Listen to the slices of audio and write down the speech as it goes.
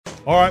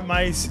All right,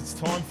 mates, it's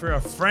time for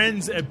our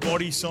friends at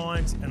Body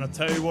Science. And I'll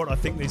tell you what, I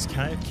think these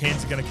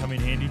cans are going to come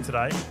in handy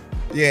today.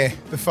 Yeah,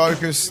 the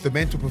focus, the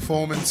mental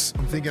performance.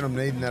 I'm thinking I'm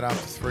needing that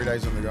after 3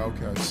 days on the Gold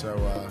Coast. So,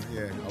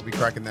 I'll be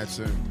cracking that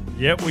soon.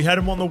 Yep, we had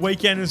them on the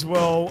weekend as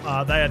well.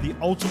 They are the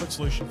ultimate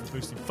solution for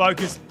boosting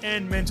focus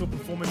and mental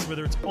performance,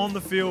 whether it's on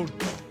the field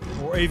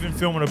or even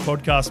filming a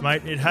podcast,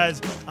 mate. It has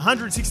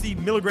 160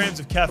 milligrams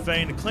of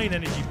caffeine, a clean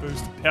energy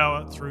boost to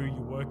power through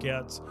your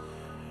workouts.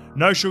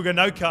 No sugar,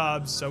 no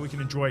carbs, so we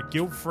can enjoy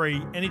guilt-free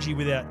energy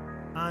without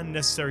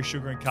unnecessary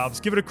sugar and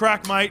carbs. Give it a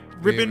crack, mate.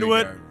 Rip into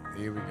it.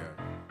 Here we go.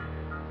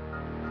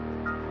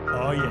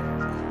 Oh,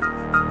 yeah.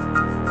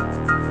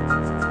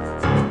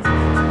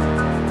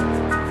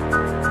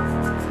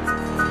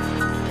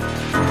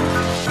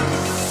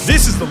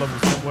 This is the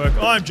Levels Network.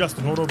 I'm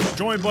Justin Hordle,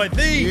 joined by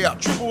the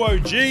Triple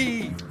OG,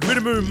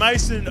 Widamoo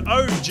Mason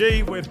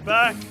OG. We're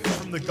back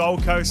from the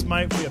Gold Coast,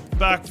 mate. We are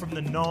back from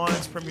the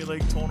Nines Premier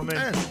League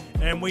tournament,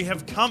 and we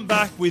have come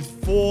back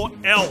with 4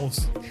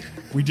 L's.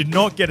 We did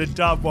not get a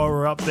dub while we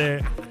were up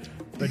there,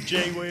 but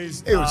gee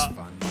whiz. It was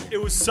fun. It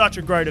was such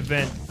a great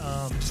event.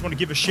 Just want to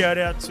give a shout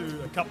out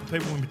to a couple of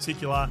people in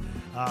particular.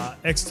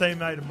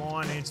 Ex-teammate of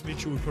mine, Ance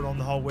Mitchell, who put on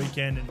the whole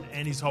weekend,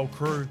 and his whole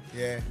crew.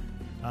 Yeah.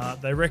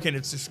 They reckon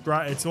it's just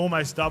great. It's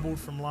almost doubled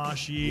from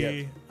last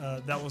year.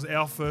 Yep. That was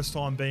our first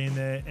time being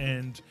there,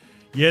 and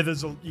yeah,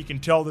 you can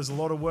tell there's a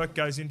lot of work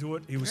goes into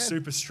it. He was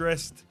super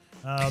stressed.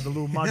 The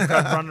little mud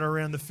crab running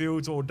around the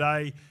fields all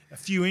day. A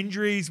few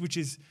injuries, which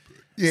is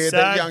sad,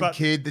 that young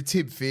kid, the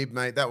tib fib,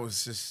 mate. That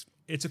was just.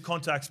 It's a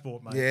contact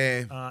sport, mate.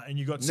 Yeah. And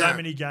you've got so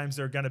many games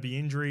there are going to be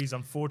injuries,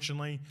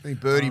 unfortunately. I think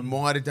Birdie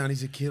might have done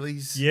his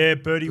Achilles. Yeah,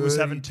 Birdie was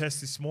having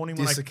tests this morning.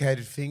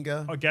 Dislocated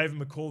finger. I gave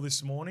him a call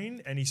this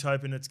morning, and he's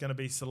hoping it's going to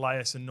be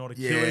soleus and not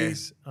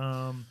Achilles.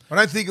 Yeah. I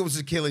don't think it was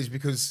Achilles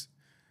because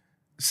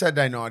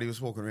Saturday night he was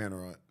walking around all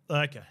right.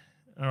 Okay.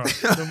 All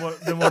right.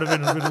 then would have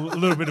been a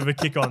little bit of a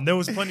kick on. There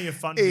was plenty of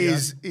fun. He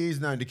is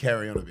known to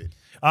carry on a bit.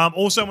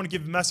 Also, I want to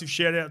give a massive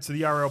shout out to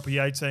the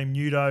RLPA team,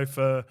 Nudo,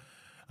 for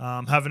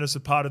having us a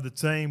part of the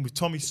team, with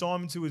Tommy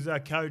Simons, who was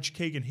our coach,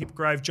 Keegan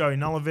Hipgrave, Joey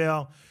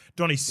Nullival,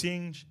 Donnie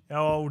Singh,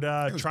 our old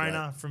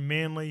trainer great. from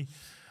Manly,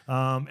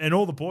 and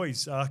all the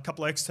boys, a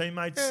couple of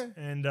ex-teammates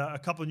and a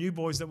couple of new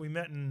boys that we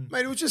met. And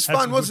mate, it was just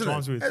fun,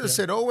 wasn't it? As I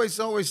said, I always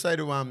say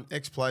to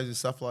ex-players and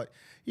stuff like,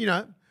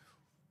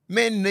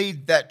 men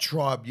need that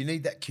tribe. You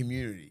need that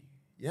community.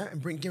 Yeah,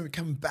 and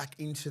coming back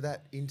into the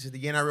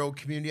NRL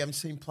community. I haven't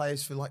seen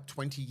players for like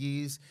 20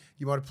 years.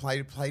 You might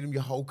have played them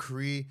your whole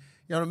career.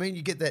 You know what I mean?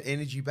 You get that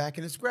energy back,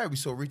 and it's great. We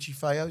saw Richie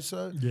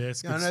Fayoso. Yeah,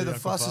 it's good. I know the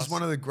Fuss is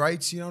one of the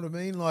greats. You know what I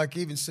mean? Like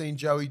even seeing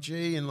Joey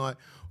G and like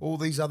all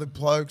these other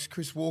blokes.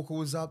 Chris Walker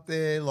was up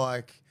there.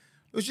 Like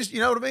it was just, you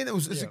know what I mean?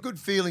 It's a good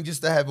feeling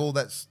just to have all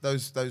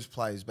those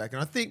players back,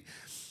 and I think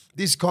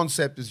this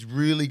concept is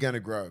really going to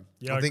grow.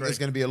 Yeah, I think there's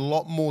going to be a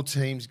lot more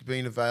teams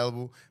being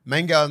available.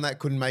 Mango and that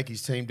couldn't make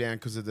his team down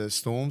because of the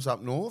storms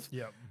up north.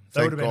 Yeah,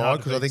 thank God,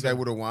 because I think they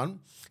would have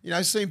won.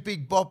 Seeing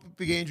Big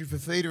Andrew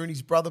Fafita and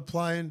his brother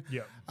playing.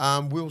 Yeah.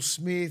 Will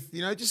Smith.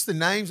 Just the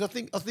names. I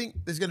think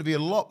there's going to be a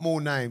lot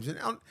more names, and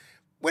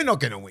we're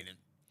not going to win it.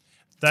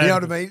 You know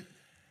what I mean?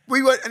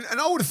 We were, and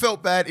I would have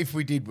felt bad if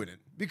we did win it,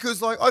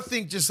 because like I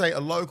think just say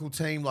a local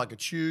team like a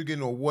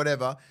Tugan or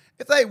whatever,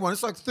 if they won,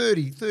 it's like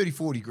 30,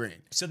 40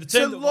 grand. So the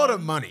team it's a lot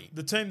of money.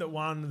 The team that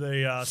won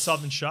the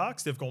Southern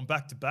Sharks, they've gone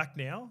back to back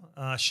now.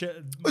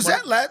 Was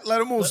that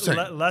Lattimore's team?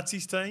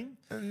 Latsie's team.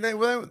 And they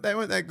weren't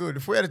that good.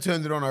 If we had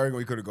turned it on, I reckon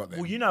we could have got there.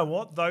 Well, you know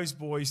what? Those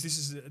boys,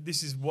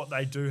 this is what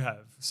they do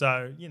have.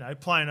 So,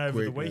 playing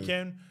over the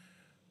weekend,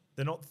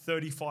 they're not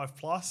 35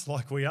 plus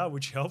like we are,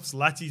 which helps.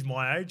 Latsie's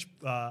my age.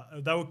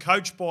 They were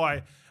coached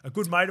by a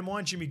good mate of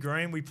mine, Jimmy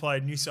Green. We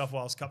played New South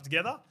Wales Cup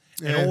together,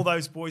 and all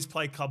those boys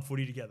played club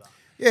footy together.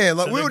 Yeah,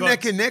 like we were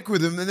neck and neck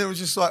with them, and it was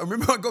just like, I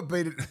remember I got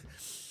beat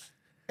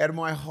out of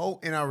my whole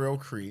NRL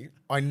career.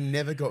 I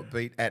never got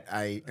beat at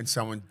A, and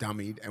someone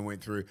dummied and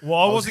went through. Well,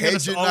 I wasn't going to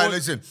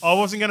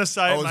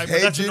say it, mate,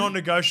 but that's a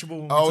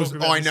non-negotiable.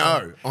 I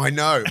know.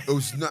 It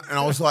was, and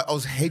I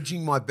was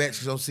hedging my bets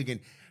because I was thinking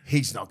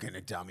he's not going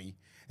to dummy,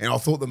 and I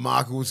thought the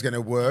marker was going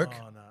to work.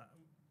 Oh no,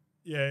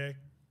 yeah.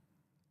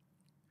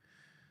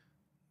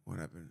 What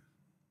happened?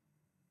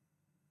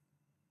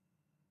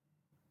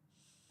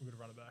 We're going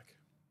to run it back.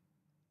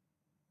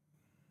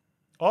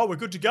 Oh, we're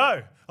good to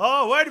go.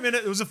 Oh, wait a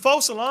minute. It was a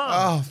false alarm.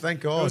 Oh, thank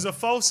God. It was a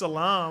false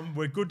alarm.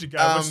 We're good to go.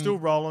 We're still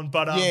rolling.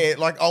 But I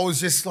was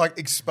just like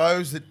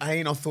exposed at A,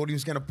 and I thought he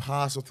was going to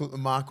pass. I thought the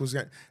mark was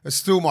going to... It's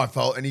still my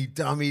fault. And he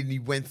dummied and he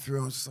went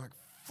through. I was just like,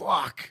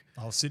 fuck.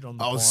 I'll sit on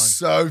the I was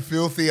so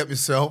filthy at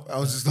myself. I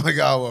was just like,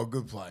 oh, well,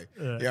 good play.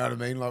 Yeah. You know what I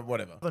mean? Like,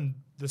 whatever.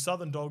 The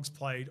Southern Dogs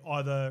played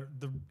either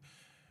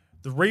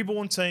the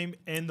Reborn team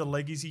and the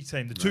Legacy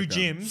team, the two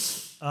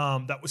gyms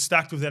that were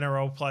stacked with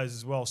NRL players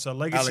as well. So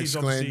Legacy's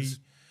obviously...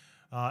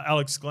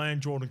 Alex Glenn,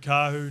 Jordan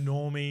Kahu,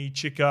 Normie,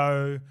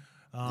 Chico,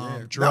 they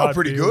were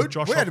pretty Bill, good.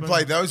 Josh we had to Hoffman.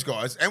 play those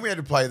guys, and we had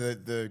to play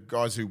the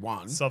guys who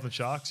won. Southern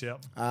Sharks, yeah.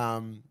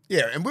 And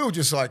we were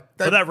just like...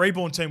 But that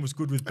Reborn team was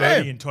good with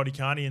Birdie and Toddy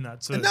Carney and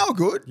that too. And they were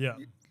good. Yeah.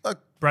 like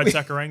Brad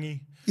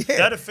Sakarangi. Yeah. They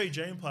had a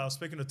Fijian player. I was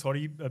speaking to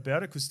Toddy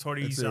about it because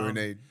Toddy's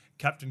we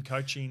captain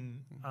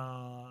coaching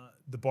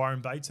the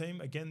Byron Bay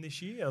team again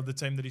this year, or the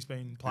team that he's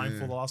been playing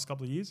for the last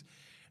couple of years.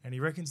 And he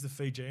reckons the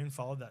Fijian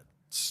followed that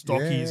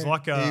stocky. He's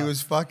like he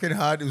was fucking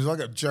hard. It was like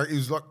a joke. He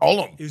was like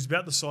Olam. He was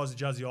about the size of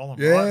Jazzy Olam,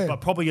 Yeah. right?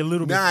 But probably a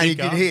little bit thicker. he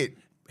could hit.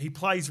 He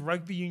plays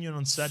rugby union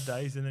on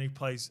Saturdays and then he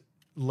plays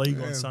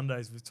league on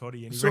Sundays with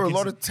Toddy. And he saw a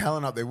lot of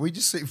talent up there. We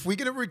just see, if we're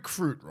going to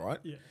recruit, right?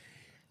 Yeah.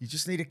 You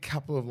just need a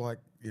couple of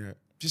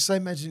just say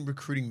imagine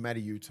recruiting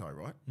Matty Utai,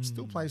 right?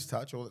 Still plays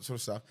touch, all that sort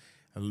of stuff.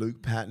 And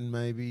Luke Patton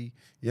maybe.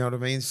 You know what I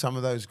mean? Some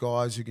of those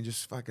guys who can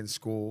just fucking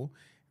score,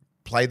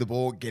 play the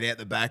ball, get out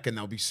the back, and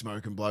they'll be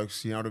smoking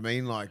blokes. You know what I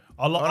mean? Like,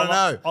 I don't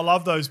know. I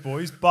love those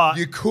boys, but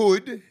you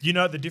could. You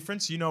know the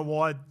difference? You know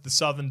why the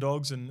Southern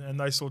Dogs and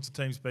those sorts of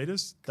teams beat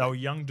us? They were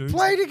young dudes.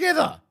 Play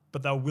together.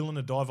 But they were willing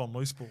to dive on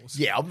loose balls.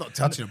 Yeah, I'm not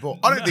touching a ball.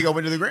 I don't think I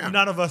went to the ground.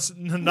 None of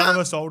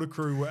us older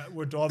crew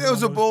were diving. There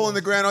was on a ball balls. on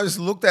the ground. I just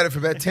looked at it for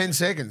about 10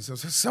 seconds. I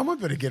was like, someone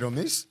better get on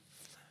this.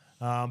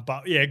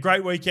 But yeah,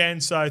 great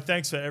weekend. So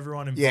thanks for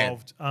everyone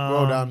involved. Yeah.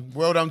 Well done.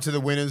 Well done to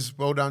the winners.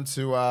 Well done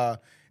to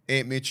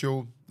Ant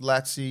Mitchell,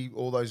 Latsy,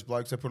 all those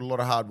blokes. They put a lot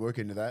of hard work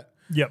into that.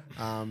 Yep.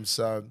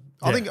 So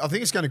I think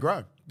it's going to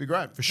to be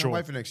great. For sure. Can't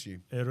wait for next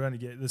year. Yeah, we're going to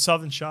get the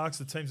Southern Sharks.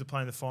 The teams are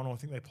playing the final. I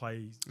think they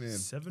play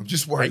I'm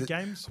just worried 8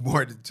 games. I'm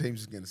worried the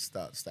teams are going to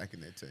start stacking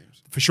their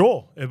teams. For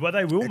sure. But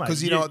they will, mate.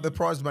 Because, you know, the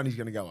prize money is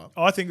going to go up.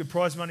 I think the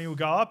prize money will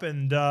go up,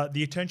 and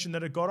the attention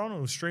that it got on, it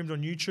was streamed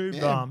on YouTube.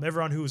 Yeah.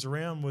 Everyone who was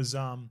around was,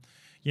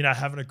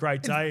 having a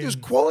great day. It was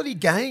quality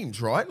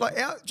games, right? Like,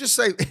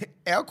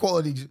 our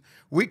quality,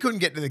 we couldn't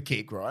get to the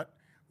kick, right?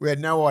 We had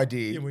no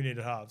idea. Yeah, we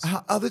needed halves.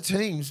 Other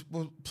teams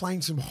were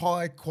playing some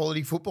high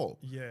quality football.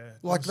 Yeah.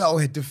 Like they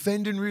were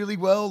defending really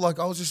well. Like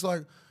I was just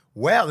like,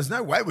 wow, there's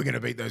no way we're going to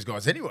beat those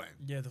guys anyway.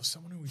 Yeah, there was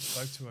someone who we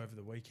spoke to over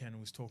the weekend who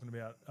was talking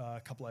about a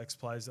couple of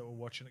ex-players that were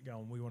watching it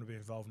going, we want to be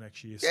involved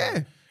next year.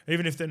 So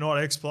even if they're not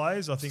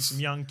ex-players, I think some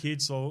young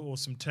kids or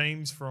some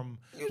teams from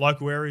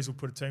local areas will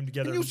put a team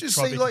together. And you'll just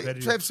see like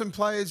to have some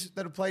players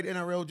that have played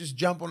NRL just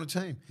jump on a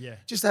team. Yeah.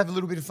 Just to have a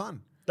little bit of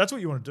fun. That's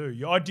what you want to do.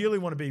 You ideally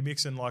want to be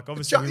mixing, like,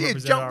 obviously we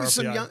represent jump with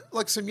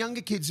RFPA. some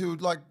younger kids who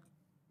would like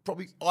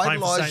probably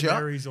Playing for idolise St. you.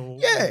 Mary's or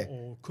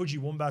Coogee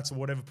Wombats or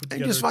whatever, put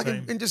together a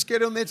team. And just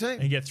get on their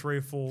team. And get 3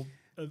 or 4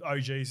 OGs as part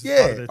of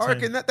their team. I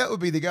reckon that would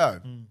be the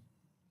go.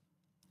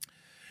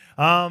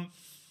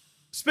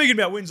 Speaking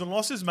about wins and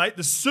losses, mate,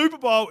 the Super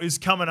Bowl is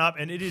coming up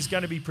and it is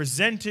going to be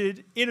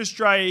presented in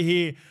Australia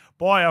here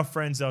by our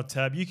friends at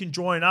Tab. You can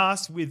join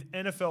us with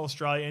NFL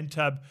Australia and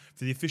Tab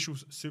for the official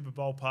Super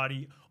Bowl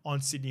party on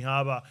Sydney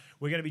Harbour.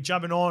 We're going to be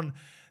jumping on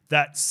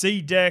that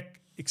C deck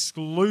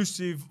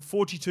exclusive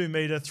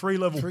 42-metre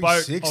 3-level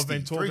boat I've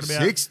been talking about.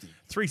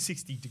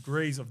 360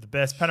 degrees of the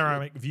best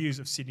panoramic views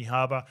of Sydney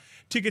Harbour.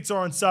 Tickets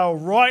are on sale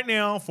right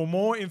now. For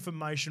more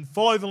information,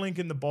 follow the link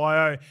in the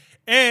bio.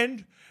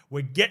 And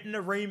we're getting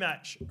a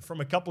rematch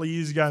from a couple of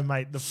years ago,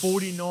 mate. The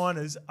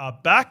 49ers are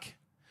back.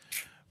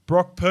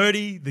 Brock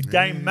Purdy, the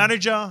game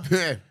manager,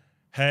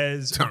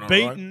 has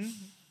beaten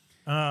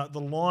the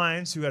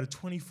Lions, who had a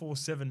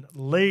 24-7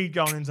 lead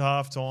going into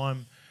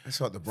halftime.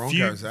 That's like the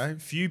Broncos,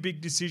 Few big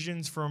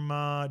decisions from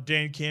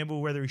Dan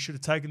Campbell, whether he should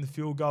have taken the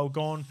field goal,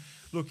 gone.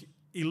 Look,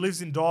 he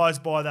lives and dies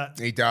by that.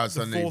 He does,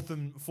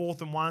 the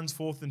fourth and ones,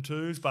 4th and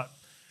 2s, but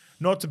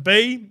not to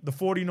be. The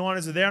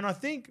 49ers are there, and I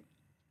think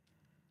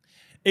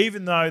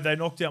even though they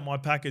knocked out my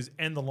Packers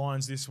and the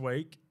Lions this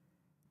week,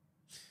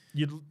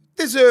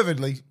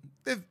 deservedly,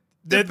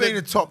 they've been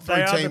a top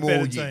 3 team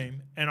all year.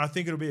 Team, and I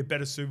think it'll be a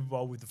better Super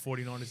Bowl with the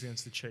 49ers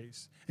against the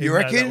Chiefs. You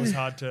reckon? That was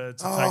hard to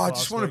take I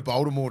just wanted week.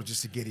 Baltimore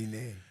just to get in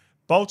there.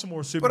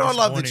 Baltimore Super Bowl. But I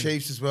love the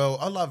Chiefs as well.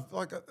 I love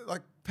like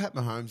Pat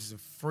Mahomes is a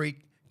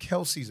freak.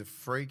 Kelsey's a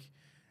freak.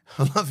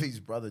 I love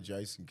his brother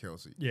Jason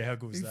Kelsey. Yeah, how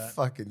good was that?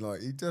 Fucking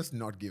he does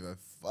not give a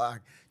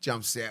fuck.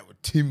 Jumps out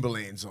with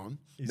Timberlands on,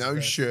 no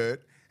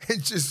shirt,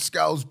 and just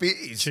skulls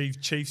beers. Chief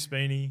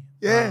Speeney.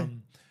 Yeah.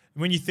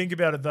 When you think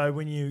about it, though,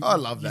 I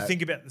love that. You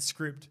think about the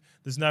script.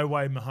 There's no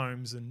way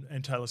Mahomes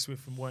and Taylor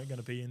Swift weren't going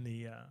to be in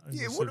the.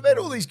 What about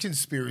all these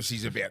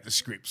conspiracies about the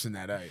scripts and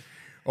that?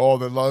 Oh,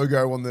 the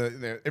logo on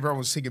everyone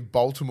was thinking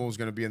Baltimore's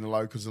going to be in the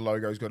logo because the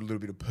logo's got a little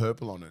bit of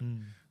purple on it.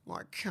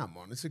 Like, come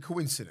on, it's a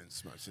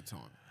coincidence most of the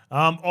time.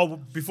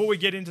 Before we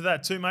get into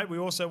that too, mate, we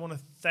also want to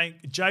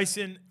thank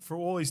Jason for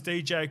all his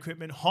DJ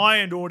equipment,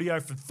 high-end audio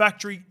from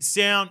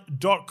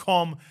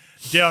factorysound.com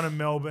down in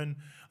Melbourne.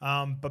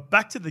 But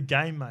back to the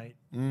game, mate.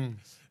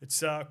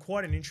 It's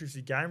quite an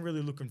interesting game.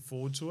 Really looking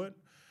forward to it.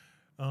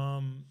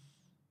 Who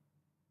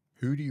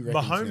do you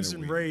reckon? Mahomes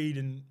and Reed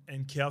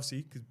and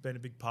Kelsey has been a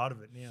big part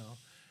of it now.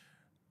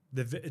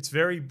 It's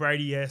very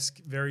Brady-esque,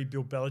 very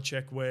Bill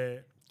Belichick,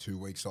 where 2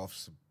 weeks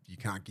off. You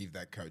can't give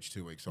that coach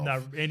 2 weeks off.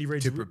 No, Andy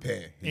Reid to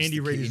prepare.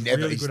 Andy Reid is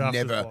really good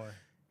after the bye.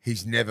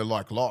 He's never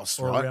lost,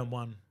 or right? round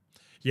 1.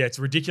 Yeah, it's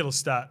a ridiculous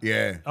stat.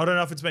 Yeah. I don't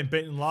know if it's been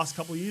beaten in the last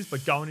couple of years,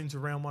 but going into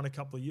round 1 a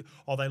couple of years,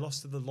 they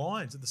lost to the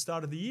Lions at the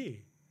start of the year.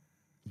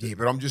 Yeah,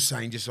 but I'm just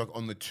saying, just like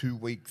on the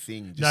 2-week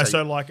thing. No,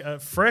 so like a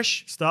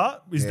fresh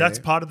start that's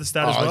part of the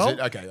stat as well. Is it?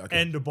 Okay.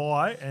 And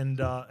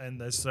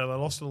Dubai, so they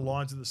lost to the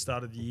Lions at the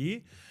start of the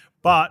year,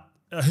 but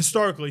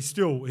historically,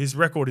 still his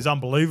record is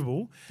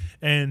unbelievable,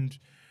 and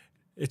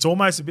it's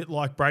almost a bit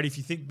like Brady. If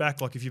you think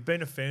back, like if you've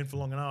been a fan for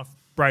long enough,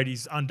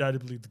 Brady's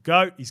undoubtedly the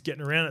GOAT. He's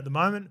getting around at the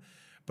moment,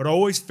 but I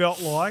always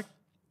felt like,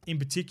 in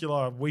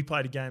particular, we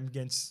played a game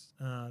against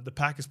the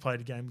Packers played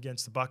a game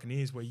against the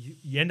Buccaneers where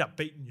you end up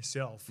beating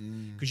yourself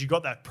because you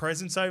got that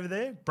presence over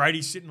there.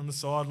 Brady's sitting on the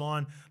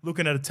sideline,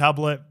 looking at a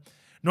tablet,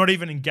 not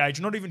even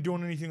engaged, not even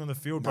doing anything on the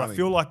field. But I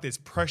feel like there's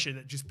pressure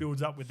that just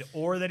builds up with the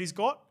aura that he's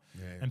got.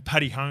 Yeah. And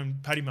Paddy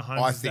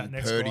Mahomes is that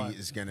next guy. I think Purdy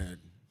is going to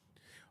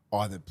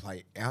either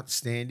play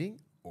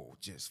outstanding or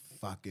just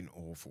fucking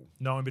awful.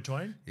 No in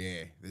between?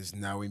 Yeah, there's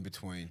no in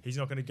between. He's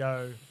not going to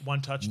go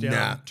one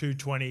touchdown,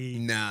 220.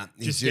 Nah,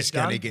 he's just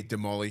going to get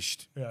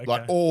demolished. Yeah, okay.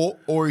 Like,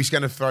 or he's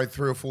going to throw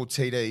 3 or 4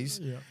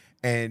 TDs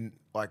and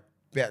like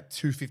about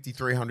 250,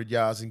 300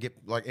 yards and get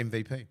like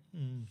MVP.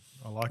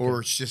 I like or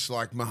it's just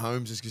like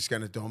Mahomes is just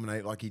going to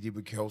dominate like he did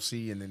with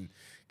Kelsey and then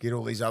get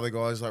all these other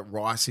guys like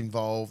Rice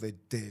involved. Their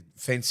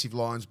defensive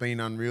line's been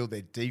unreal.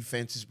 Their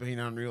defense has been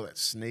unreal. That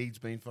Snead's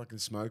been fucking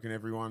smoking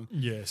everyone.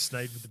 Yeah,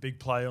 Snead with the big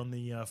play on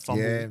the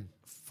fumble,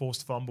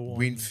 forced fumble.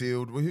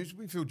 Winfield. Who's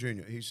Winfield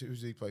Jr.?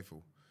 Who's he play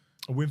for?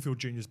 Winfield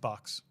Jr.'s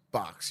Bucks.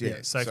 Yeah.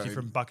 Safety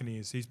from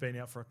Buccaneers. He's been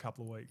out for a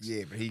couple of weeks.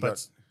 Yeah,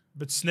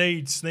 but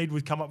Snead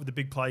would come up with the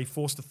big play,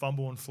 forced a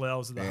fumble on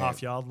Flowers at the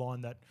half-yard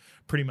line that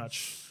pretty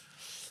much...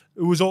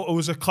 It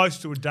was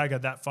close to a dagger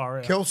that far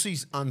out.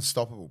 Kelsey's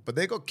unstoppable, but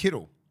they got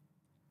Kittle.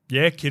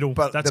 Yeah, Kittle.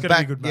 But that's going to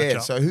be a good matchup. Yeah,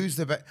 so who's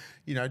the back?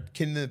 You know,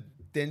 can the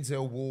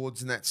Denzel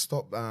Wards and that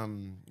stop?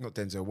 Not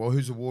Denzel. Well,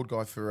 who's the Ward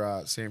guy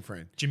for San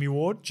Fran? Jimmy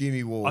Ward.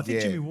 I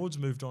think Jimmy Ward's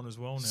moved on as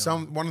well now.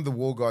 One of the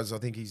Ward guys, I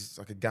think he's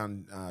like a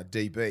gun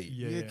DB.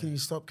 Yeah. Can you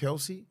stop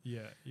Kelsey?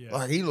 Yeah.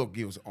 Like he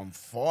was on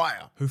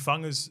fire.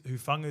 Hufanga's,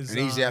 and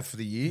he's out for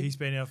the year. He's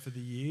been out for the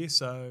year,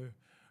 so.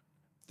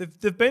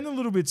 They've been a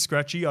little bit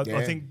scratchy. I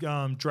think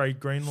Dre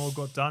Greenlaw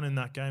got done in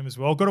that game as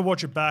well. Got to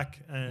watch it back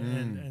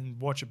and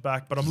watch it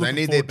back. But I'm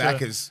looking forward their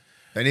backers.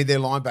 They need their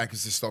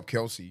linebackers to stop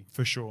Kelsey.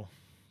 For sure.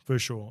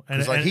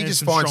 And he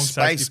just finds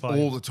space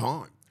all the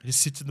time. He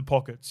just sits in the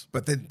pockets.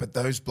 But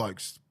those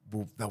blokes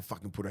they'll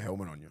fucking put a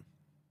helmet on you.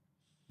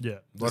 Yeah,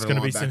 there's going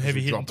to be some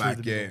heavy hitting through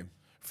the middle.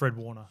 Fred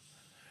Warner.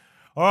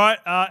 All right,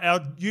 our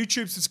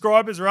YouTube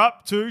subscribers are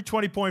up to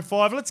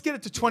 20.5. Let's get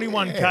it to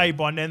 21K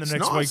by then the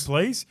next week,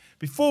 please,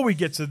 before we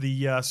get to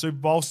the Super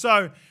Bowl.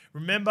 So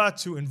remember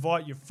to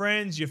invite your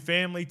friends, your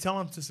family, tell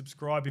them to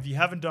subscribe. If you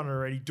haven't done it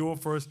already, do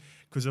it for us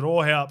because it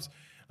all helps.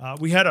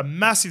 We had a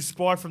massive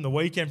spike from the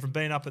weekend from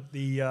being up at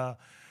the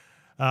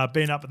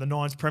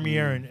Nines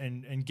premiere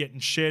and getting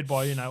shared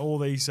by all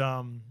these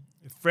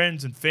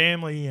friends and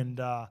family and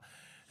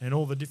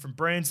all the different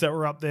brands that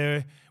were up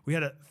there. We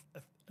had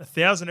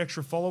 1,000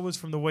 extra followers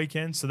from the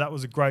weekend, so that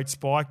was a great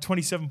spike.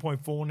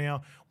 27.4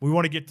 now. We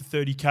want to get to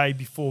 30K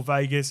before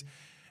Vegas.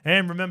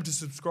 And remember to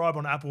subscribe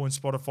on Apple and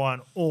Spotify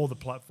and all the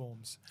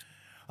platforms.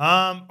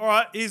 All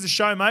right, here's the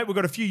show, mate. We've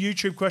got a few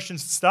YouTube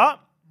questions to start.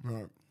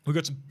 Right. We've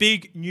got some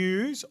big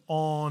news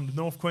on the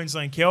North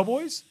Queensland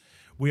Cowboys.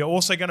 We are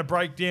also going to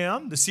break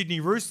down the Sydney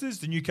Roosters,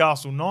 the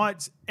Newcastle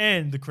Knights,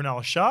 and the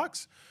Cronulla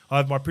Sharks. I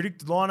have my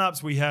predicted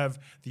lineups. We have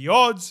the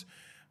odds.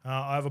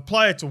 I have a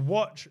player to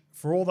watch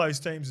for all those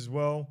teams as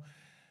well.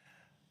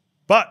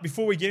 But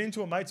before we get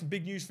into it, mate, some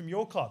big news from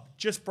your club.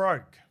 Just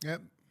broke.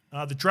 Yep.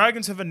 The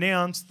Dragons have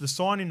announced the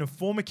signing of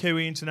former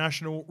Kiwi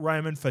international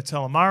Raymond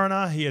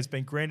Faitala-Mariner. He has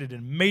been granted an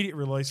immediate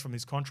release from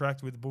his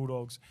contract with the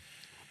Bulldogs.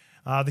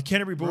 The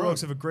Canterbury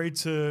Bulldogs have agreed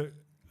to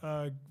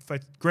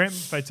grant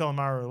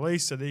Faitala-Mariner a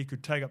release so that he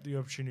could take up the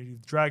opportunity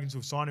of the Dragons who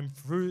have signed him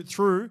through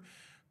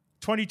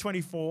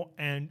 2024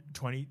 and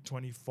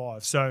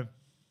 2025. So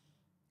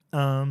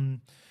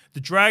the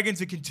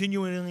Dragons are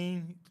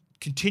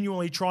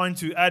continually trying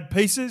to add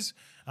pieces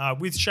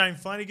with Shane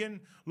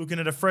Flanagan, looking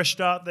at a fresh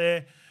start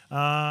there.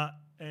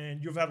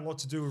 And you've had a lot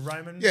to do with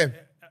Raymond. Yeah.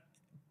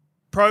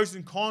 Pros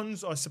and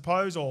cons, I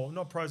suppose, or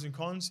not pros and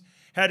cons.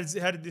 How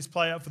did this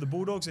play out for the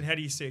Bulldogs, and how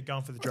do you see it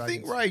going for the Dragons?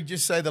 I think, Ray,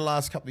 just say the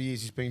last couple of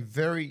years he's been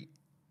very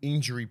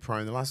injury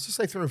prone. The last, just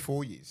say 3 or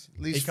 4 years.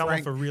 He come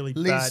off a really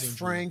bad injury.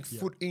 Frank,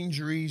 foot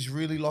injuries,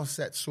 really lost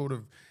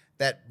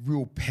that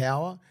real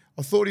power.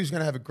 I thought he was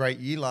going to have a great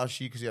year last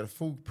year because he had a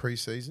full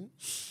preseason.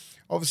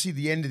 Obviously,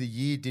 the end of the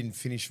year didn't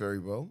finish very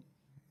well,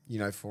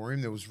 for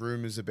him. There was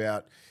rumours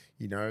about,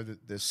 the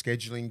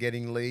scheduling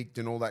getting leaked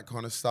and all that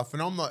kind of stuff.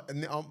 And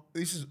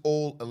this is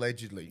all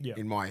allegedly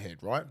in my head,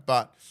 right?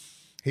 But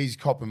he's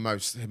copping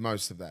most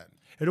of that.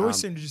 It always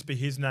seemed to just be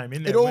his name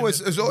in there. It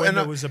was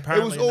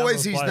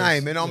always his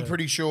name, and I'm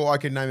pretty sure I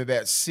can name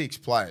about 6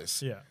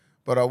 players. Yeah,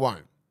 but I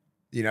won't.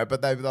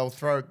 But they'll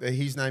throw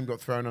his name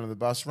got thrown under the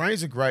bus.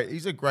 He's a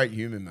great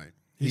human, mate.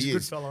 He's a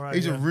good fella, right?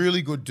 He's a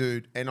really good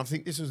dude, and I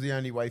think this was the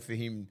only way for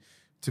him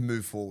to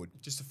move forward.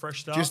 Just a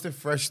fresh start. Just a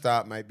fresh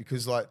start, mate.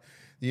 Because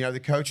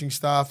the coaching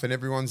staff and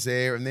everyone's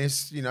there, and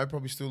they're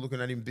probably still looking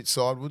at him a bit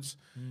sideways.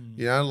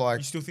 Like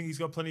you still think he's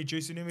got plenty of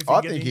juice in him? If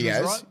I think he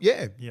has. Right?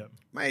 Yeah, yeah,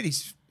 mate.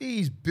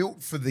 He's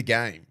built for the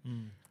game.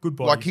 Good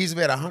body. Like he's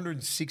about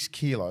 106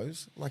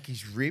 kilos. Like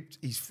he's ripped.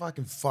 He's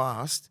fucking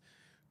fast.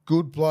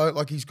 Good bloke.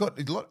 Like he's got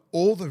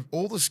all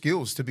the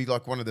skills to be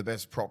like one of the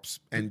best props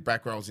and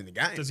back rows in the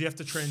game. Does he have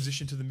to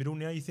transition to the middle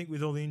now, you think,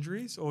 with all the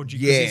injuries? Or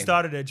because he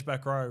started edge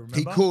back row,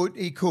 remember?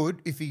 He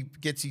could if he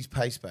gets his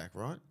pace back,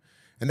 right?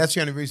 And that's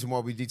the only reason why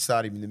we did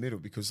start him in the middle,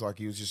 because like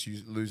he was just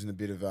losing a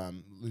bit of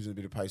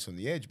pace on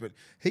the edge, but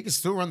he can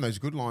still run those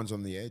good lines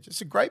on the edge. It's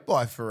a great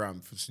buy for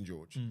St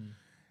George.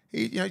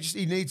 He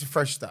he needs a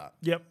fresh start.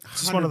 Yep,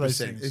 it's just one of those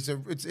things.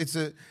 It's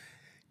a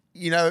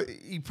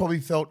he probably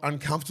felt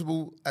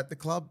uncomfortable at the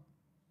club,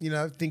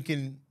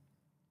 thinking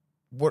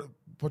what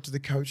do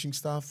the coaching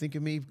staff think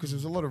of me, because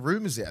there's a lot of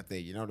rumours out there.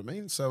 You know what I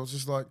mean? So it was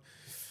just like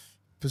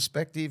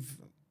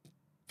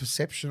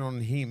perception on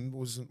him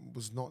was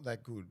not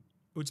that good.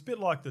 It's a bit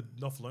like the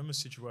Nofaluma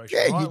situation,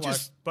 yeah,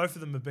 right? Both of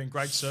them have been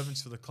great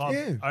servants for the club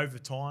over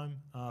time,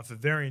 for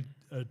very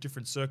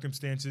different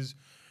circumstances.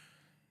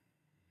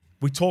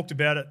 We talked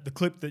about it. The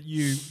clip that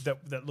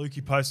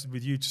Lukey posted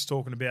with you, just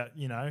talking about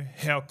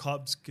how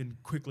clubs can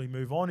quickly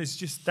move on. That's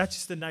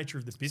just the nature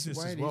of the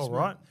business as well,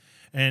 right?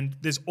 And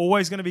there's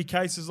always going to be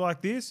cases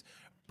like this,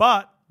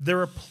 but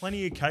there are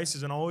plenty of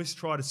cases, and I always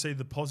try to see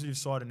the positive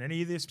side in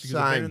any of this because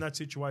I've been in that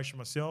situation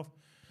myself.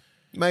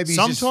 Maybe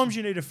sometimes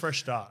you need a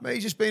fresh start.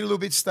 Maybe just being a little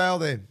bit stale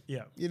there.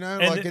 Yeah,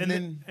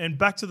 and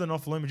back to the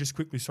Nofaluma just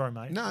quickly. Sorry,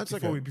 mate. No, it's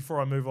okay. Before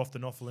I move off the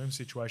Nofaluma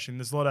situation,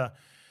 there's a lot of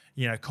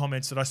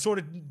comments that I sort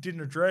of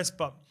didn't address,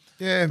 but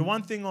the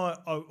one thing I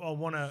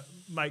want to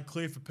make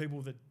clear for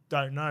people that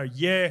don't know,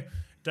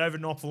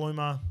 David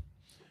Nofaluma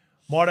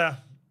might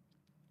have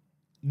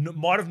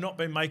not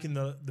been making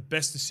the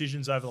best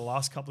decisions over the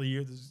last couple of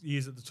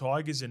years at the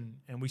Tigers, and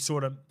we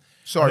sort of.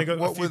 Sorry,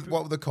 what were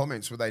the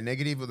comments? Were they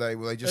negative? Were they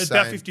just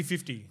about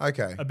 50-50?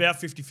 Okay, about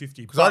 50-50.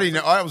 Because I didn't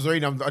know. I was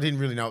reading. I didn't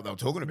really know what they were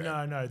talking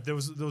about. No. There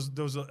was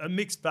a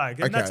mixed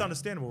bag, and that's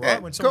understandable, right? Yeah,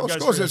 when someone goes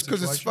through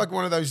because it's like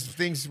one of those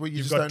things where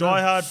you've got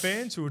diehard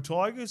fans who are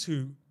Tigers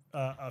who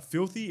are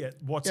filthy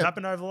at what's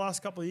happened over the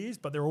last couple of years,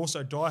 but there are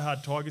also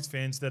diehard Tigers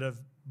fans that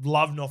have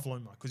loved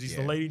Nofaluma because he's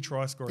the leading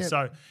try scorer.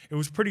 So it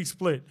was pretty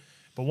split.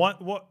 But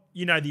what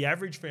the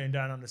average fan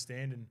don't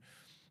understand,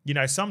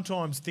 and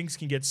sometimes things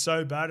can get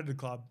so bad at a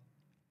club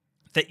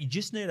that you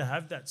just need to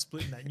have that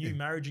split and that new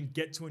marriage and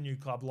get to a new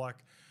club. Like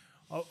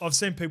I've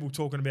seen people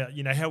talking about,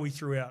 how we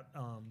threw out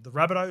the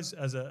Rabbitohs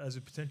as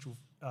a potential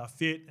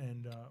fit,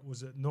 and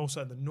was it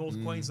also the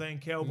North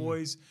Queensland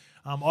Cowboys.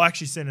 I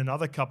actually sent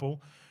another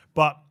couple,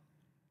 but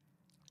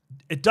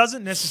it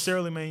doesn't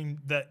necessarily mean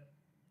that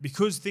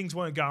because things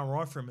weren't going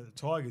right for him at the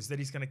Tigers that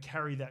he's going to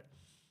carry that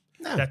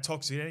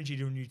toxic energy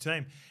to a new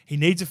team. He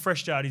needs a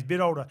fresh start. He's a bit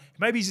older.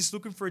 Maybe he's just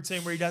looking for a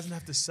team where he doesn't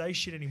have to say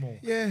shit anymore.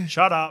 Yeah.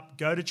 Shut up,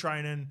 go to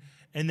training,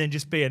 and then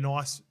just be a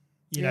nice,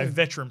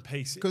 veteran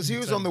piece. Because he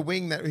was on the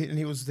wing and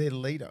he was their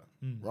leader,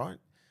 right?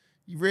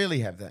 You rarely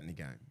have that in a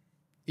game,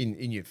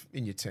 in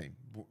your team.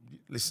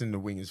 Listen to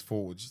wingers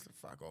forwards, just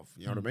fuck off.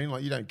 You know what I mean?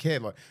 Like you don't care.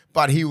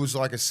 But he was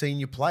like a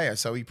senior player,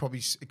 so he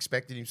probably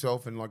expected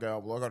himself and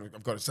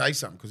I've got to say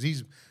something because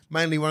he's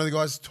mainly one of the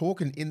guys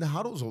talking in the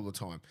huddles all the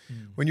time.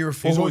 When you're a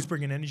forward, he's always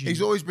bringing energy.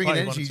 He's always bringing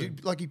energy.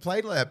 Like he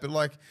played like that, but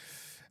like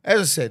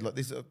as I said, like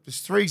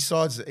there's three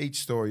sides to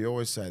each story. You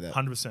always say that,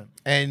 100%.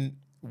 And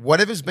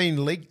whatever's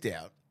been leaked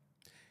out,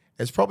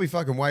 it's probably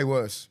fucking way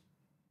worse.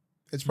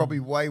 It's probably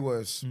way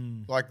worse.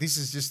 Like this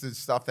is just the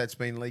stuff that's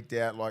been leaked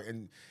out. Like,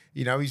 and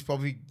he's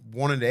probably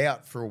wanted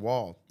out for a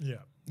while. Yeah.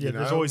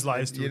 There's always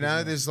layers to it.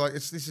 There's like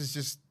this is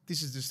just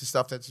the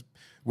stuff that's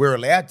we're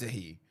allowed to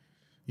hear.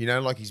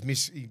 Like he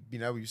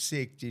was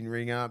sick, didn't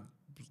ring up,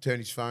 turned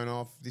his phone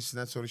off, this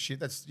and that sort of shit.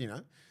 That's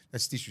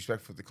that's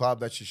disrespectful to the club.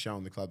 That's just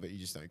showing the club that you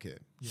just don't care.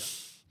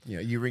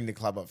 Yeah. You ring the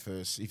club up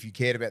first. If you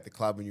cared about the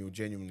club and you were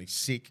genuinely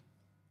sick,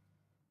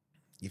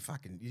 you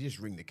just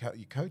ring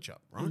your coach up,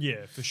 right?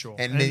 Yeah, for sure.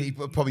 And then he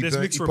probably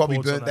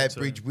burnt that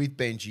bridge with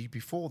Benji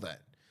before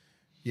that.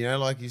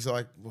 Like he's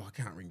like, well, I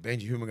can't ring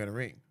Benji. Who am I going to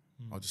ring?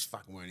 I just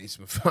fucking won't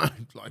answer my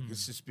phone. Like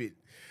it's just a bit,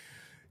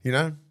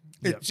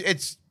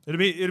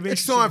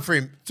 it's time for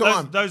him.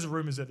 Those are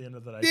rumours at the end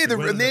of the day. Yeah, they're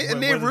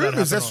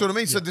rumours. That's what I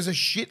mean. Yeah. So there's a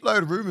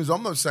shitload of rumours.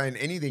 I'm not saying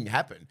anything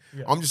happened.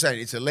 Yeah. I'm just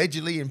saying it's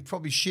allegedly and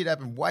probably shit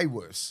happened way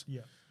worse.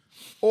 Yeah.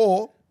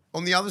 Or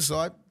on the other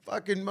side,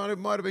 fucking might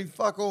have been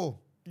fuck all.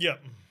 Yeah.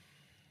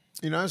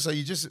 So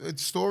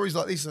it's stories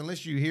like this,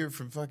 unless you hear it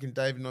from fucking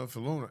David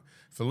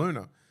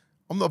Nofaluma,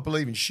 I'm not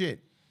believing shit.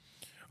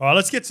 All right,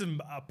 let's get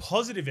some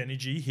positive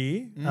energy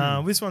here.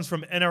 This one's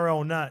from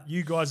NRL Nat.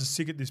 You guys are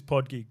sick at this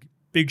pod gig.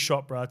 Big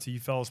shot, bro, to you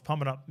fellas,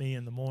 pumping up me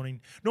in the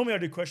morning. Normally I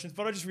do questions,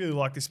 but I just really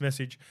like this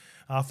message.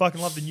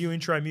 Fucking love the new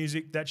intro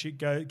music. That shit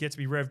gets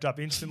me revved up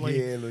instantly.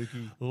 Yeah,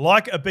 Lukey.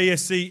 Like a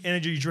BSC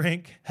energy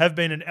drink. Have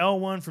been an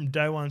L1 from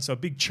day one, so a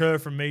big chirr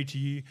from me to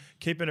you.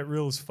 Keeping it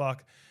real as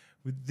fuck.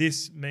 with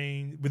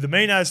the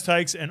mean as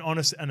takes and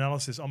honest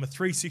analysis. I'm a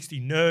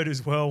 360 nerd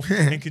as well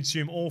and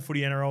consume all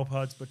footy NRL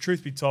pods. But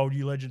truth be told,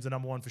 you legends are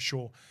number one for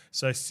sure.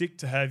 So sick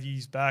to have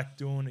yous back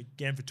doing it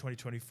again for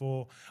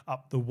 2024.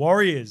 Up the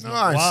Warriors,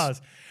 not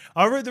Wars.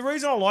 The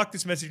reason I like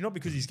this message, not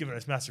because he's given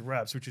us massive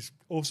raps, which is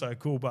also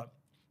cool, but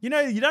you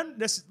don't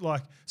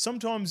like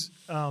sometimes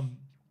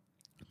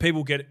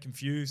people get it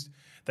confused.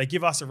 They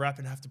give us a rap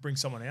and have to bring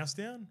someone else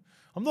down.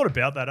 I'm not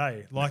about that,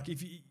 eh? Like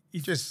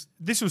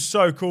this was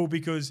so cool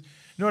because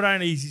not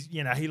only is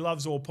he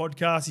loves all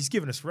podcasts, he's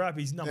given us rap.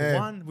 He's number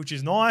one, which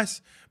is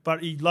nice,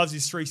 but he loves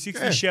his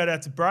 360. Yeah. Shout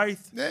out to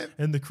Braith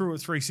and the crew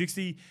at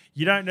 360.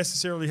 You don't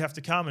necessarily have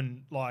to come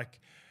and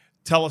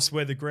tell us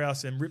where the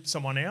grouse and rip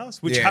someone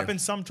else, which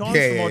happens sometimes.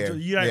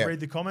 You don't read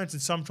the comments,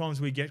 and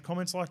sometimes we get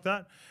comments like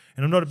that.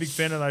 And I'm not a big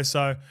fan of those,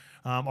 so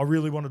I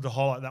really wanted to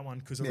highlight that one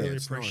because I really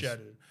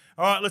appreciated it.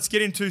 All right, let's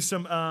get into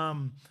some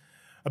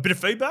a bit of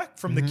feedback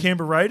from the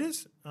Canberra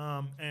Raiders,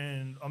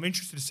 and I'm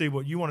interested to see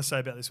what you want to say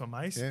about this one,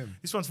 Mace. Yeah.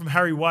 This one's from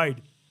Harry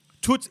Wade.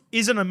 Toots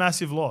isn't a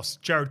massive loss.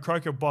 Jared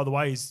Croker, by the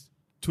way,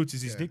 Toots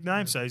is his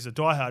nickname, so he's a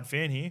diehard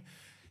fan here.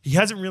 He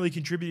hasn't really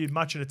contributed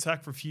much in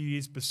attack for a few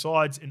years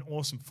besides an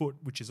awesome foot,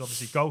 which is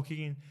obviously goal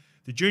kicking.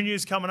 The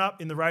juniors coming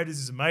up in the Raiders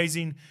is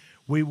amazing.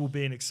 We will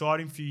be an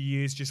exciting few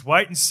years. Just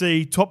wait and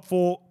see. Top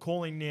 4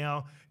 calling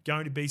now.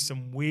 Going to be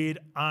some weird,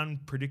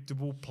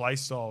 unpredictable play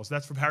styles.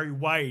 That's from Harry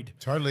Wade.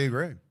 Totally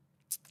agree.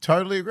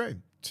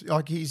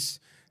 Like he's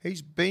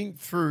been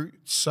through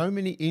so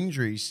many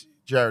injuries,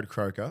 Jared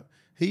Croker.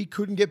 He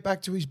couldn't get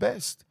back to his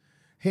best.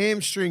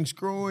 Hamstrings,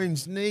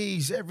 groins,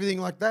 knees, everything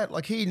like that.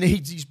 Like he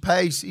needs his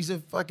pace. He's a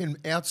fucking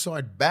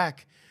outside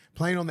back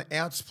playing on the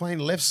outs, playing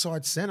left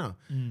side centre.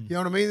 You know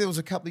what I mean? There was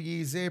a couple of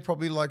years there,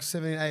 probably like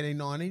 17, 18,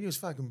 19. He was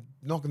fucking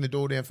knocking the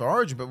door down for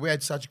Origin, but we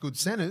had such good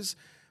centres.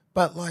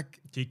 But like,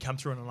 did he come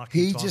through an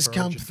unlucky time? He just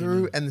come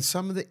through, and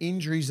some of the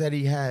injuries that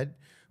he had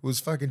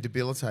was fucking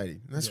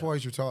debilitating. And that's why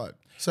he's retired.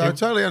 So I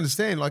totally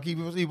understand. Like he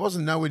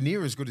wasn't nowhere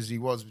near as good as he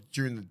was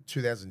during the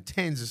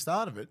 2010s, the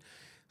start of it.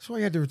 That's why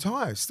he had to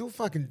retire.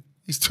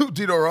 He still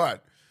did all right.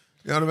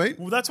 You know what I mean?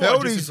 Well, that's why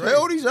I disagree.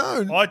 Held his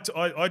own.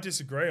 I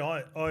disagree.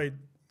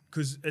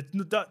 Because it's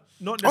not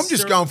necessarily. I'm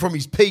just going from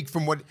his peak,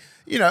 from what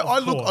I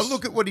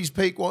look at what his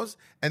peak was,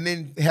 and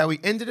then how he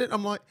ended it.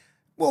 I'm like,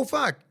 well,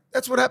 fuck.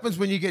 That's what happens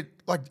when you get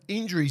like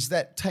injuries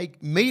that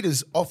take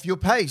meters off your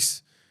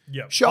pace.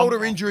 Yeah,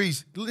 shoulder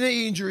injuries,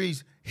 knee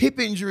injuries, hip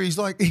injuries.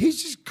 Like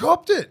he's just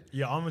copped it.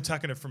 Yeah, I'm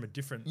attacking it from a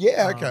different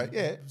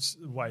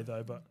way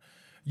though. But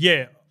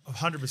yeah,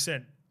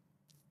 100%.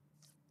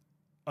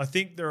 I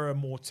think there are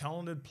more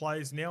talented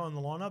players now in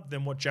the lineup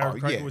than what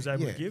Jared Croker was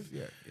able to give.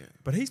 Yeah.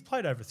 But he's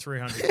played over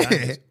 300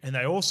 games, and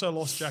they also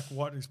lost Jack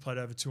White, who's played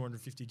over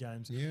 250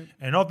 games. Yeah.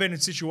 And I've been in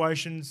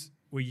situations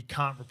where you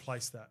can't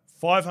replace that.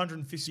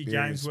 550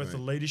 games worth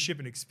of leadership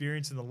and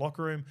experience in the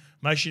locker room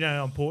makes you know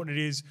how important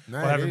it is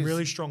by having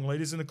really strong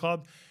leaders in the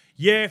club.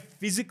 Yeah,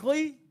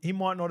 physically, he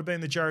might not have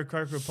been the Jared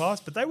Croker of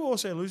past, but they were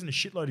also losing a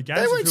shitload of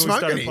games. They weren't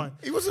smoking him.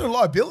 He wasn't a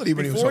liability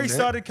when he was on there. Before he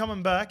started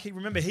coming back,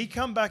 he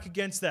come back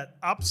against that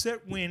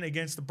upset win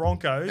against the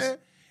Broncos,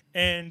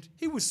 and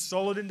he was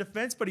solid in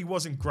defence, but he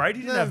wasn't great.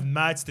 He didn't have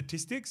mad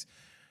statistics,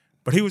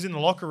 but he was in the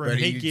locker room.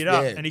 He geared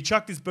up, and he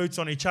chucked his boots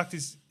on. He chucked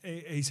his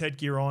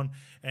headgear on,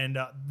 and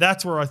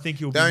that's where I think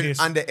he'll be missed.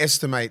 Don't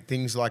underestimate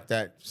things like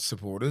that,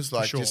 supporters.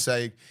 Like just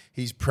say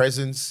his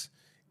presence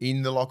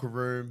in the locker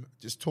room,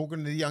 just talking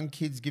to the young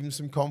kids, give them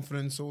some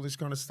confidence, all this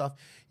kind of stuff.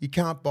 You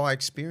can't buy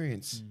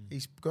experience.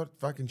 He's got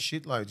fucking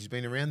shitloads. He's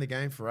been around the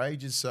game for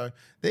ages, so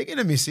they're going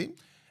to miss him.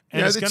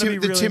 And the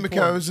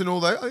Timokos and all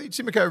that. I think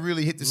Timoko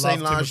really hit the scene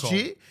last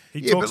year.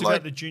 He talks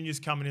about the juniors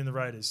coming in the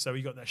Raiders. So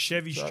he got that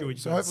Chevy Stewart.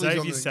 So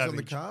hopefully he's on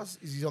the cast.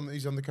 He's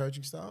on the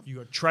coaching staff. You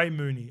got Trey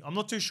Mooney. I'm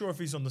not too sure if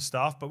he's on the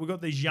staff, but we've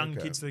got these young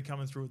kids that are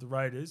coming through with the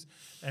Raiders,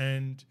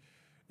 and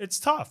it's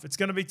tough. It's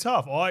going to be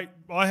tough. I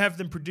have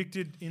them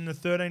predicted in the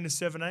 13 to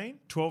 17,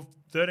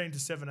 13 to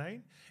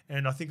 17,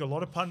 and I think a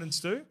lot of pundits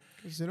do.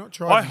 Because they're not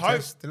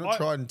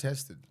tried and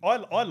tested. I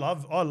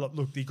love.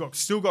 Look, they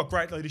still got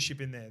great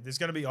leadership in there. There's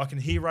going to be. I can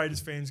hear Raiders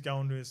fans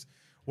going to us.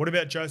 What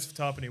about Joseph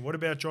Tarpany? What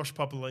about Josh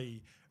Papali'i?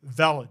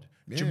 Valid.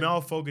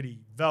 Jamal Fogarty.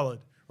 Valid.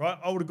 Right,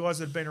 older guys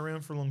that have been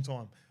around for a long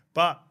time.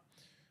 But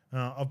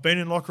I've been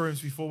in locker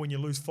rooms before when you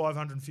lose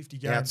 550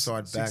 games,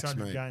 outside 600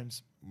 backs,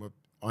 games.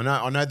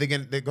 I know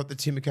they've got the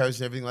Timokos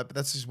and everything like, but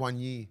that's just 1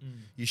 year.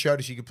 You showed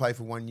us you could play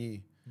for 1 year.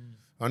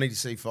 I need to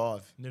see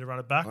 5. Need to run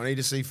it back. I need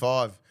to see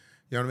 5.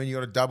 You know what I mean? You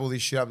got to double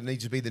this shit up. It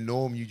needs to be the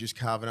norm. You just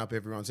carving up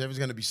everyone. So everyone's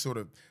going to be sort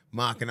of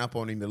marking up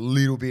on him a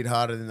little bit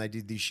harder than they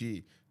did this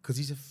year because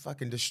he's a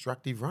fucking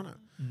destructive runner.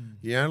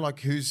 You know,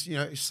 like who's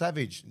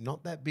savage,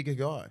 not that big a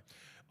guy.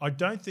 I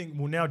don't think.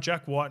 Well, now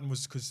Jack Whiten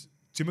was because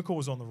Timoko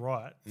was on the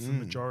right for the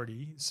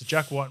majority, so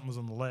Jack Whiten was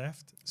on the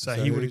left, so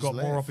he would have got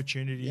more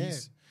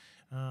opportunities.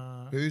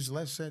 Who's the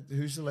left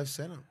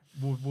centre?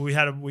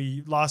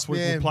 Last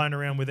week we were playing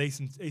around with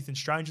Ethan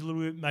Strange a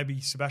little bit. Maybe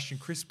Sebastian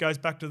Crisp goes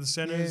back to the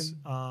centres,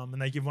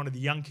 and they give one of the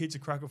young kids a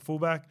crack at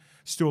fullback.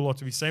 Still a lot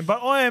to be seen,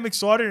 but I am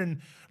excited.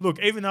 And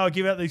look, even though I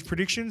give out these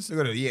predictions,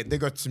 they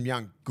got some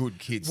young good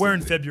kids. We're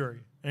in February,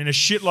 and a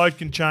shitload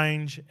can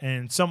change,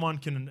 and someone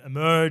can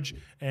emerge.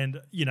 And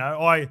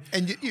I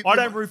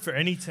don't root for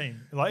any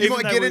team. Like you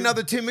might get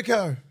another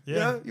Timoko.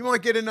 Yeah, you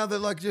might get another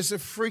just a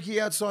freaky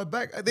outside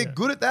back. They're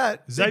good at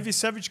that. Xavier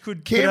Savage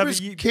could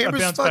Canberra's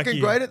bounce fucking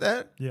great at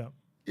that. Yeah.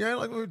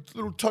 Like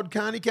little Todd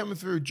Carney coming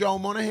through, Joel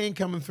Monahan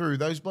coming through.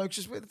 Those blokes,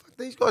 just where the fuck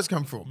these guys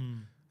come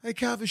from? They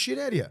carve the shit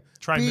out of you.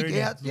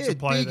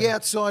 Big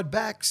outside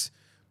backs,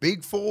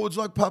 big forwards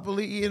like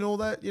Papali'i and all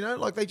that.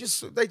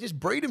 They just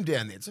breed them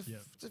down there. It's a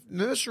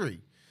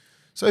nursery.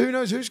 So who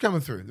knows who's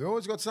coming through? They've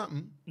always got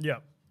something. Yeah,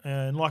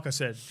 and like I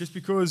said, just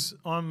because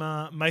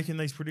I'm making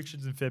these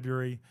predictions in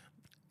February.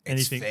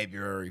 It's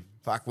February.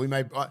 Fuck, we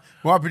made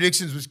my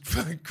predictions was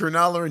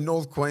Cronulla and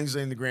North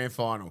Queensland in the grand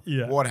final.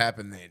 Yeah. What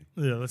happened then?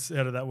 Yeah,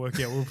 how did that work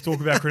out? We'll talk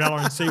about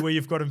Cronulla and see where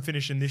you've got them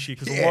finishing this year,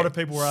 because a lot of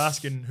people were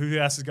asking who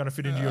else is going to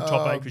fit into your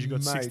top 8 because you've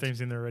got 6 teams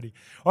in there already.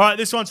 All right,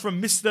 this one's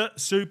from Mr.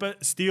 Super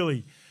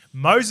Steely.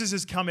 Moses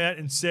has come out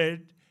and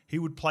said he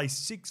would play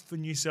 6 for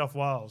New South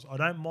Wales. I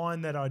don't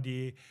mind that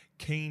idea.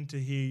 Keen to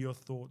hear your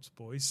thoughts,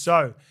 boys.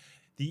 So,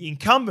 the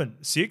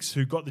incumbent 6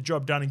 who got the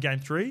job done in Game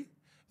 3,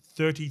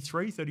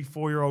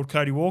 34-year-old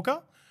Cody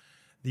Walker.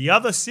 The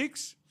other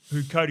 6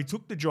 who Cody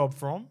took the job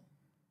from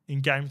in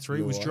Game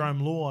 3 was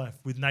Jerome Luai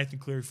with Nathan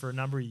Cleary for a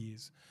number of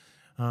years.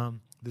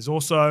 There's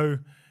also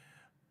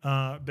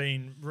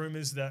been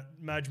rumours that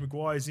Madge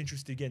Maguire is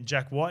interested to get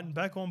Jack Whiten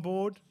back on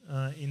board,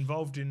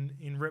 involved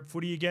in rep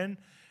footy again,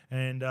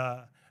 and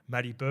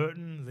Matty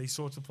Burton, these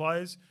sorts of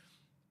players.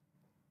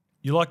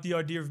 You like the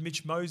idea of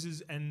Mitch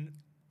Moses and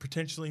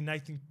potentially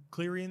Nathan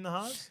Cleary in the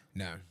halves?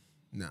 No.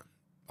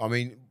 I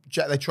mean,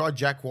 they tried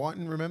Jack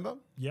Whiten, remember?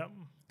 Yep.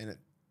 And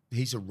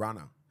he's a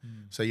runner.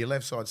 So your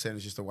left side centre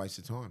is just a waste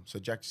of time. So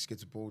Jack just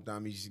gets a ball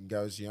done. He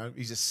goes,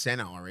 he's a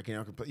centre, I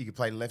reckon. You could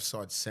play left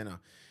side centre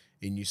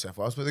in New South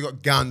Wales, but they've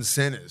got gun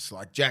centres.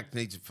 Like Jack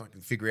needs to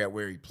fucking figure out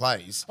where he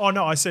plays. Oh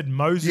no, I said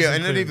Moses. Yeah,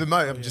 and not even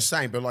Moses. I'm just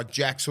saying, but like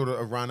Jack's sort of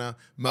a runner.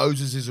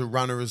 Moses is a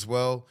runner as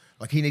well.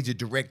 Like he needs a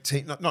direct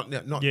team, not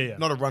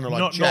a runner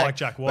like Jack, not like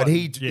Jack White. But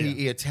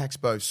he attacks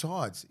both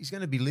sides. He's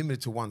going to be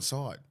limited to one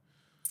side,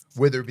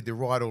 whether it be the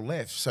right or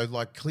left. So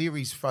like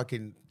Cleary's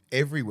fucking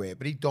everywhere,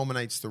 but he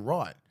dominates the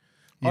right.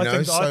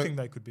 I think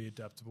they could be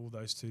adaptable,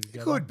 those two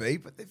together. Could be,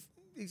 but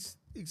he's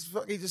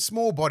a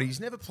small body. He's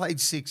never played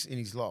 6 in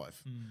his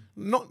life.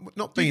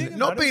 Not being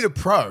a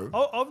pro.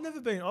 I've never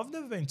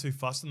been too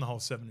fussed in the whole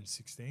 7 and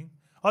 16.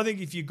 I think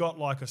if you got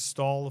like a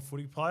style of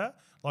footy player,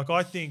 like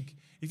I think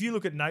if you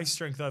look at Nate's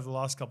strength over the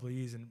last couple of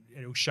years, and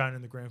it was shown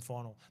in the grand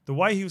final, the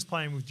way he was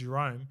playing with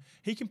Jerome,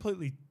 he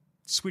completely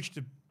flicked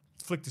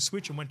the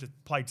switch and went to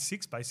played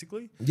 6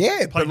 basically.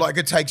 Yeah, but like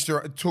it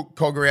took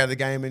Cogger out of the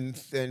game and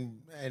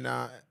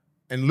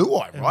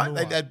Luai, right?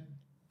 They had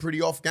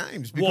pretty off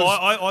games. Well,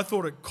 I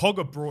thought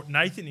Cogger brought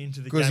Nathan into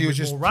the game because he was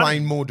just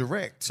playing more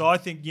direct. So I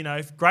think,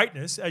 if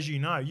greatness, as you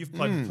know, you've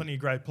played with plenty of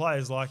great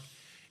players. Like,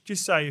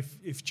 just say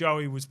if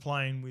Joey was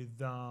playing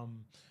with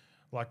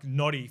like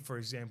Noddy, for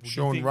example.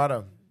 Sean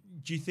Rudder.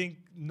 Do you think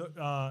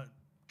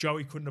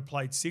Joey couldn't have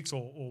played 6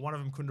 or one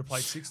of them couldn't have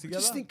played 6 together?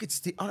 I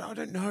just think I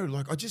don't know.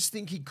 Like, I just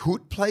think he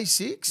could play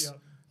 6. Yeah.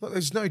 Look,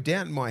 there's no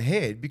doubt in my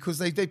head because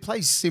they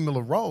play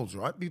similar roles,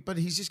 right? But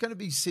he's just going to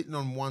be sitting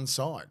on one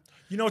side.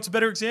 You know what's a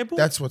better example?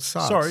 That's what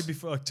sucks. Sorry,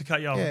 to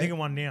cut you off. I'm thinking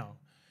one now.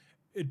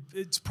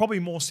 It's probably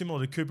more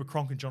similar to Cooper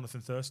Cronk and Jonathan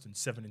Thurston,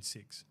 7 and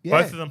 6.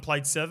 Yeah. Both of them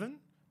played 7,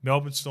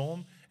 Melbourne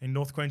Storm and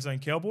North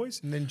Queensland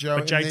Cowboys. And then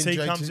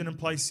JT comes in and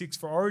plays 6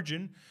 for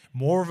Origin.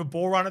 More of a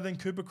ball runner than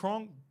Cooper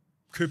Cronk.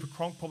 Cooper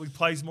Cronk probably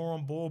plays more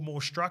on ball,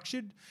 more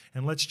structured,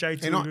 and lets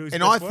JT do his best work.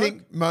 And I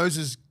think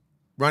Moses'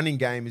 running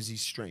game is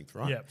his strength,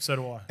 right? Yeah, so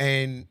do I.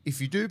 And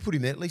if you do put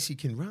him there, at least he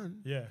can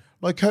run. Yeah.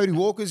 Like Cody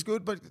Walker's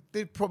good, but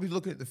they're probably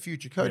looking at the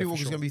future. Cody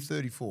Walker's going to be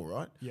 34,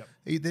 right? Yeah.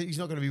 He's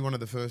not going to be one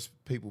of the first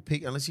people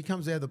picked unless he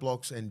comes out of the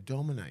blocks and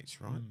dominates,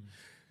 right?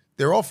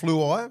 They're off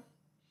Luai.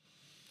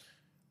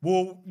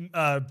 Well,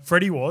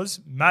 Freddie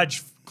was.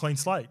 Madge, clean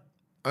slate.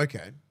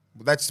 Okay.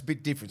 Well, that's a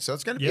bit different. So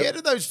it's going to be out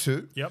of those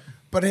two. Yep.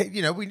 But,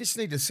 we just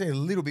need to see a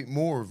little bit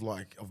more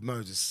of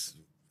Moses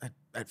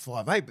at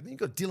 5'8", but then you've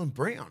got Dylan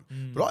Brown.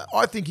 But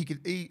I think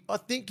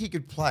he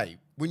could play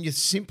when you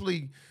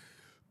simply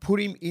put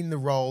him in the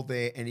role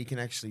there and he can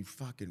actually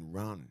fucking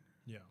run.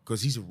 Yeah.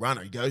 Because he's a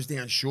runner. He goes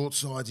down short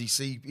sides.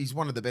 He's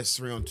one of the best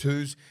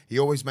 3-on-2s. He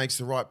always makes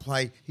the right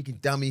play. He can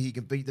dummy. He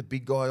can beat the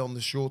big guy on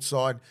the short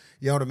side.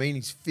 You know what I mean?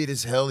 He's fit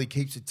as hell. He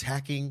keeps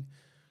attacking.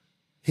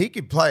 He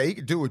could play. He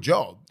could do a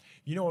job.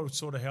 You know what would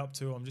sort of help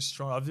too?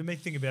 I've been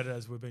thinking about it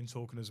as we've been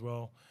talking as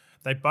well.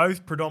 They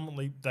both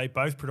predominantly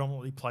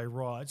play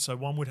right, so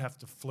one would have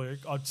to flick.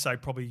 I'd say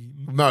probably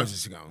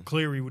Moses going.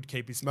 Cleary would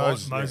keep his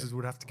spot. Moses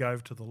would have to go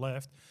over to the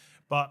left.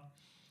 But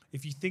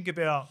if you think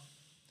about,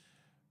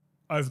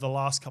 over the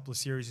last couple of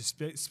series,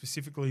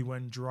 specifically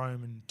when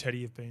Jerome and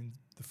Teddy have been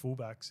the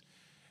fullbacks,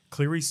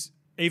 Cleary's,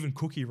 even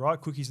Cookie, right?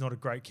 Cookie's not a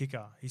great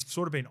kicker. He's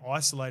sort of been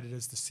isolated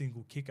as the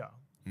single kicker.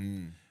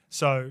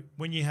 So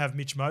when you have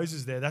Mitch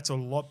Moses there, that's a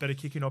lot better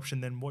kicking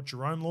option than what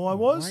Jerome Luai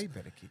was. Way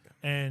better kicker.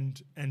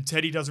 And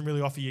Teddy doesn't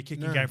really offer you a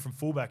kicking game from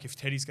fullback if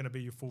Teddy's going to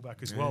be your fullback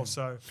as well.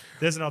 So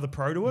there's another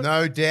pro to it.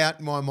 No doubt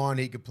in my mind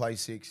he could play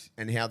 6,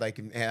 and how they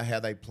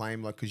play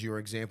him, like, because your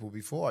example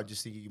before, I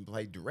just think he can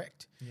play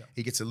direct. Yeah.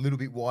 He gets a little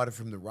bit wider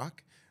from the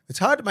ruck. It's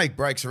hard to make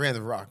breaks around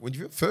the ruck when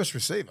you're first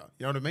receiver.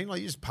 You know what I mean?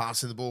 Like, you're just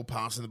passing the ball.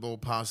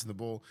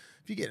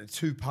 If you get a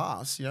 2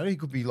 pass, you know, he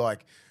could be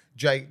like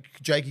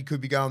Jakey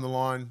could be going the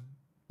line,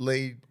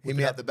 lead,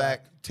 him out the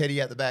back,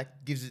 Teddy out the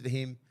back, gives it to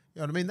him. You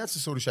know what I mean? That's the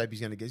sort of shape he's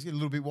going to get. He's get a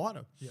little bit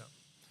wider. Yeah.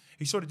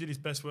 He sort of did his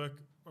best work.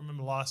 I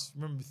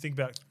remember think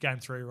about game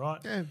 3, right?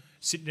 Yeah.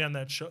 Sitting down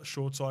that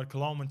short side,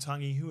 Kalon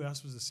Tangi. Who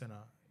else was the centre?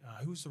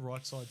 Who was the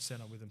right side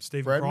centre with him?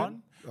 Stephen Bradman?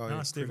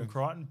 Crichton? Stephen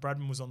Crichton.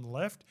 Bradman was on the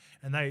left.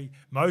 And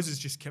Moses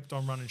just kept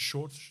on running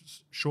short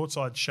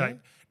side shape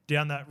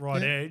down that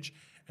right edge.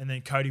 And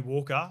then Cody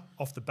Walker,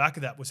 off the back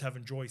of that, was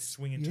having Joyce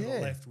swinging to the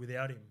left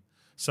without him.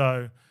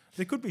 So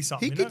there could be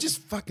something. He could just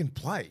fucking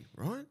play,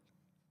 right?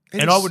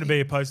 And I wouldn't be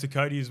opposed to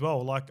Cody as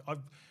well. Like,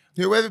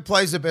 whoever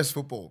plays the best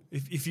football.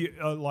 If you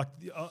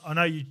I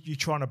know you're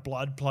trying to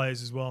blood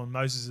players as well, and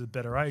Moses is a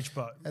better age,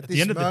 but at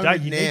the end of the day,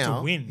 you need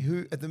to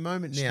win. At the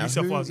moment now,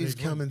 who is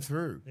coming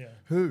through? Yeah.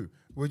 Who?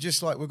 We're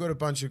just like, we've got a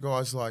bunch of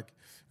guys like,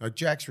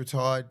 Jack's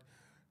retired,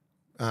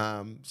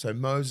 so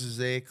Moses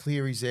there,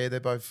 Cleary's there. They're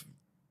both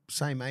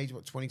same age,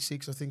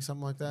 26, I think,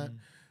 something like that.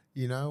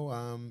 You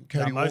know,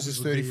 Cody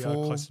Walker's 34.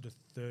 Closer to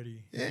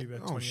 30. Maybe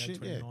about 28,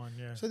 29,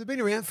 yeah. So they've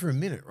been around for a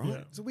minute, right?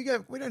 Yeah. So we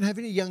don't have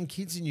any young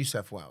kids in New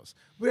South Wales.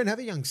 We don't have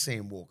a young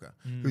Sam Walker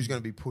who's going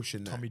to be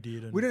pushing that. Tommy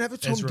Dearden. We don't have a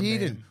Tom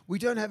Dearden. We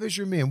don't have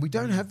Ezra Mann. We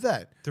don't have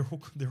that. They're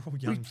all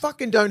young. We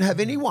fucking don't have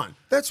anyone.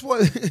 That's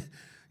why,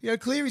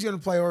 Cleary's going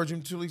to play Origin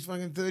until he's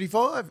fucking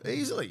 35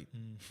 easily.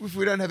 If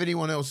we don't have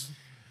anyone else.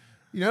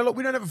 We don't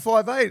have a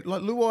 5'8".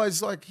 Like,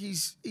 Luai's like,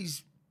 he's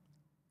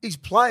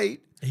played.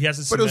 He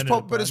hasn't,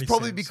 but it's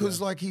probably because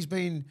like he's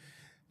been,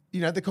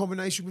 the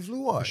combination with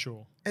Luai. For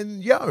sure.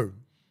 And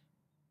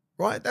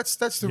right? That's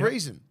the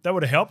reason. That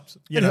would have helped.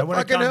 When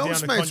it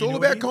helps, mate. It's all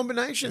about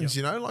combinations.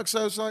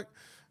 So it's like,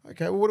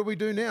 okay, well, what do we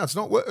do now? It's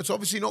not. It's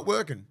obviously not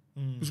working.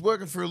 It was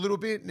working for a little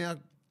bit. Now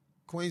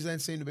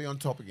Queensland seem to be on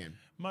top again.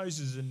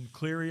 Moses and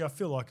Cleary, I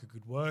feel like it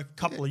could work.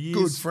 Couple of years,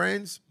 good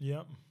friends.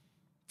 Yeah,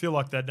 feel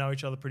like they'd know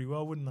each other pretty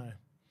well, wouldn't they?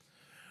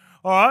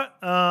 All right.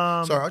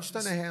 Sorry, I just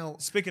don't know how.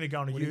 Speaking of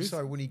going to youth,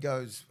 when he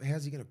goes,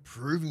 how's he going to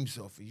prove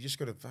himself? You just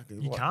got to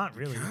fucking. You can't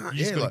really. You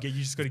just got to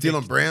get.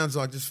 Dylan Brown's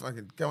like just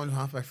fucking go on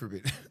halfback for a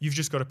bit. You've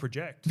just got to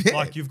project. Yeah.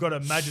 Like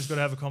Madge has got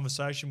to have a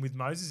conversation with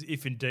Moses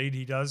if indeed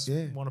he does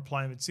want to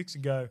play him at 6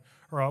 and go.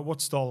 All right, what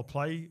style of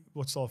play?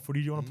 What style of footy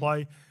do you want to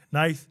play?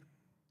 Nath,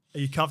 are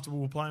you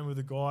comfortable playing with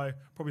a guy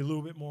probably a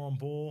little bit more on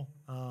ball?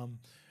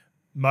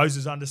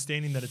 Moses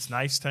understanding that it's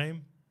Nath's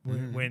team.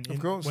 When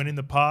in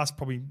the past,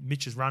 probably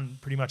Mitch has run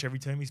pretty much every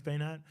team he's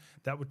been at.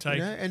 That would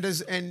take.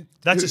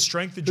 That's a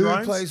strength of Drones.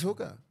 Who plays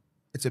hooker?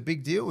 It's a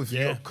big deal. If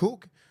you got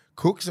Cook,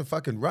 Cook's a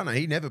fucking runner.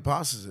 He never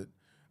passes it,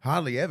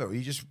 hardly ever.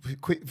 He just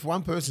if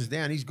one person's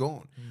down, he's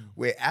gone.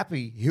 Where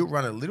Appy, he'll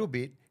run a little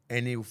bit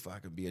and he'll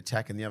fucking be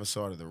attacking the other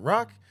side of the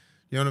ruck.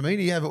 You know what I mean?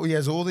 He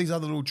has all these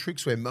other little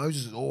tricks where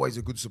Moses is always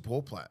a good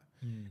support player,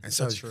 and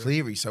so is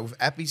Cleary. So if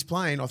Appy's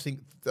playing, I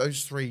think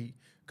those three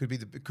could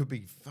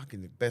be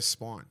fucking the best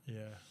spine.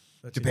 Yeah.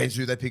 Depends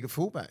who they pick at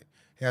fullback.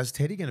 How's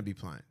Teddy going to be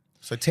playing?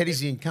 So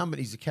Teddy's the incumbent.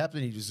 He's the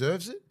captain. He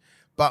deserves it.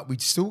 But we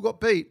still got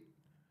beat.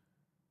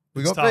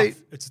 It's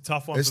a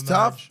tough one. It's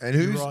tough. And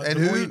who's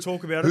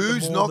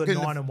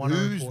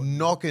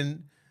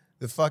knocking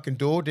the fucking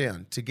door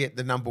down to get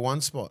the number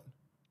 1 spot?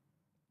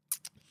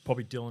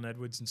 Probably Dylan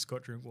Edwards and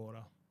Scott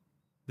Drinkwater.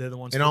 They're the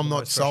ones. And I'm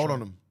not sold on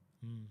them.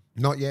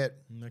 Not yet.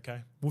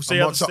 Okay, we'll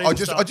see. I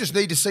just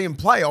need to see him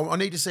play. I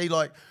need to see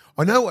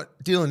I know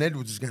what Dylan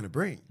Edwards is going to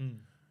bring.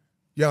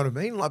 You know what I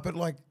mean?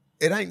 But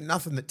it ain't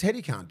nothing that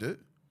Teddy can't do.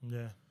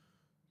 Yeah.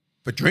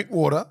 But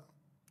Drinkwater,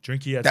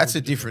 that's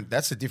a different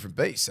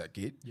beast, that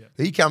kid. Yeah.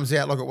 He comes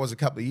out like it was a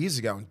couple of years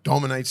ago and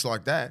dominates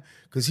like that.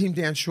 Because him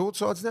down short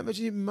sides, that much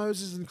him,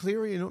 Moses and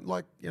Cleary, and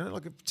like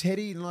a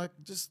Teddy, and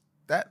just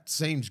that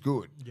seems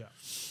good. Yeah.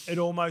 It'd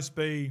almost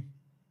be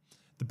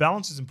the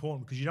balance is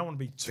important because you don't want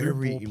to be too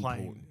ball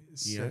playing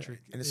centric.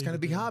 And it's going to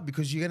be hard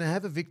because you're going to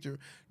have a Victor,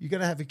 you're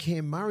going to have a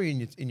Cam Murray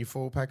in your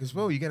forward pack as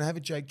well. You're going to have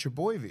a Jake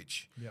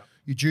Trebojevic. Yeah.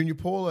 Your Junior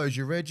Paulos,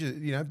 your Reggie,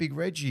 Big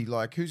Reggie.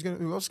 Like who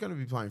else is going to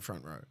be playing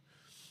front row?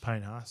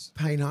 Payne Haas.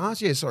 Payne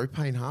Haas.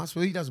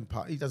 Well, he doesn't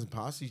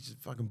pass. He's just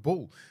a fucking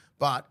bull.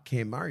 But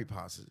Cam Murray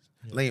passes.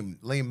 Yeah.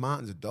 Liam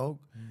Martin's a dog.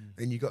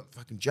 And you got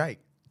fucking Jake.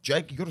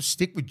 Jake, you got to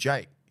stick with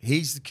Jake.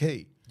 He's the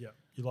key. Yeah.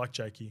 You like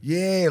Jakey.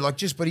 Yeah,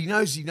 but he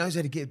knows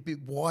how to get a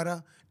bit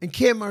wider. And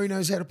Cam Murray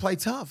knows how to play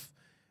tough.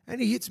 And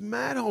he hits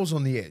mad holes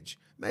on the edge.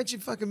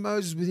 Imagine fucking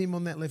Moses with him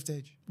on that left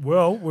edge.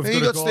 Well, we've and got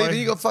you got Steve, and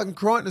you got fucking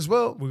Crichton as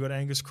well. We've got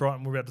Angus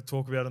Crichton we're about to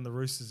talk about in the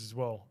Roosters as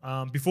well.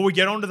 Before we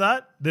get on to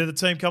that, they're the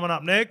team coming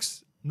up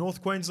next.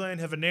 North Queensland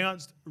have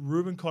announced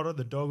Ruben Cotter,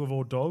 the dog of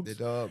all dogs,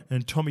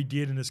 and Tommy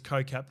Dearden as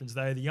co-captains.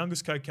 They are the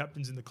youngest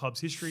co-captains in the club's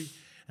history,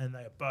 and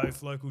they are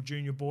both local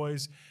junior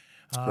boys.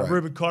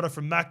 Ruben Cotter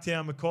from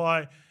Mactown,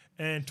 Mackay,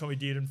 and Tommy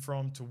Dearden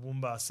from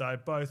Toowoomba. So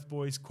both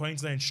boys,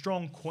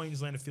 strong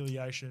Queensland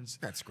affiliations.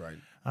 That's great.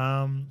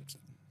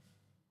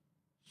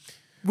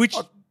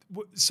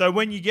 So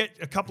when you get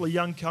a couple of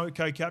young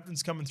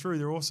co-captains coming through,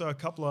 there are also a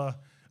couple of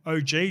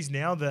OGs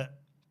now that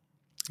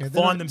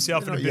find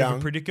themselves in a bit of a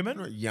predicament.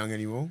 They're not young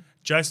anymore.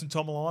 Jason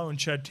Tomalolo and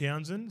Chad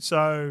Townsend.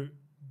 So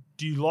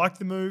do you like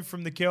the move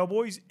from the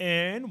Cowboys?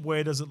 And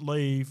where does it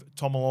leave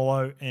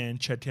Tomalolo and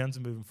Chad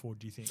Townsend moving forward,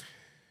 do you think?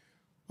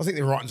 I think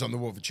the writing's on the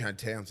wall for Chad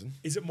Townsend.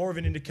 Is it more of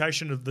an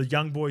indication of the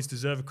young boys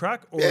deserve a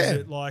crack? Or is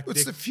it like...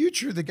 It's the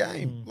future of the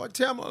game. Like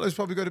Tomalolo's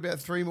probably got about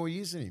 3 more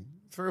years in him.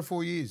 3 or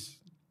 4 years.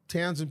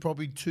 Townsend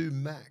probably 2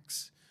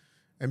 max.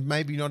 And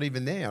maybe not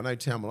even there. I know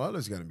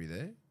Taumalolo's going to be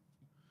there.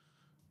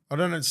 I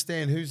don't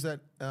understand. Who's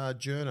that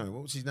journo?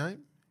 What was his name?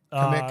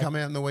 Come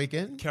out in the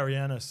weekend?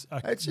 Carianis.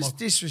 It's just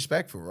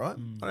disrespectful, right?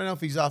 I don't know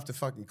if he's after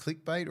fucking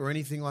clickbait or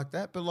anything like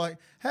that, but like,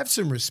 have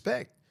some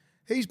respect.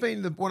 He's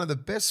been one of the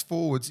best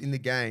forwards in the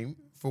game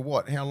for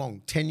what? How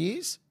long? 10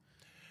 years?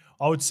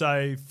 I would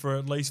say for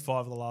at least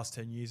 5 of the last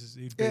 10 years,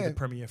 he'd be the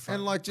premier front.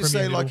 And like, just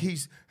say middle. Like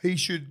he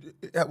should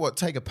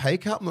take a pay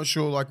cut. I'm not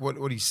sure like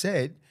what he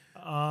said.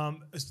 I'll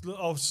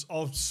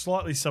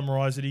slightly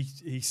summarise it.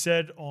 He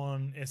said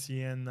on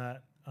SEN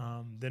that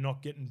they're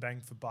not getting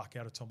bang for buck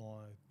out of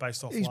Tomalolo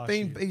based off last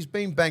year. He's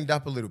been banged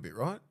up a little bit,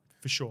 right?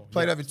 For sure.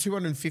 Played over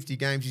 250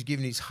 games. He's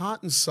given his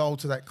heart and soul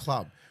to that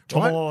club.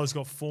 Tomalolo's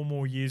got 4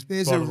 more years.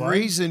 There's a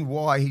reason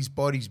why his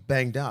body's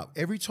banged up.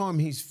 Every time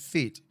he's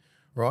fit,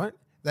 right,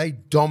 they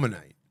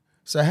dominate.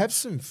 So have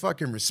some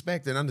fucking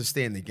respect and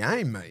understand the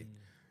game, mate.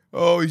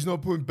 Oh, he's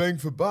not putting bang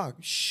for buck.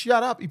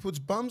 Shut up. He puts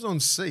bums on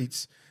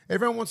seats.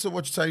 Everyone wants to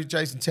watch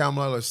Jason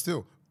Taumalolo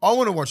still. I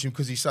want to watch him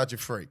because he's such a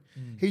freak.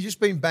 He's just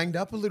been banged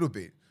up a little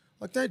bit.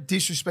 Like, don't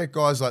disrespect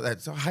guys like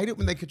that. So I hate it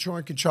when they can try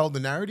and control the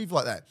narrative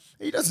like that.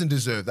 He doesn't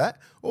deserve that.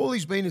 All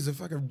he's been is a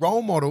fucking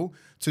role model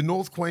to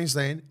North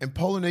Queensland and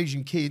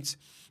Polynesian kids,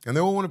 and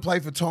they all want to play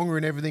for Tonga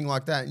and everything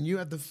like that. And you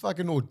have the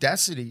fucking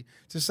audacity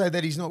to say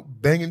that he's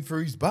not banging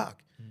for his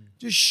buck.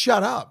 Just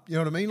shut up. You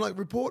know what I mean? Like,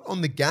 report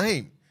on the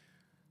game.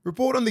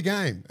 Report on the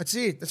game. That's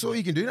it. That's all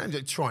you can do.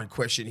 Don't try and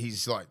question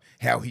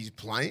how he's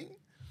playing.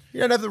 You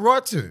don't have the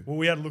right to. Well,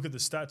 we had a look at the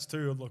stats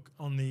too. Look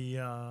on the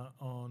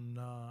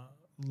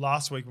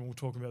last week when we were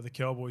talking about the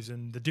Cowboys,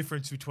 and the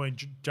difference between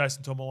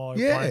Jason Tomalolo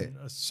playing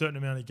a certain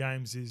amount of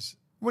games is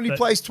when he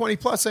plays 20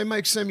 plus, they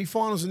make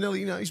semi-finals, and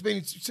nearly,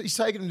 he's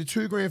taken them to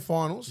 2 grand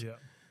finals. Yeah.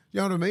 You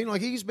know what I mean?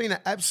 Like, he's been an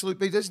absolute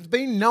beast. There's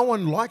been no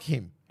one like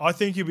him. I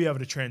think he'll be able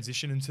to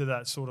transition into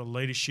that sort of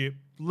leadership,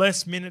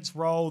 less minutes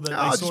role that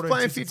they sort of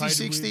playing 50,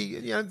 60.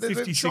 They're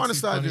trying to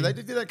start to do. They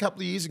did that a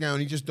couple of years ago,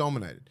 and he just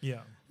dominated.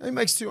 Yeah. He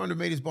makes 200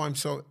 metres by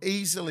himself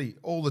easily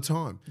all the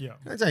time. Yeah.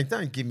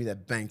 Don't give me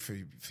that bang for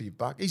your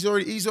buck. He's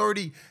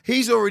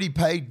already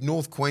paid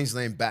North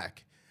Queensland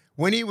back.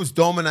 When he was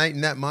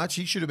dominating that much,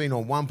 he should have been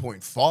on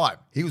 1.5.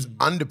 He was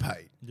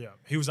underpaid. Yeah,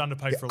 he was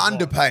underpaid for a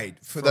underpaid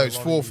for those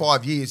 4 or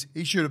 5 years.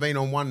 He should have been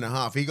on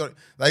 1.5.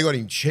 They got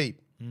him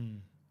cheap.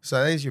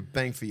 So there's your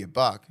bang for your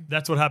buck.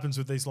 That's what happens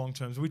with these long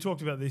terms. We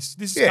talked about this.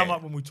 This has come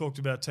up when we talked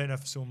about Tino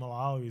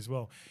Fasuamaleaui as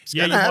well.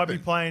 You might be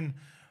playing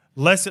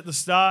less at the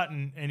start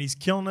and he's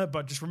killing it,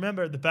 but just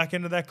remember at the back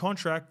end of that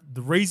contract,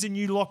 the reason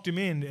you locked him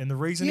in and the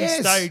reason he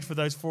stayed for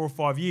those 4 or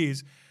 5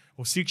 years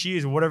or 6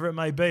 years or whatever it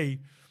may be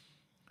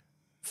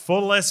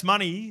for less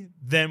money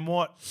than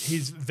what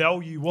his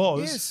value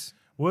was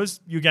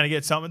you're going to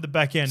get something at the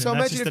back end. So and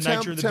that's imagine just the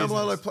nature of the business.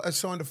 Taumalolo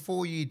signed a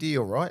 4-year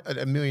deal, right, at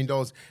 $1 million,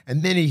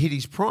 and then he hit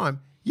his prime.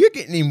 You're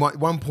getting him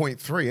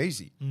 1.3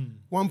 easy.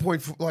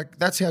 1.4, like,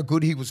 that's how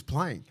good he was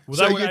playing. Well,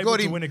 so they were able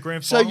to win a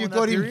grand final in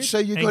that period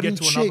and get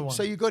to another one.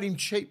 So you got him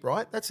cheap,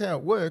 right? That's how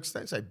it works.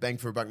 Don't say bang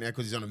for a buck now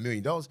because he's on $1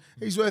 million.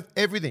 He's worth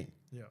everything.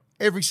 Yeah.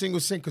 Every single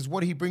cent, because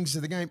what he brings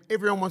to the game,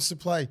 everyone wants to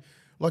play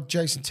like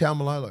Jason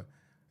Taumalolo.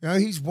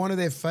 He's one of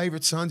their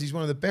favourite sons. He's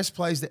one of the best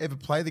players to ever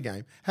play the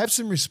game. Have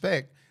some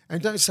respect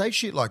and don't say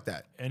shit like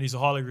that. And he's a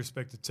highly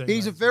respected teammate.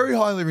 He's a very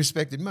highly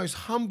respected, most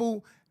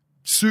humble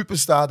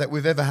superstar that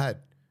we've ever had.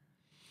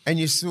 And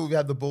you still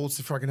have the balls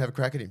to fucking have a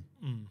crack at him.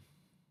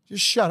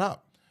 Just shut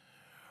up.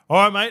 All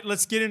right, mate,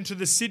 let's get into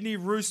the Sydney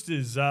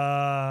Roosters.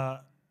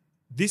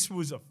 This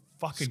was a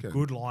fucking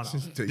good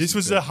lineup. This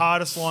was the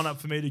hardest lineup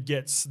for me to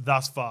get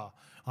thus far.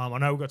 I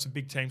know we've got some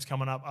big teams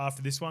coming up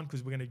after this one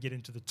because we're going to get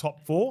into the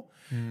top 4.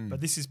 But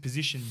this is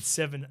position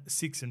 7,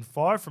 6 and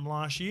 5 from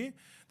last year.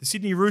 The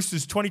Sydney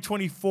Roosters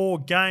 2024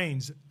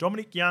 gains,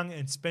 Dominic Young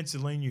and Spencer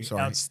Leniu.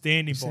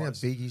 Outstanding boys. See how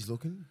big he's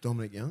looking?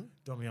 Dominic Young?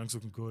 Dominic Young's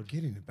looking good.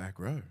 Get in the back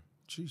row.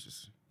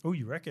 Jesus. Oh,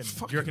 you reckon?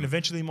 Do you reckon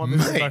eventually he might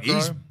move to the back row?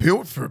 He's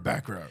built for a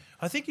back row.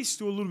 I think he's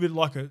still a little bit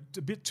like a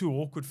bit too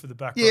awkward for the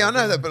back row. Yeah, I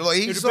know that, but like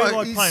it'd be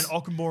like playing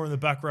Ockenbaugh in the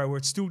back row where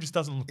it still just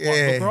doesn't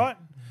quite look right.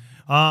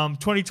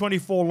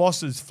 2024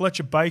 losses: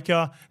 Fletcher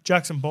Baker,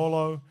 Jackson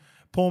Bolo,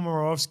 Paul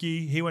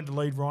Moravsky. He went to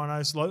lead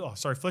Rhinos.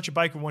 Fletcher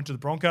Baker went to the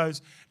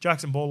Broncos.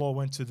 Jackson Bolo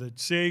went to the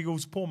Sea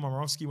Eagles. Paul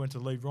Moravsky went to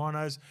lead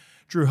Rhinos.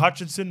 Drew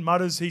Hutchinson,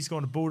 Mutters, he's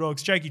gone to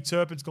Bulldogs. Jakey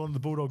Turpin's gone to the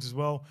Bulldogs as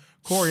well.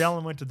 Corey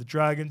Allen went to the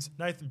Dragons.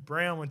 Nathan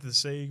Brown went to the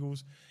Sea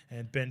Eagles.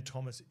 And Ben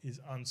Thomas is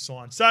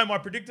unsigned. So my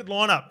predicted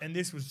lineup, and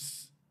this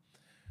was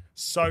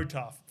so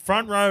tough.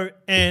 Front row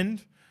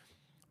and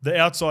the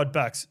outside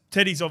backs.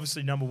 Teddy's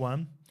obviously number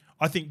one.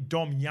 I think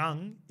Dom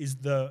Young is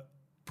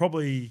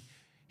probably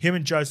him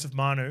and Joseph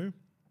Manu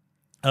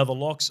are the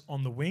locks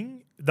on the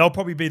wing. They'll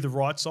probably be the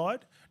right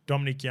side,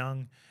 Dominic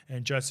Young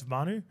and Joseph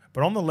Manu.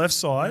 But on the left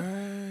side,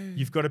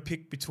 you've got to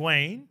pick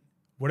between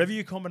whatever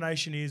your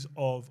combination is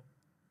of.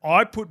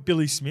 I put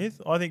Billy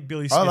Smith. I think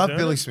Billy Smith. I love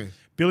Billy Smith.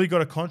 Billy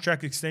got a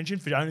contract extension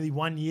for only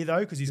 1 year though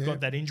because he's got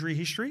that injury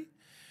history.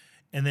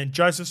 And then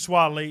Joseph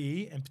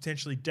Suaalii and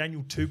potentially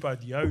Daniel Tupou,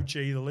 the OG,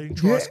 the leading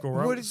try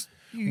scorer,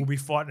 will be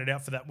fighting it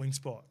out for that wing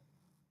spot.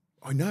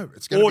 I know.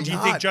 It's going to be hard.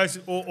 Or do you think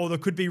Joseph, or there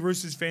could be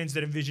Roosters fans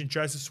that envision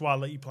Joseph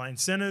Suaalii playing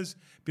centres,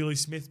 Billy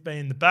Smith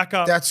being the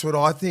backup. That's what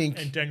I think.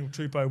 And Daniel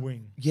Tupou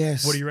wing.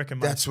 Yes. What do you reckon,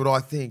 mate? That's what I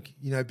think.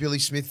 Billy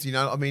Smith,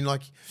 I mean,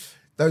 like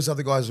those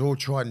other guys are all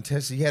tried and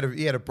tested. He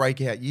had a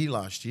breakout year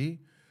last year,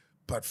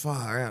 but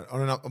far out. I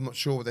don't know. I'm not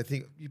sure what they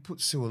think. You put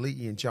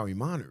Suaalii and Joey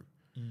Manu.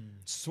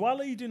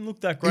 Suaalii didn't look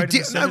that great.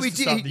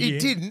 He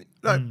didn't.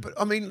 No, but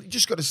I mean, you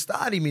just got to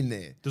start him in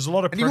there. There's a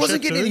lot of pressure. And he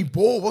wasn't getting any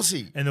ball, was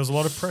he? And there was a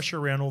lot of pressure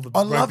around all the.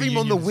 I love him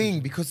on the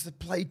wing because the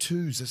play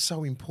twos are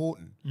so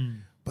important.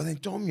 But then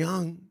Dom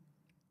Young,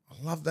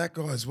 I love that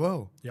guy as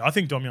well. Yeah, I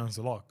think Dom Young's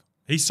a lock.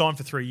 He's signed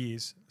for 3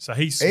 years, so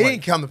he's. He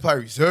didn't come to play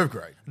reserve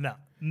grade. No,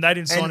 they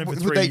didn't sign him for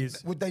 3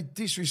 years. Would they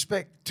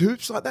disrespect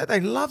Toops like that?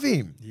 They love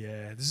him.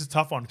 Yeah, this is a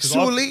tough one.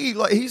 Suaalii,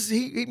 like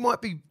he might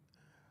be.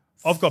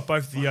 I've got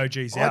both the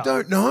OGs out. I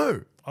don't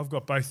know. I've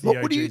got both the OGs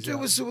out. What do you do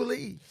with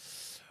Suaalii?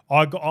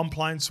 I'm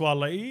playing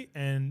Suaalii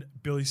and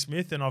Billy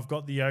Smith, and I've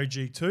got the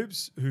OG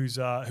Toops,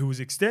 who was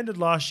extended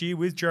last year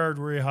with Jared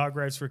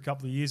Warrior-Hargraves for a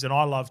couple of years, and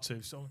I love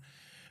Toops. So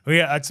we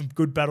had some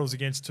good battles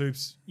against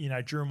Toops,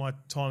 during my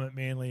time at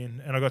Manly,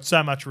 and I got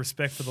so much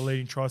respect for the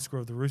leading try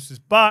scorer of the Roosters.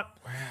 But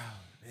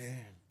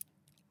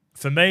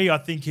for me, I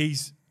think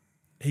he's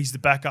the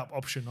backup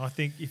option. I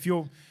think if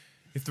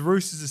the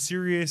Roosters are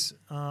serious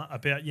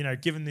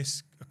about giving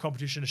this a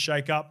competition a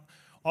shake up,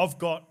 I've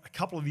got a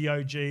couple of the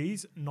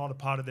OGs not a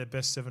part of their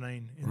best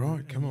 17.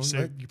 Come on,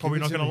 mate. You're probably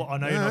not going to. I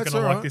know you're not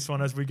going to like this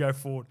one as we go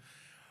forward.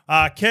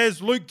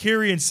 Kez, Luke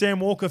Keary, and Sam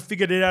Walker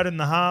figured it out in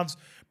the halves,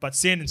 but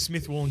Sandon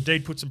Smith will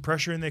indeed put some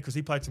pressure in there because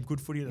he played some good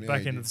footy at the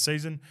back end of the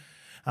season.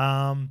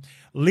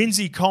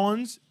 Lindsay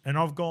Collins, and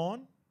I've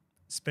gone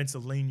Spencer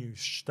Leniu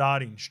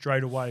starting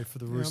straight away for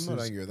the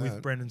Roosters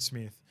with Brendan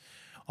Smith.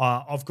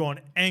 I've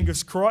gone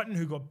Angus Crichton,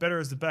 who got better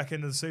as the back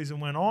end of the season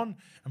went on,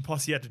 and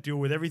plus he had to deal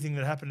with everything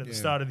that happened at the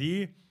start of the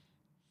year.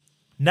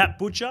 Nat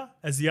Butcher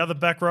as the other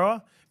back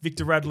rower,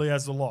 Victor Radley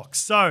as the lock.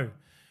 So,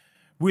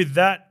 with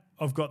that,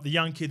 I've got the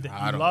young kid that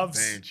he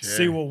loves,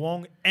 Siwa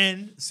Wong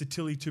and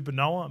Satili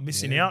Tupanoa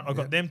missing out. I've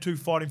got them two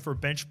fighting for a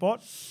bench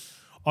spot.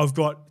 I've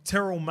got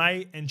Terrell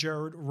May and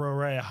Jared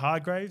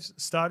Warrior-Hargraves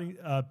starting,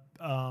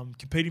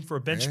 competing for a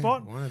bench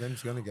spot. One of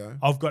them's going to go.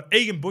 I've got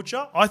Egan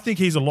Butcher. I think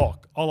he's a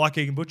lock. I like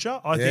Egan Butcher.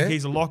 I think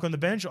he's a lock on the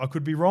bench. I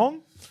could be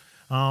wrong,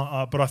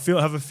 but I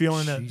have a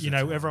feeling that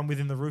everyone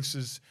within the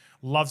Roosters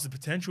loves the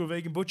potential of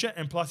Egan Butcher,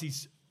 and plus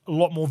he's a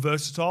lot more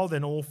versatile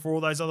than all four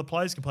of those other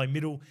players. Can play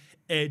middle,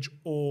 edge,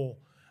 or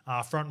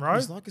front row.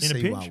 He's like a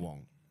Siwa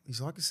Wong.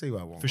 He's like a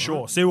Siwa Wong. For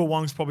sure. Siwa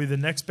Wong's probably the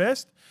next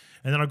best.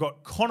 And then I've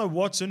got Connor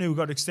Watson, who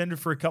got extended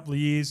for a couple of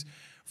years,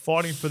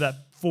 fighting for that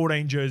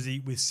 14 jersey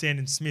with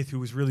Sandon Smith, who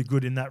was really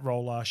good in that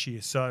role last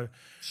year. So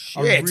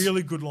a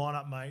really good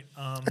lineup, mate.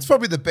 It's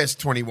probably the best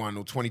 21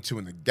 or 22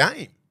 in the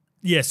game.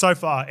 Yeah, so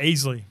far,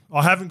 easily.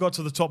 I haven't got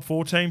to the top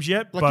 4 teams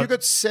yet. You've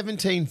got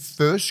 17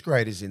 first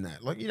graders in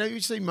that. You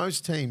see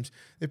most teams,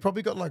 they've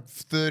probably got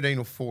 13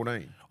 or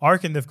 14. I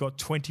reckon they've got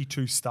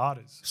 22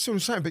 starters. That's what I'm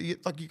saying,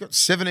 but you've got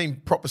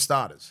 17 proper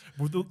starters.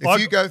 If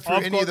you go through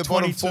any of the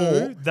bottom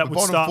 4,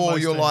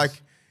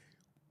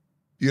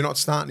 you're not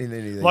starting in any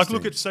of these teams.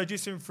 Look at, so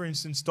just for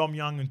instance, Dom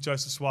Young and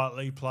Joseph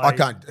Suaalii play. I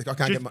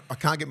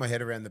can't get my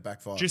head around the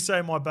back 5. Just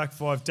say my back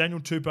 5. Daniel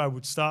Tupou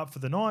would start for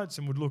the Knights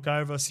and would look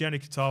over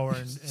Sione Katoa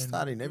and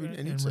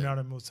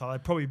Ronaldo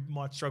Multale. Probably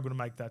might struggle to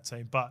make that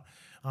team, but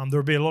there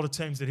would be a lot of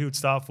teams that he would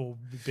start for.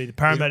 It'd be the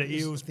Parramatta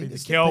Eels, be the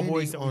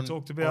Cowboys that we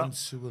talked about. On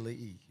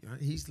Suaalii,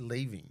 he's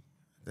leaving.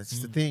 That's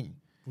the thing.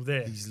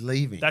 Well, he's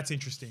leaving. That's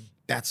interesting.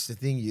 That's the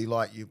thing. If you're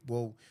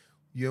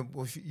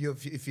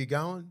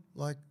going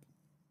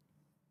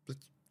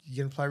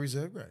you're going to play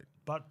reserve grade.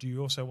 But do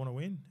you also want to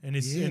win? And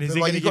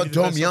you got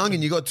Dom Young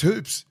and you got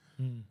Toops.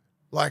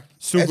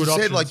 Still as good you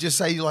options. said, just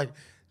say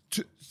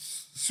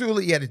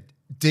Suaalii had a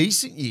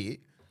decent year,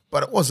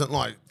 but it wasn't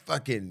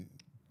fucking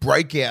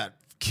breakout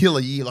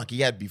killer year like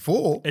he had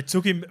before. It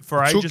took him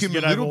for ages to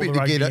get over all the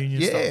rugby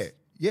union stuff.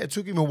 Yeah, it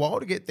took him a while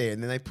to get there.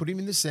 And then they put him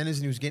in the centres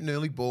and he was getting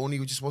early ball and he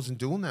just wasn't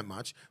doing that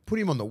much. Put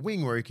him on the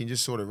wing where he can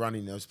just sort of run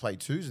in those play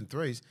 2s and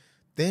 3s.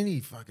 Then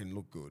he fucking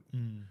looked good.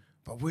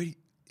 But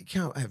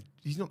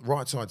he's not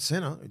right side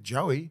centre.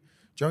 Joey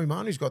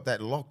Manu's got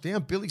that locked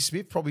down. Billy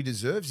Smith probably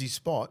deserves his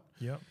spot.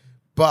 Yeah.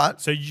 But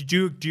so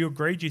do you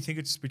agree? Do you think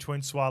it's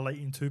between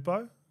Suaalii and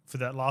Tupou for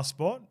that last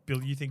spot?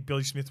 You think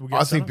Billy Smith will get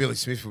I think Billy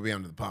Smith will be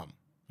under the pump.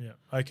 Yeah.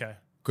 Okay.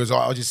 Because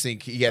I just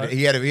think he had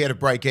a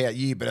breakout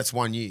year, but that's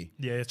 1 year.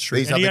 Yeah, it's true.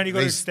 He only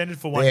got extended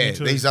for 1 year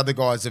too. These other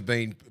guys have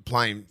been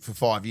playing for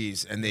 5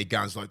 years, and their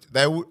guns like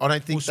I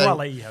don't think.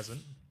 Suaalii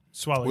hasn't.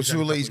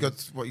 Suaalii's got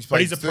he's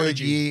played his third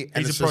year,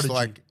 and it's just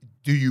like,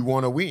 do you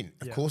want to win?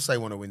 Of course they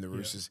want to win. The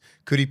Roosters.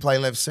 Could he play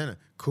left centre?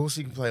 Of course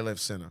he can play left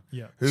centre.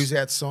 Yeah. Who's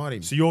outside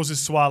him? So yours is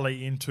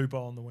Suaalii in Tupou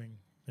on the wing.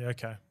 Yeah.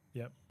 Okay.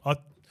 Yeah.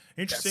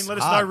 Interesting. Let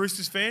us know,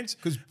 Roosters fans.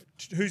 Because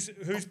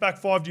who's back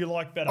 5 do you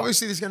like better?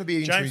 Obviously, there's going to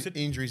be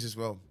injuries as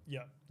well.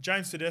 Yeah.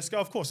 James Tedesco,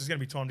 of course, there's going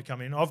to be time to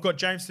come in. I've got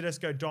James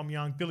Tedesco, Dom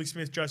Young, Billy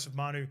Smith, Joseph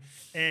Manu,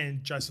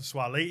 and Joseph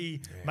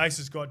Suaalii. Yeah. Mace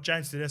has got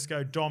James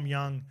Tedesco, Dom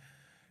Young,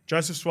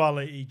 Joseph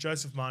Suaalii,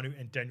 Joseph Manu,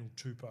 and Daniel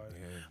Tupou.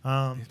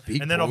 Yeah.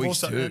 Big and then I've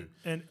also too.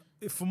 And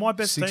for my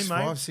best team, mate,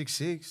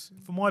 6'5", 6'6".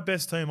 For my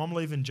best team, I'm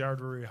leaving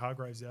Jared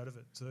Hargreaves out of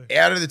it too.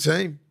 Out of the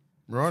team.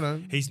 Right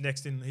on. He's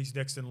next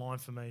in line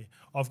for me.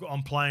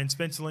 I'm playing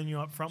Spencer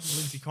Leniu up front with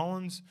Lindsay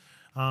Collins.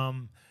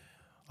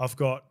 I've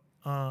got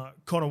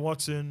Connor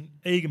Watson,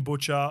 Egan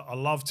Butcher. I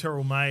love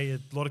Terrell May.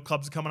 A lot of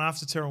clubs are coming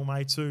after Terrell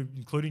May too,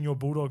 including your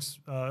Bulldogs.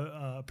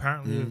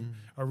 Apparently,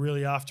 are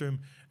really after him.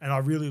 And I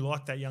really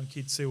like that young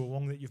kid, Siwa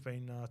Wong, that you've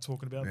been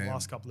talking about in the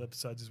last couple of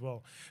episodes as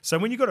well. So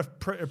when you've got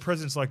a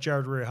presence like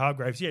Jared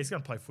Hargreaves, he's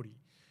going to play footy.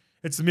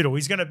 It's the middle.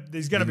 He's going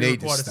to be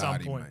required at some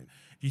point. Mate.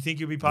 Do you think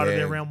he'll be part of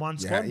their round 1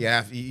 squad?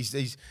 Yeah,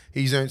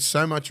 he's earned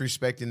so much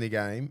respect in the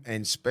game,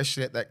 and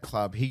especially at that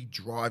club, he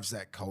drives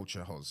that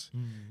culture, Hoz.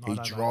 He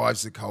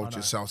drives the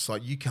culture, so it's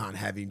like you can't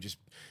have him just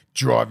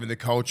driving the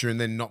culture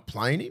and then not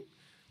playing him.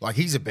 Like,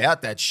 he's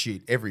about that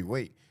shit every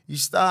week. You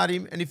start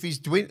him, and if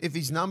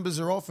his numbers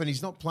are off and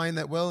he's not playing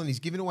that well and he's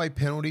giving away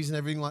penalties and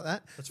everything like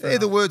that, they're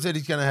the words that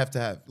he's going to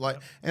have. Like,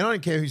 and I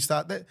don't care who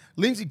start that.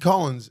 Lindsay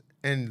Collins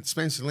and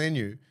Spencer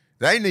Leniu,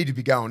 they need to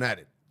be going at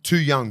it. 2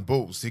 young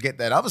bulls to get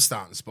that other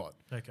starting spot.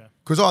 Okay.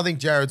 Because I think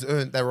Jared's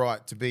earned that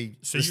right to be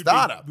the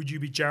starter. Would you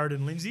be Jared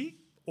and Lindsay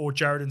or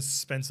Jared and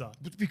Spencer?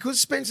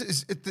 Because Spencer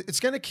it's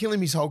going to kill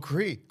him his whole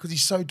career because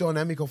he's so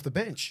dynamic off the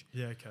bench.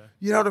 Yeah, okay.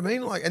 You know what I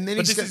mean? Like, and then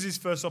this is his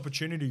first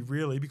opportunity,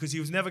 really, because he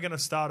was never going to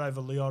start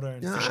over Leota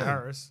and Fisher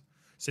Harris.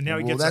 So now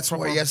he gets that's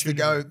why he has to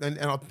go. And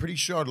I'm pretty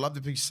sure I'd love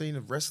to be seeing a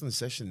wrestling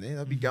session there.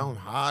 They'd be going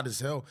hard as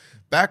hell.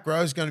 Back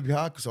row is going to be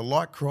hard because I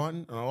like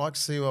Crichton and I like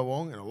Siwa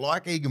Wong and I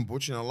like Egan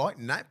Butcher and I like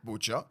Nat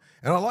Butcher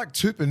and I like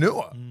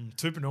Tupanua.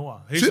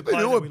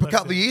 Tupanua a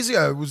couple of years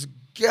ago was a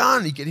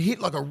gun. He could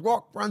hit like a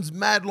rock, runs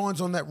mad lines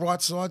on that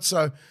right side.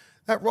 So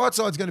that right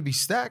side's going to be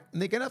stacked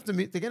and they're going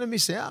to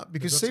miss out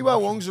because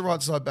Siwa Wong's the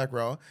right side back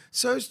rower.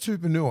 So's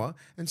Tupanua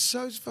and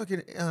so's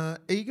fucking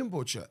Egan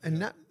Butcher and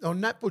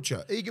Nat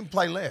Butcher. Egan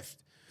play left.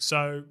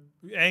 So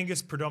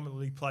Angus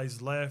predominantly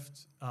plays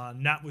left.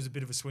 Nat was a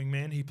bit of a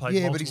swingman. He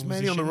played but he's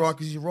mainly on the right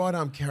because he's right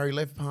arm carry,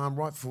 left palm,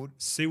 right foot.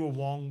 Siwa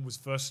Wong was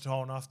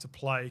versatile enough to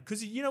play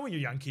because when you're a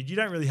young kid, you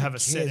don't really have a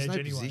set edge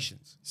anyway.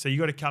 Positions. So you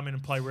got to come in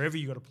and play wherever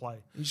you got to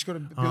play. You just got to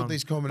build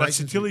these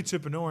combinations. But Satili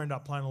Tupanua ended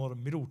up playing a lot of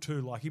middle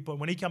too. Like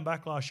when he came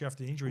back last year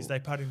after injuries, they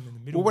put him in the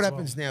middle. Well, what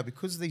happens now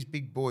because these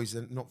big boys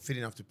are not fit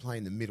enough to play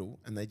in the middle,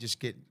 and they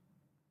just get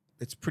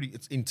it's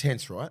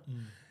intense, right?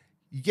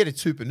 You get a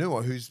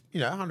Tupanua who's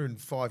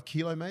 105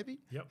 kilo maybe.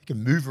 Yep. He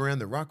can move around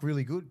the ruck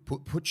really good.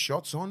 Put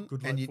shots on.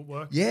 Good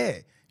footwork. Yeah,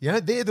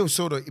 they're the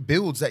sort of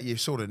builds that you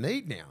sort of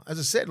need now. As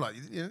I said, like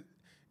you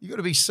got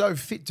to be so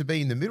fit to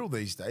be in the middle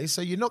these days.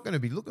 So you're not going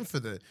to be looking for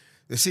the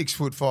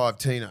 6'5"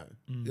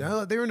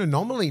 Tino. They're an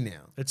anomaly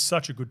now. It's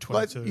such a good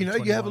 22.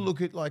 Like, you have a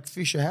look at like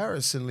Fisher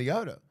Harris and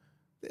Leota.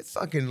 They're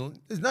fucking.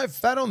 There's no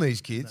fat on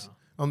these kids,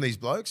 on these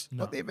blokes.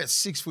 No. Like they're about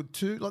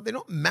 6'2". Like they're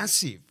not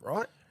massive,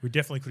 right? We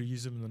definitely could have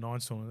used him in the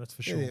 9th tournament, that's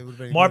for sure.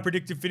 Yeah, my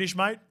predicted finish,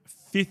 mate,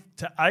 5th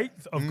to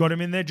 8th. I've got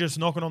him in there, just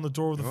knocking on the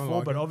door of the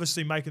 4, but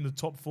obviously making the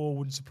top 4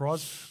 wouldn't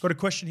surprise. Got a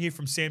question here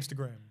from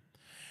Samstagram.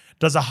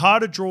 Does a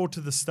harder draw to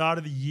the start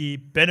of the year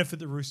benefit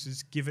the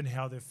Roosters given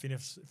how they've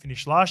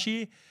finished last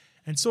year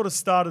and sort of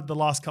started the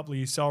last couple of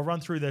years? So I'll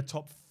run through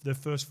their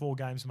first 4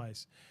 games,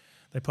 Mace.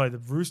 They play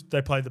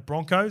the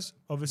Broncos,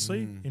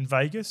 obviously, in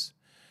Vegas.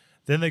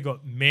 Then they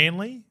got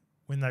Manly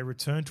when they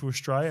returned to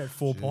Australia at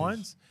 4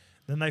 Pines.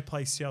 Then they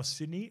play South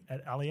Sydney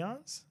at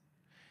Allianz.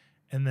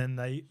 And then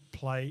they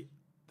play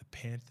the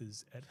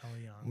Panthers at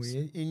Allianz.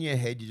 Well, in your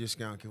head, you're just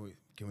going,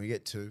 can we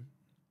get 2?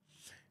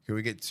 Can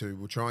we get 2?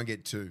 We'll try and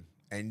get 2.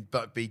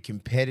 But be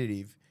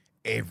competitive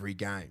every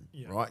game,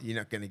 right? You're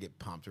not going to get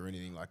pumped or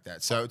anything like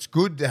that. So it's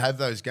good to have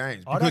those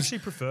games. I'd actually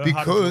prefer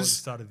harder draw at the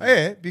start of the year.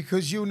 Yeah,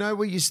 because you'll know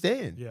where you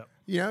stand. Yeah.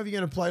 You know, if you're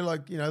going to play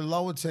like,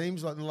 lower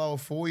teams, like the lower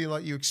four,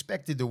 you're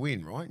expected to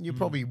win, right? And you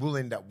probably will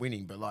end up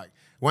winning, but like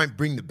won't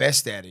bring the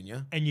best out in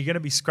you. And you're going to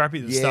be scrappy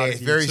at the start of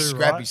the very year too,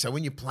 scrappy. right? So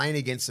when you're playing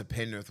against the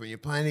Penrith, when you're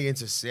playing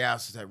against the South,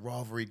 it's that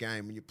rivalry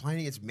game. When you're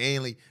playing against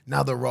Manly,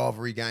 another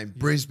rivalry game.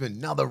 Brisbane,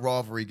 another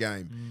rivalry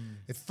game.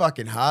 It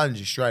fucking hardens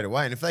you straight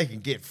away. And if they can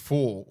get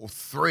 4 or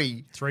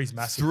 3, Three's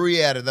massive.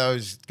 3 out of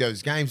those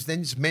games,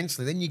 then it's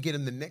mentally, then you get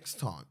them the next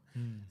time.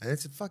 And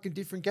it's a fucking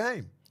different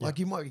game. Yeah. Like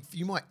you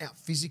might out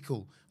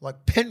physical,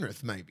 like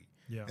Penrith maybe.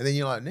 Yeah. And then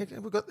you're like, Nick,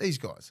 we've got these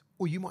guys.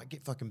 Or you might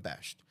get fucking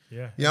bashed.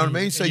 Yeah. You know what I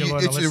mean? So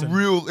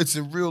it's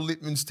a real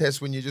litmus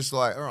test when you're just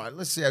like, all right,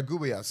 let's see how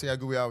good we are. See how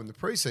good we are in the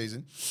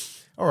preseason.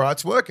 All right,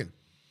 it's working.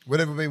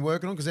 Whatever we've been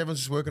working on, because everyone's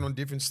just working on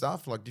different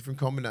stuff, like different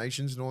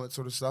combinations and all that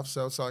sort of stuff.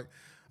 So it's like,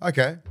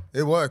 okay,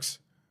 it works.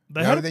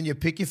 Then you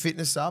pick your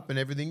fitness up and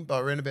everything.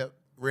 By around about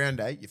round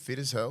 8, you're fit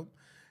as hell.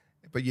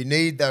 But you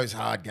need those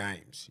hard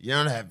games. You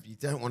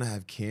don't want to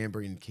have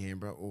Canberra in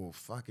Canberra or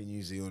fucking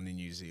New Zealand in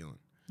New Zealand.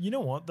 You know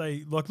what?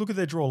 They look at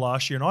their draw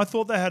last year, and I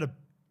thought they had a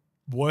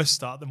worse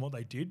start than what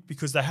they did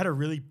because they had a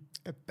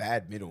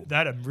bad middle. They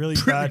had a really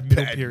bad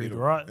middle period,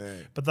 right? Yeah.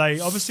 But they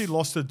obviously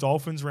lost to the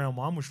Dolphins round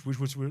 1, which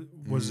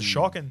was a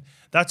shock, and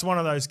that's one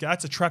of those.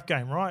 That's a trap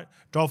game, right?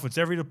 Dolphins,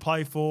 every to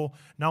play for.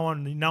 No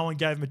one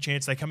gave them a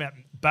chance. They come out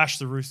and bash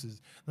the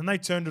Roosters. Then they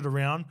turned it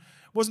around.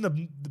 Wasn't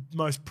the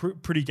most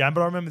pretty game,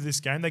 but I remember this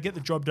game. They get the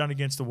job done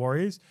against the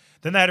Warriors.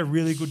 Then they had a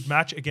really good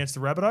match against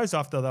the Rabbitohs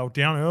after they were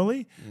down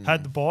early,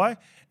 had the bye,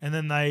 and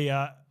then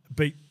they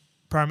beat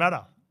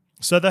Parramatta.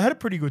 So they had a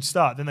pretty good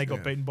start. Then they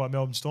got beaten by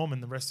Melbourne Storm,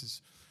 and the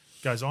rest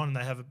goes on,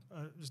 and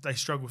they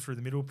struggle through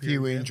the middle period.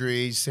 Few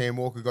injuries. Sam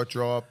Walker got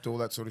dropped. All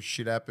that sort of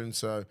shit happened.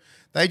 So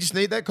they just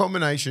need that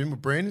combination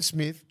with Brandon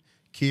Smith,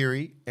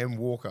 Keary, and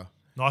Walker.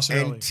 Nice and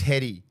early.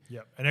 Teddy.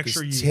 Yep, an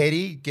extra year.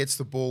 Teddy gets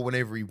the ball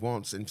whenever he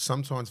wants and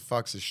sometimes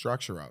fucks the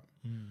structure up.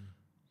 You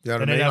know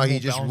what I mean? Like he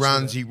just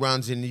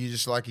runs, and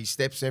he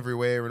steps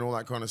everywhere and all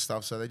that kind of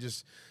stuff. So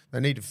they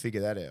need to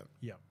figure that out.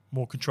 Yeah,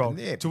 more control.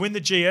 To win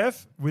the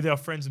GF with our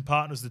friends and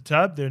partners, the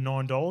Tab, they're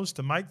 $9.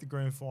 To make the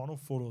grand final,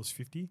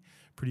 $4.50,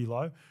 pretty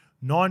low.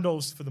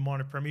 $9 for the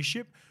minor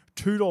premiership,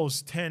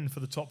 $2.10 for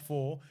the top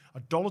 4,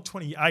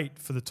 $1.28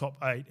 for the top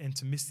 8, and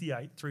to miss the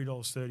 8,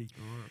 $3.30. Right.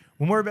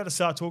 When we're about to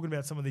start talking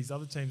about some of these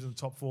other teams in the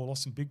top 4,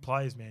 lost some big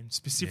players, man,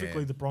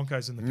 specifically the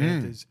Broncos and the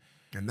Panthers.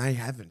 And they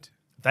haven't.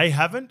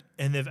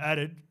 And they've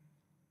added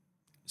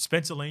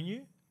Spencer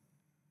Leniu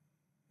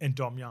and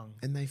Dom Young.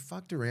 And they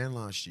fucked around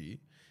last year,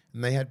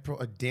 and they had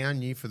a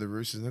down year for the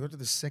Roosters, and they got to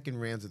the second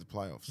rounds of the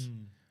playoffs.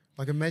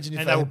 Like imagine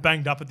if they were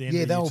banged up at the end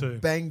of the year too. Yeah, they were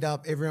banged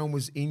up. Everyone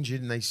was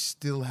injured, and they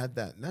still had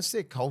that. And that's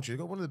their culture. They've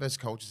got one of the best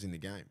cultures in the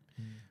game.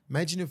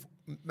 Imagine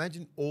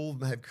all of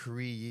them have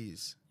career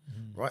years,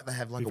 right? They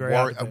have like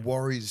a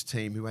Warriors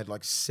team who had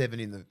like 7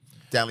 in the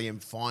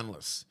Dalian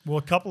finalists. Well,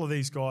 a couple of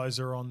these guys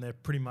are on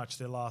pretty much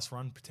their last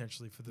run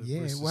potentially for the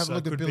Roosters. We'll have a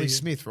look at Billy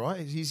Smith,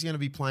 right? He's going to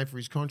be playing for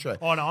his contract.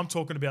 Oh no, I'm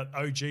talking about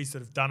OGs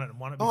that have done it and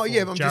won it before. Oh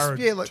yeah,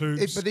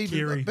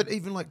 Jared, but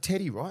even like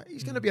Teddy, right?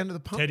 He's going to be under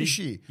the pump this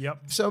year.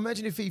 Yep. So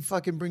imagine if he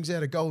fucking brings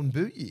out a golden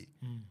boot year.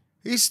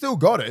 He's still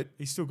got it.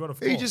 He's still got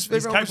it. He's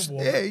capable.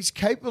 He's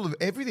capable of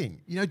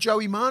everything. You know,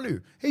 Joey Manu.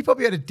 He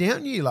probably had a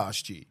down year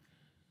last year.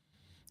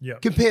 Yeah.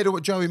 Compared to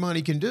what Joey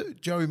Manu can do.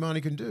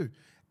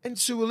 And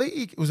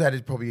Suaalii was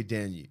at probably a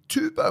down year.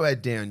 Tupou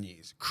had down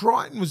years.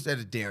 Crichton was at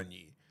a down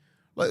year.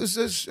 Like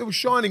it was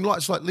shining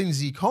lights like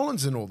Lindsay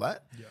Collins and all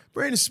that. Yep.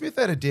 Brandon Smith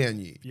had a down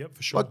year. Yep,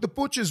 for sure. Like the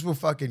Butchers were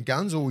fucking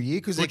guns all year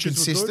because they're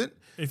consistent.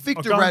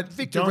 Victor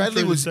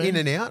Radley was in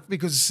and out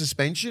because of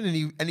suspension, and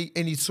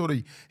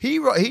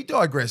he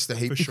digressed a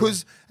heap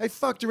because they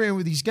fucked around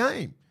with his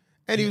game.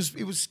 And he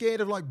was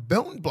scared of like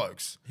belting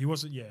blokes. He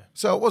wasn't,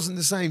 So it wasn't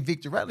the same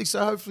Victor Radley.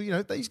 So hopefully,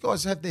 these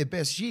guys have their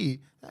best year.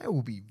 They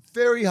will be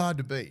very hard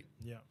to beat.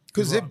 Yeah.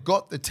 Because they've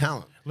got the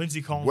talent.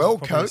 Lindsay Collins well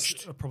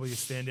coached. Probably a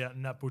standout,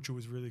 and Nat Butcher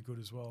was really good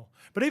as well.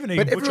 But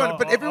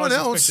everyone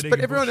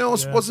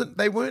else wasn't.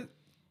 They weren't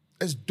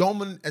as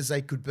dominant as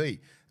they could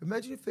be.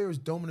 Imagine if they're as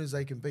dominant as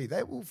they can be.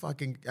 They'll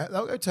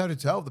go toe to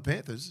toe with the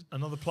Panthers.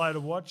 Another player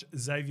to watch,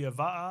 Xavier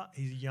Va'a.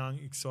 He's a young,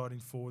 exciting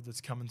forward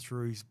that's coming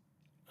through. He's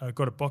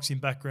got a boxing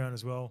background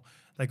as well.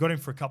 They got him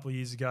for a couple of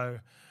years ago.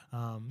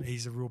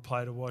 He's a real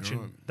player to watch.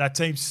 And that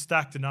team's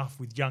stacked enough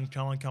with young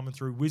talent coming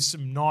through with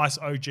some nice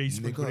OGs.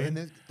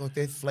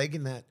 They're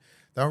flagging that.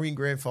 They were in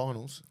grand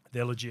finals.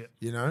 They're legit.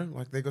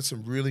 Like they've got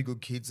some really good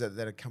kids that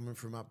are coming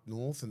from up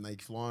north, and they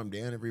fly them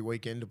down every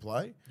weekend to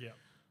play. Yeah.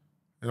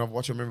 And I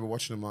remember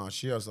watching them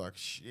last year. I was like,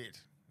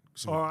 shit.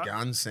 Some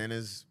gun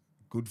centers,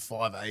 good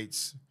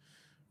 5'8s,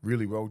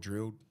 really well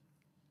drilled.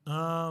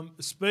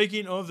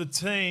 Speaking of the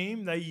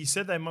team, you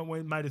said they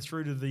made it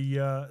through to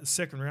the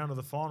second round of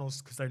the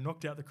finals because they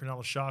knocked out the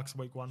Cronulla Sharks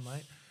week 1,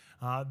 mate.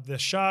 The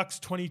Sharks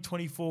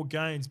 2024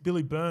 games,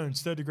 Billy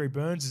Burns, Third Degree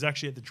Burns, is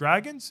actually at the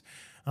Dragons.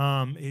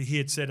 He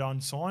had said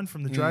unsigned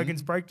from the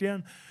Dragons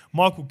breakdown.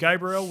 Michael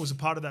Gabriel was a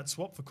part of that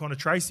swap for Connor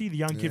Tracy, the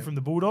young kid from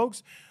the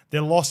Bulldogs.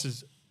 Their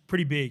losses,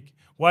 pretty big.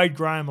 Wade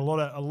Graham, a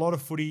lot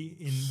of footy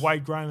in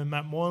Wade Graham and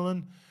Matt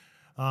Moylan.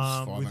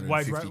 With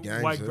Wade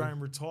games, Graham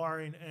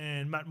retiring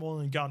and Matt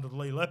Moylan going to the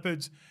Lee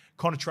Leopards.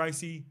 Connor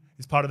Tracy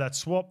is part of that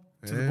swap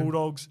to the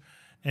Bulldogs.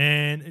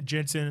 And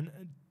Jensen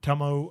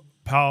Tamo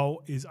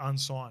Powell is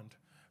unsigned.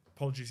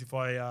 Apologies if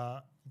I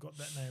got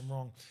that name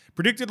wrong.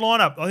 Predicted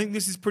lineup. I think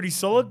this is pretty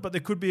solid, but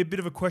there could be a bit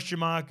of a question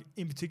mark,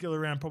 in particular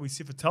around probably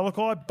Sifa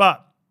Talakai.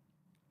 But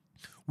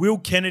Will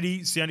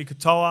Kennedy, Sione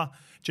Katoa,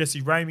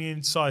 Jesse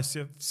Ramian, Sai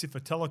Sifa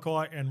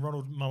Talakai, and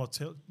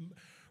Ronaldo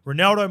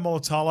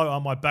Molitalo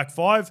are my back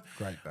five.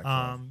 Great back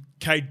five.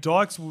 Cade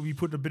Dykes will be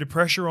putting a bit of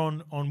pressure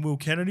on Will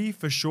Kennedy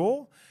for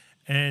sure.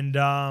 And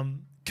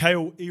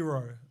Kyle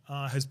Iro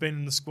has been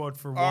in the squad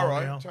for a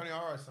while now. Tony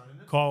Iro's son,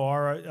 isn't it?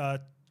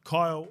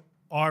 Kyle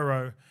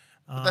Iro.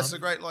 That's a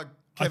great,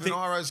 Kevin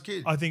Iro's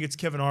kid. I think it's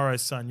Kevin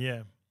Iro's son,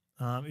 yeah.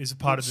 Is a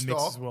part of the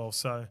mix as well.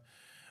 So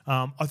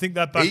I think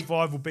that back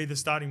five will be the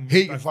starting.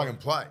 He can fucking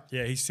play.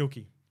 Yeah, he's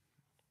silky.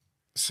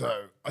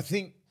 So I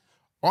think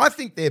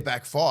their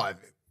back five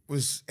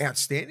was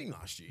outstanding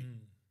last year.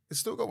 It's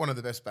still got one of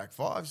the best back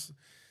fives.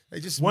 They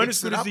just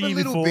mixed it up a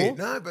little bit.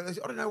 No, but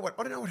I don't know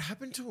what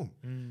happened to them.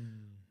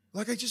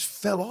 They just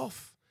fell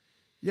off.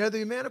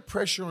 The amount of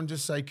pressure on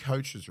just say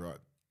coaches, right?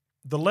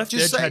 The left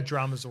edge had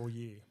dramas all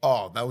year.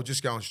 Oh, they were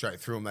just going straight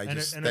through them.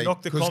 It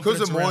knocked the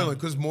confidence around.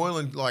 Because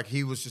Moylan,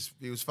 he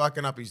was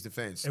fucking up his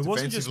defense. It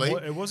wasn't just Moylan.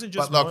 But it was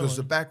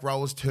the back row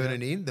was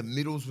turning in, the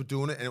middles were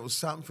doing it, and it was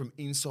something from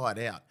inside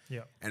out.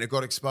 Yeah. And it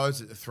got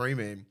exposed at the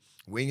 3-man.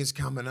 Wingers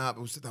coming up.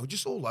 They were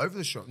just all over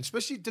the shop, and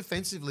especially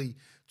defensively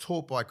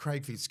taught by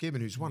Craig Fitzgibbon,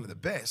 who's one of the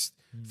best.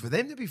 For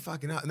them to be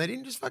fucking up, and they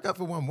didn't just fuck up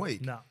for 1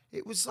 week. No.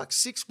 It was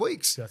 6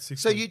 weeks.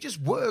 So you just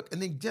work, and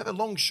then you have a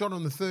long shot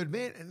on the third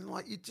man, and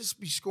you'd just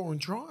be scoring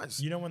tries.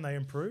 You know when they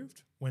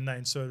improved? When they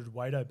inserted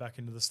Wado back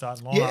into the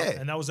starting lineup,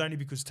 and that was only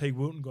because T.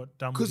 Wilton got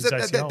done with his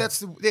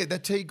ACL.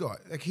 That T guy.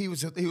 He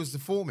was the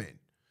 4-man.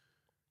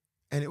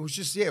 And it was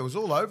just, it was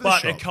all over the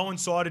shop. But it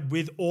coincided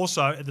with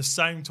also at the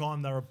same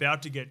time they were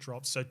about to get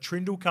dropped. So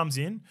Trindle comes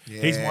in.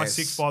 Yes. He's my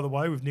 6th, by the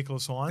way, with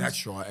Nicholas Hines.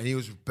 That's right. And he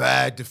was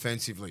bad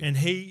defensively. And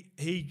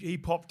he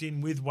popped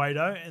in with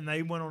Wado, and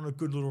they went on a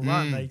good little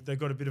run. They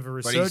got a bit of a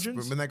resurgence.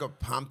 But when they got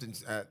pumped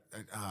at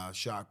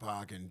Shark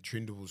Park and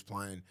Trindle was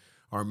playing,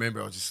 I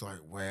remember I was just like,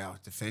 wow,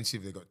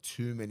 defensively, they got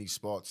too many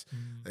spots.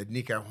 They had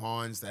Nico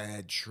Hines, they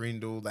had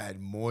Trindle, they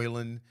had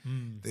Moylan.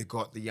 They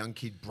got the young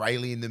kid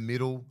Brayley in the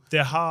middle.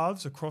 Their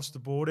halves across the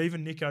board,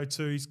 even Nico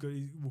too,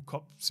 he will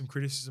cop some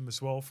criticism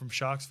as well from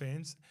Sharks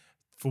fans.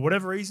 For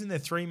whatever reason, their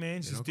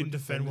 3-man just didn't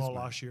defend well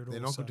last year at all.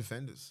 They're not good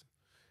defenders.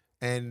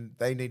 And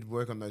they need to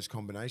work on those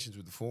combinations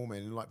with the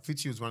 4-man. And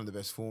Fitzy was one of the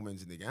best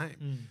 4-mans in the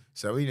game.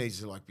 So he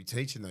needs to be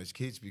teaching those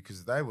kids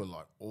because they were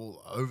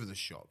all over the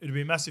shop. It'd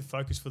be a massive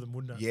focus for them,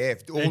 wouldn't it? Yeah,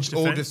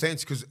 all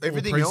defense because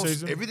everything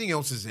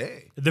else is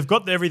there. They've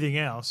got everything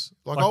else.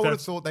 I would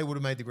have thought they would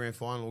have made the grand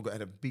final or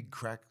had a big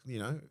crack,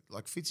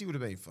 Fitzy would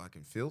have been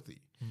fucking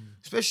filthy.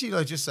 Especially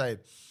just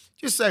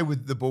say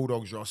with the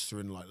Bulldogs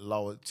roster and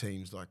lower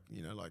teams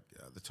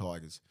the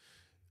Tigers.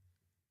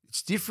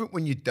 It's different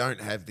when you don't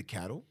have the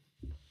cattle.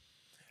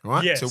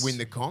 Right, yes. to win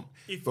the comp,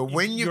 but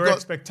when you've got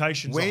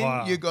expectations,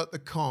 when you got the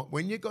comp,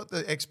 when you got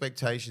the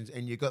expectations,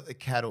 and you got the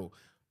cattle,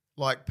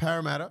 like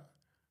Parramatta,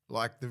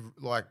 the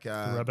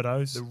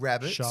Rabbitohs, the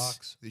Rabbits,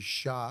 Sharks, the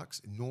Sharks,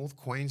 North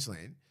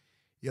Queensland,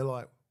 you're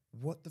like,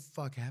 what the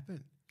fuck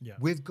happened? Yeah,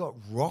 we've got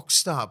rock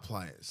star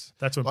players.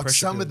 That's when pressure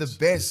some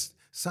builds.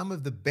 Some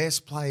of the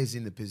best players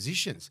in the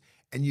positions,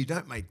 and you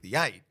don't make the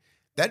 8.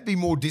 That'd be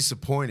more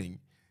disappointing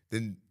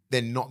than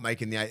not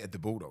making the 8 at the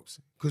Bulldogs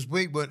because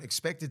we weren't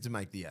expected to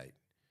make the 8.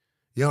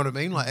 You know what I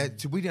mean?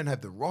 We don't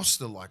have the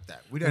roster like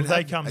that. We don't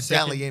have a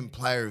Dally M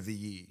Player of the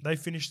Year. They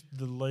finished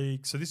the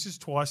league. So this is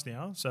twice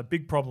now. So a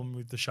big problem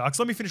with the Sharks.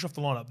 Let me finish off the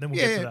lineup. Then we'll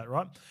get to that,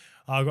 right?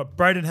 I've got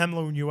Braden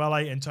Hamler and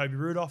ULA and Toby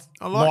Rudolph.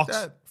 I like Locks,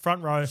 that.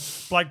 Front row.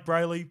 Blake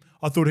Brayley.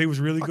 I thought he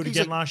was really good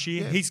again last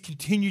year. Yeah. He's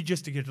continued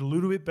just to get a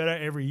little bit better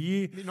every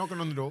year. He's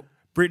knocking on the door.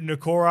 Britton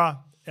Okora,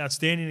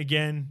 outstanding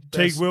again.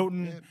 Teague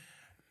Wilton. Yeah.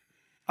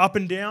 Up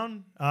and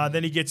down,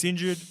 then he gets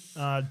injured.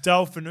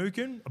 Dale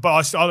Finucane,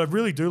 but I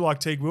really do like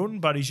Teague Wilton,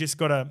 but he's just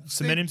got to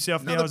cement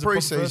himself now as a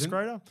proper first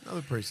grader.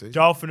 Another pre-season.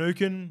 Dale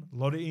Finucane, a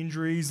lot of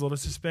injuries, a lot of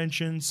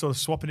suspensions, sort of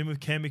swapping him with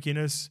Cam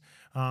McInnes.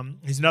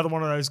 He's another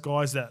one of those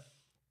guys that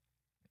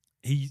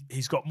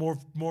he's got more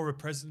of a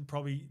presence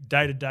probably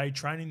day-to-day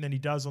training than he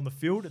does on the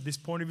field at this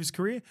point of his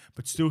career,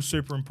 but still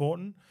super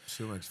important.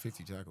 Still makes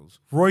 50 tackles.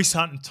 Royce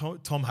Hunt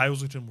and Tom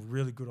Hazelton were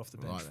really good off the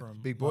bench for him.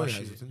 Big boy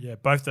Hazelton. Yeah,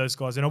 both those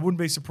guys. And I wouldn't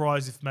be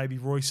surprised if maybe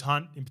Royce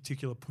Hunt in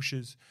particular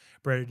pushes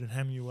Braden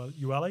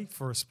Hamler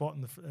for a spot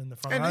in the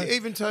front row. And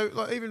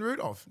even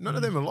Rudolph. None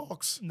of them are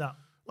locks. No.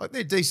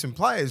 They're decent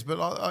players, but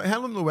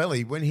Hallam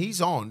Llewellyn, when he's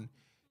on,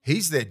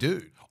 he's their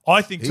dude.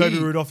 I think Toby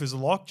Rudolph is a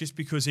lock just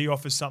because he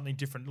offers something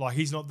different.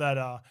 He's not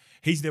that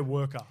he's their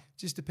worker.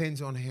 Just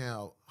depends on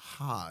how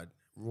hard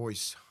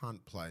Royce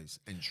Hunt plays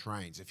and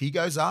trains. If he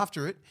goes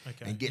after it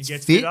and gets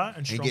fit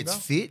and gets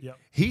fit,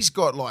 he's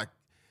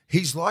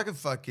like a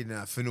fucking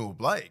Fanua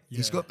Blake. Yeah.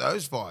 He's got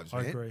those vibes,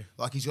 man. I agree.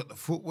 He's got the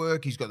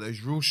footwork, he's got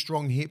those real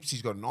strong hips,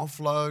 he's got an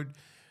offload.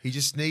 He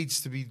just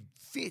needs to be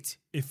fit.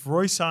 If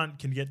Royce Hunt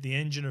can get the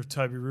engine of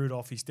Toby Root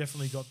off, he's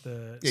definitely got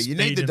the you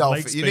need the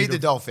Dolph. You need the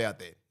Dolph out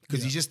there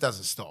because he just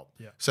doesn't stop.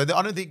 Yeah. So I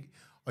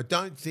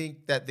don't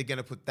think that they're going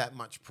to put that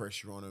much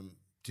pressure on him.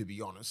 To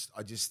be honest,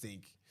 I just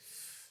think,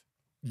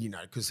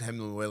 because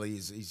Hamlin-Welly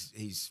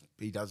he's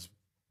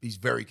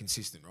very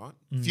consistent, right?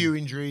 Few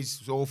injuries,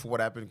 it was awful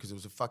what happened because it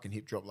was a fucking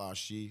hip drop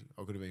last year.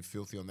 I could have been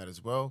filthy on that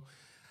as well.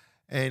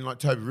 And like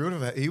Toby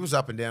Root, he was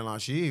up and down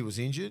last year. He was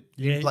injured.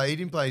 Yeah. He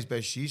didn't play his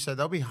best year, so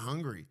they'll be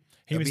hungry.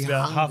 He missed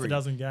about half a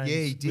dozen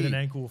games with an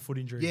ankle or foot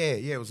injury.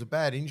 Yeah, it was a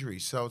bad injury.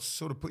 So it's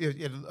sort of put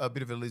a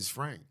bit of a Liz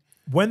Frank.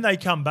 When they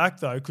come back,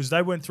 though, because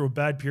they went through a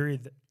bad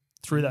period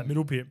through that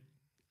middle pit,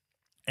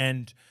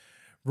 and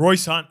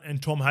Royce Hunt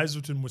and Tom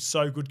Hazelton was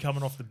so good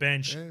coming off the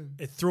bench,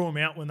 it threw them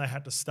out when they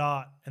had to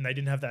start, and they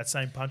didn't have that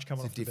same punch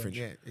coming off the bench.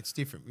 Yeah, it's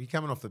different. You're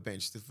coming off the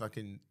bench, the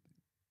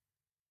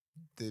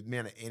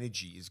amount of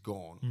energy is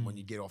gone when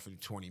you get off in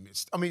 20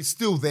 minutes. I mean, it's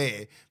still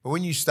there, but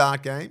when you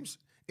start games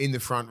in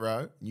the front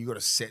row, and you got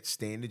to set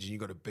standards and you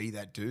got to be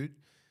that dude,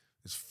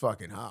 it's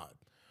fucking hard.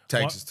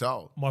 Takes its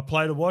toll. My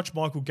player to watch,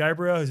 Michael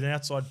Gabriel, who's an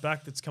outside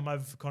back that's come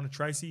over for Connor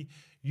Tracy.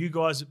 You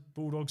guys at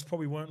Bulldogs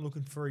probably weren't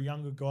looking for a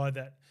younger guy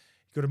that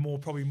got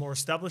probably more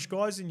established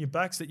guys in your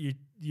backs that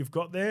you've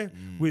got there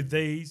with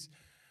these.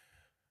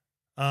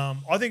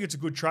 I think it's a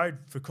good trade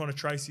for Connor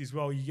Tracy as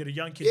well. You get a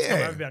young kid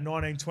come over about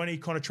 19, 20.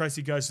 Connor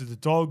Tracy goes to the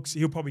Dogs.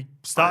 He'll probably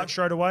start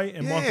straight away,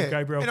 and Michael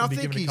Gabriel can be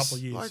given a couple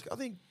of years. I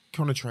think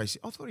Connor Tracy,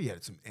 I thought he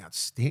had some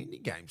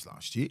outstanding games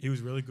last year. He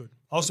was really good.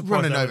 I was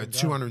surprised running over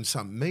 200 and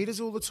some meters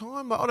all the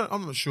time.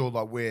 I'm not sure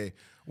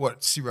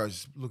what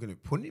Ciro's looking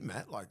at putting him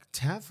at, like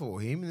Taff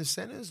or him in the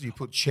centres. Do you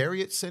put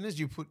Cherry at centres?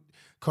 Do you put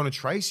Connor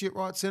Tracy at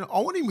right centre? I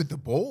want him with the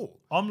ball.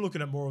 I'm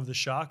looking at more of the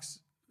Sharks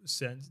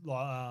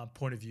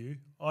point of view.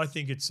 I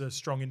think it's a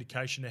strong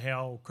indication of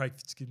how Craig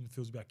Fitzgibbon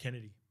feels about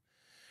Kennedy.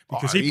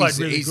 Because he played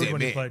really good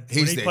when he played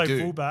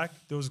fullback.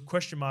 There was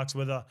question marks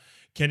whether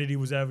Kennedy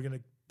was ever going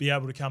to be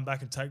able to come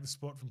back and take the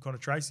spot from Connor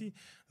Tracy.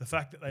 The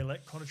fact that they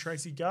let Connor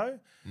Tracy go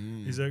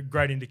is a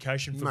great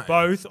indication for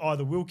both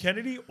either Will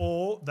Kennedy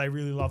or they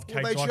really love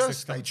Kate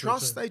Dykes.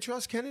 They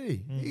trust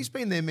Kennedy. He's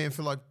been their man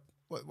for like,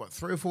 what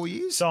 3 or 4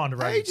 years? So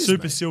underrated.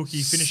 Super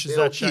silky, finishes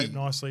that shape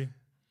nicely.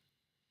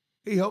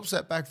 He helps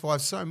that back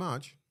five so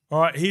much.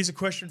 All right, here's a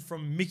question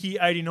from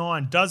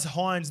Mickey89. Does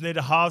Hines need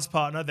a halves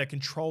partner that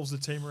controls the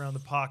team around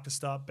the park to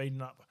start beating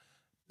the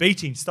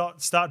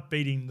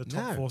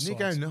top four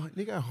sides?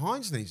 Nico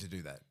Hines needs to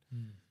do that.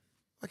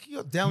 Like you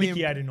got Dalian.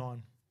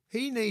 Mickey89.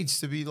 He needs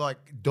to be like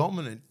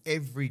dominant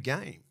every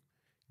game,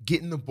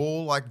 getting the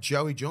ball like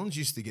Joey Johns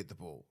used to get the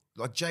ball,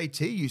 like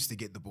JT used to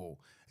get the ball.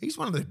 He's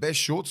one of the best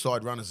short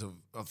side runners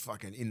of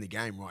fucking in the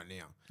game right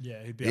now.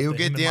 Yeah, he'll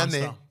get down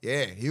there.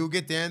 Yeah, he'll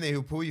get down there.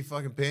 He'll pull your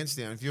fucking pants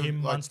down. If you're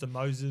Munster,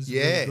 Moses.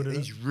 Yeah,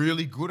 he's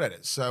really good at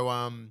it.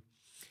 So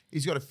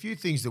he's got a few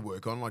things to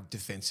work on, like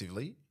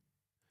defensively,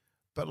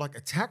 but like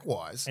attack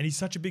wise. And he's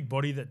such a big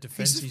body that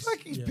defense.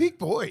 He's a big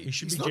boy.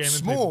 He's not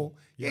small.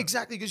 Yeah,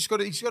 exactly. Because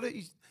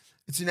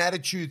it's an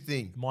attitude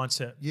thing,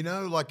 mindset.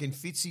 Like in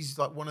Fitz, he's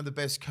like one of the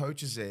best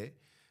coaches there.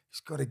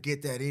 He's got to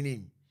get that in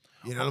him.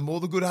 The more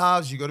the good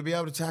halves, you got to be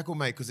able to tackle,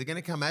 mate, because they're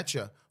going to come at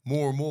you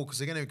more and more because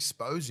they're going to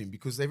expose him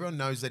because everyone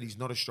knows that he's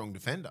not a strong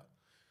defender.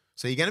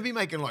 So you're going to be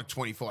making like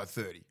 25,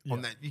 30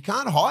 on that. You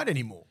can't hide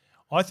anymore.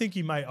 I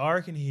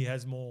reckon he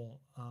has more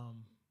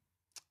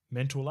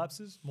mental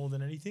lapses more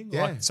than anything.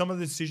 Yeah. Like some of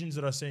the decisions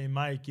that I see him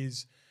make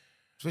is...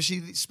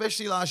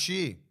 Especially last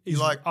year.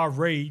 Are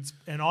reads,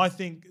 and I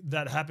think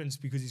that happens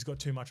because he's got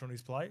too much on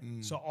his plate.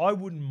 So I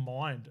wouldn't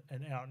mind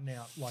an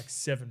out-and-out like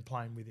 7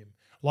 playing with him.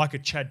 Like a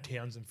Chad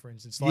Townsend, for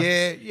instance. Like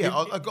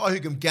a guy who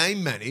can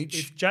game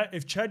manage.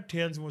 If Chad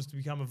Townsend was to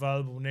become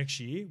available next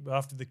year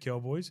after the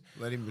Cowboys,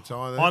 let him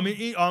retire. Then. I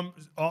mean,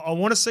 I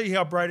want to see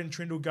how Braden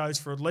Trindle goes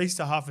for at least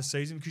a half a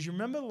season because you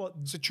remember.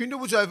 So Trindle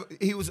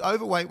was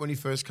overweight when he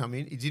first came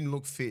in. He didn't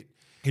look fit.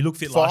 He looked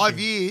fit last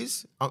year.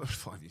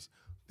 5 years.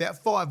 About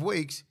 5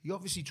 weeks, he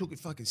obviously took it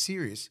fucking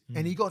serious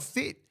and he got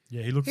fit.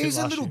 Yeah, he looked fit last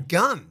year. He's a little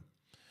gun.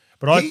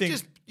 But I think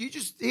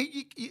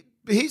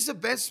he's the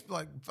best,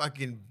 like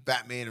fucking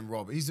Batman and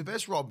Robin. He's the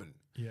best Robin.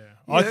 Yeah,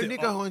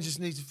 Nico Hines just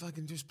needs to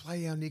fucking just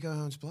play how Nico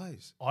Hines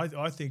plays.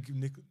 I think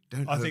Nico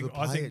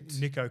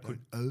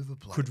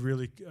could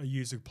really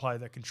use a player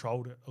that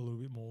controlled it a little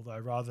bit more though,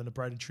 rather than a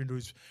Braden Trindle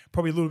who's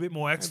probably a little bit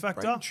more X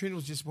factor. Braden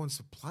Trindle just wants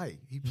to play.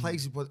 He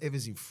plays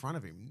whatever's in front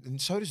of him, and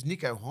so does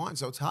Nico Hines.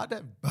 So it's hard to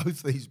have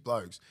both these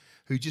blokes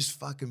who just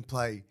fucking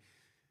play.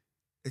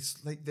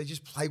 It's like they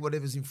just play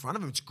whatever's in front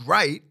of them. It's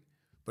great.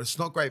 But it's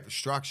not great for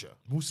structure.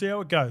 We'll see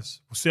how it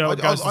goes. I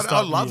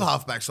love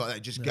halfbacks like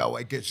that. Just go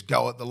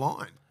at the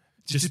line.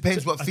 Just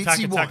depends what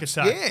Fitzy wants.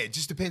 Yeah, it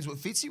just depends what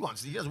Fitzy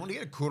wants. He doesn't want to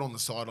get a cut on the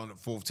sideline at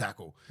fourth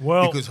tackle.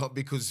 Well,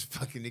 because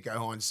fucking Nico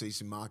Hines sees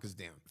some markers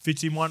down.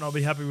 Fitzy might not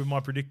be happy with my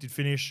predicted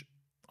finish.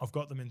 I've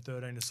got them in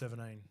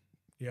 13-17.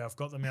 Yeah, I've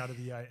got them out of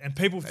the 8. And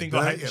people think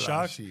I hate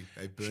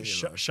the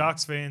Sharks.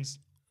 Sharks fans.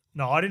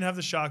 No, I didn't have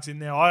the Sharks in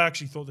there. I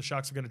actually thought the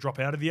Sharks were going to drop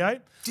out of the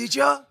 8. Did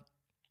you?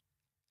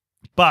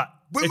 But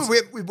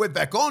we went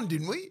back on,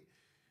 didn't we?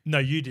 No,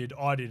 you did.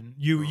 I didn't.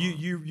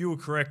 You were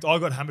correct. I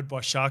got hammered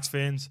by Sharks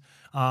fans.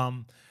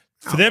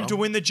 For them to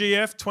win the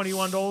GF,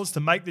 $21. To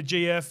make the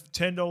GF,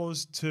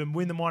 $10. To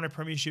win the minor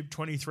premiership,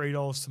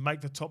 $23. To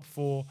make the top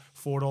four,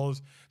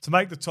 $4. To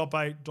make the top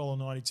eight,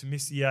 $1.90. To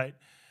miss the eight,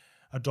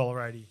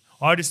 $1.80.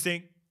 I just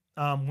think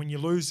when you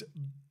lose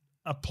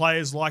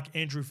players like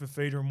Andrew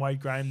Fafita and Wade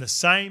Graham, the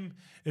same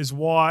is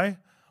why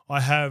I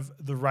have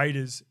the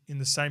Raiders in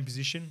the same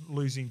position,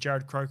 losing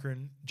Jared Croker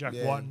and Jack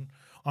Whiten.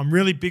 I'm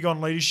really big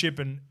on leadership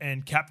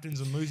and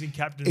captains and losing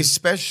captains.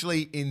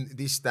 Especially in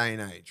this day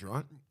and age,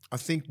 right? I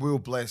think we were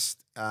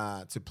blessed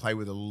to play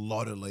with a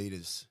lot of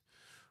leaders,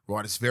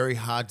 right? It's very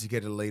hard to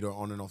get a leader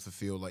on and off the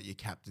field, like your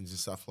captains and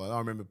stuff like that. I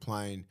remember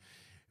playing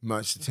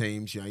most of the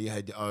teams, you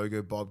had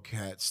Ogre,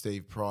 Bobcat,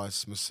 Steve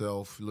Price,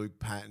 myself, Luke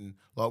Patton.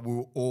 Like, we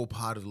were all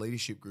part of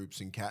leadership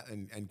groups and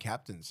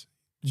captains.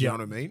 Do you know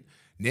what I mean?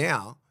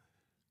 Now,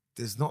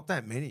 there's not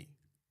that many.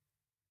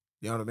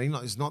 You know what I mean?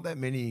 Like, there's not that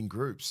many in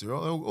groups. They're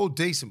all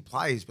decent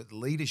players, but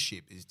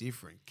leadership is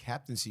different.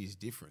 Captaincy is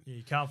different. Yeah,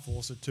 you can't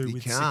force it too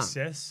with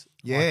success.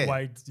 Yeah.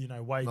 Like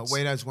Wade, like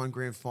Wade's won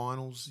grand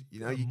finals.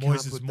 You can't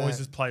put that.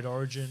 Moises played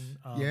Origin.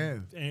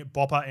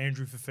 Bopper,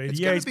 Andrew Fafita.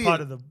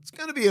 It's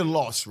going to be a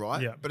loss, right?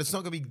 Yeah. But it's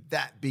not going to be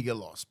that big a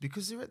loss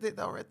because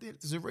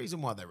there's a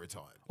reason why they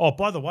retired. Oh,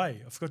 by the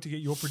way, I forgot to get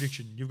your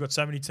prediction. You've got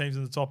so many teams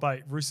in the top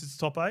eight. Roosters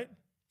top eight?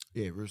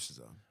 Yeah, Roosters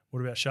are.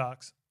 What about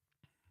Sharks?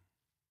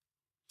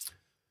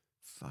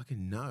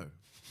 Fucking no.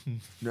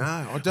 No,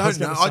 I don't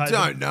know. I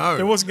don't know.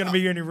 There wasn't going to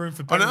be any room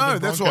for Penrith. I know.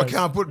 That's why I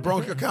can't put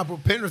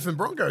Penrith and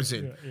Broncos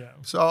in. Yeah.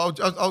 So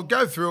I'll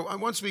go through.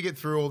 And once we get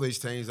through all these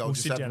teams, I'll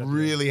just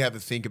really have a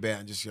think about it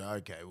and just go,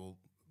 okay, well,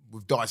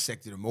 we've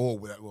dissected them all.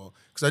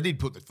 Because I did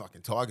put the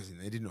fucking Tigers in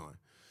there, didn't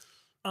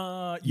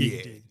I? You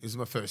did. It was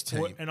my first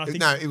team.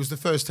 It was the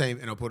first team,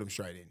 and I put them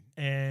straight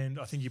in. And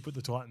I think you put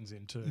the Titans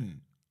in too.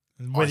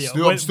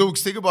 I'm still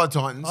sticking by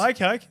Titans.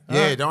 Okay.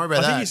 Yeah, don't worry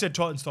about that. I think you said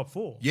Titans top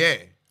four. Yeah.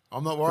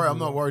 I'm not worried. I'm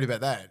not worried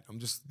about that. I'm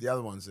just the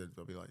other ones that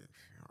I'll be like,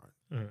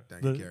 all right,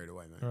 don't get carried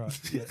away, mate. All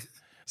right. Yeah.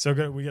 So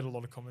we get a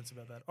lot of comments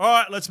about that. All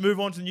right, let's move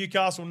on to the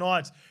Newcastle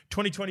Knights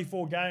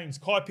 2024 games.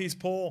 Kai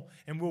Pearce-Paul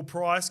and Will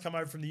Price come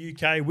over from the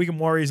UK. Wigan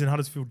Warriors and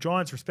Huddersfield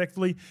Giants,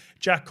 respectively.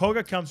 Jack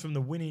Cogger comes from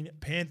the winning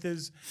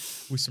Panthers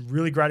with some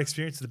really great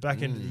experience at the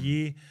back end of the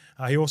year.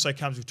 He also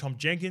comes with Tom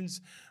Jenkins,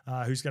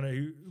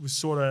 who was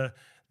sort of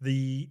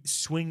the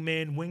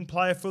swingman wing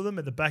player for them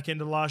at the back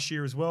end of last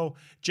year as well.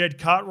 Jed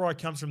Cartwright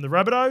comes from the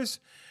Rabbitohs.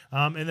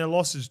 And their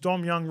losses,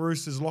 Dom Young,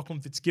 Roosters, Lachlan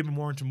Fitzgibbon,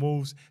 Warrington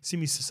Wolves,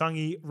 Simi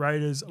Sasangi,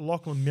 Raiders,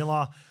 Lachlan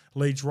Miller,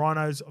 Leeds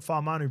Rhinos,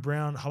 Farmanu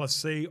Brown, Hull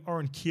FC,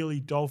 Oren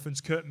Keeley,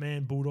 Dolphins, Kurt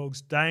Mann,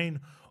 Bulldogs,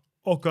 Dane,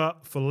 Oka,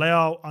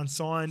 Folau,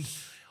 unsigned,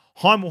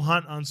 Heimel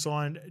Hunt,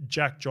 unsigned,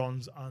 Jack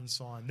Johns,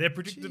 unsigned. Their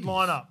predicted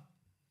lineup.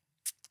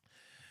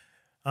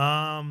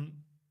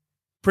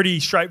 Pretty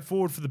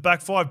straightforward for the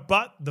back five,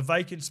 but the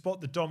vacant spot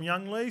that Dom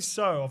Young leaves.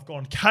 So I've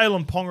gone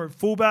Kalen Ponga at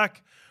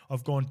fullback.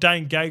 I've gone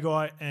Dane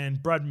Gagai and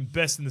Bradman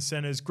Best in the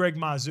centres. Greg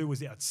Marzou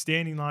was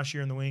outstanding last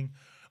year in the wing.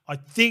 I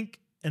think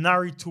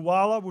Inari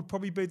Tuwala would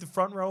probably be the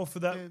front rower for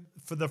that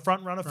for the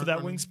front runner for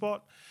that wing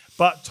spot.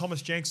 But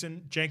Thomas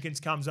Jenkins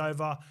comes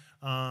over.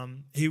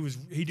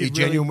 He did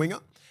genuine winger.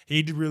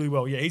 He did really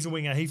well. Yeah, he's a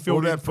winger. He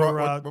filled in for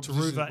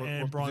Taruva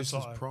and Brian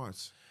Sato.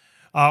 Price?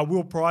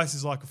 Will Price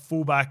is like a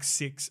fullback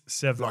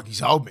 6'7". Like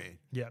his old man.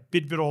 Yeah,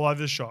 bit all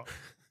over the shop.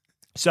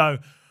 So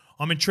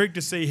I'm intrigued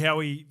to see how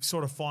he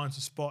sort of finds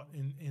a spot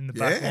in the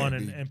back line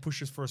and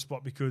pushes for a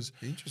spot because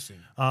interesting.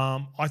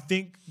 I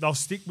think they'll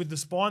stick with the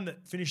spine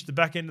that finished the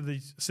back end of the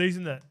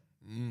season that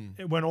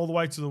it went all the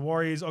way to the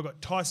Warriors. I've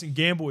got Tyson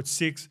Gamble at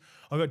 6.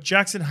 I've got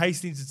Jackson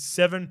Hastings at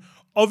 7.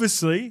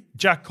 Obviously,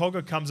 Jack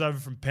Cogger comes over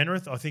from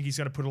Penrith. I think he's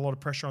going to put a lot of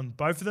pressure on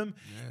both of them.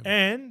 Yeah.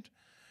 And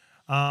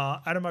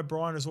Adam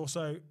O'Brien has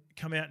also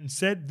come out and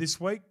said this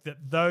week that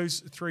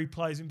those 3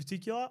 players in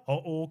particular are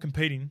all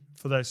competing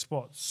for those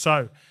spots.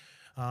 So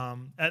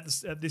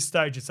at this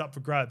stage, it's up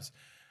for grabs.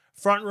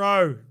 Front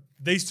row,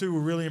 these 2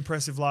 were really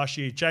impressive last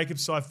year. Jacob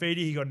Saifidi,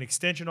 he got an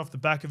extension off the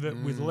back of it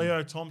with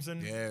Leo Thompson,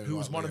 who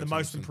was one of the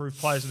most improved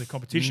players in the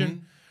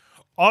competition.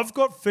 I've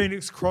got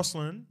Phoenix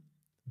Crossland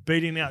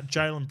beating out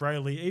Jalen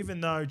Brayley, even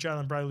though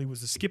Jalen Brayley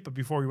was the skipper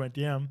before he went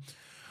down.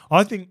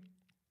 I think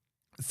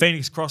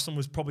Phoenix Crossland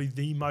was probably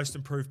the most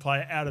improved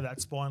player out of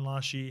that spine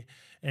last year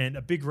and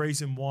a big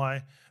reason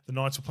why the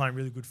Knights were playing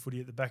really good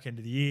footy at the back end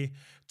of the year.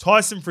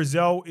 Tyson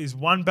Frizzell is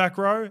 1 back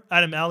row.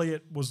 Adam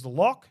Elliott was the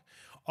lock.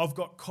 I've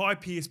got Kai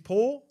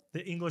Pearce-Paul,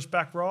 the English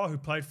back rower who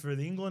played for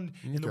the England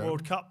in the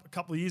World Cup a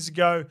couple of years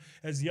ago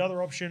as the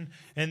other option.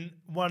 And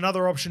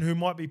another option who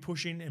might be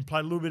pushing and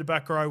played a little bit of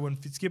back row when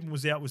Fitzgibbon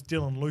was out was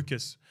Dylan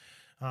Lucas.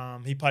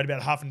 He played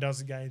about half a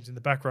dozen games in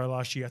the back row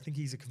last year. I think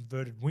he's a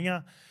converted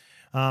winger.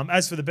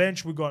 As for the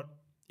bench, we've got,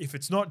 if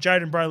it's not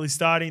Jaden Brayley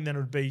starting, then it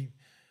would be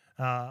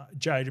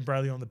Jaden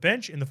Brayley on the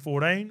bench in the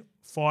 14,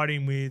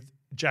 fighting with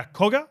Jack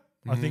Cogger,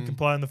 I think, can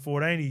play in the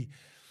 14. He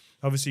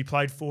obviously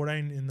played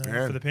 14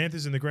 for the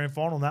Panthers in the grand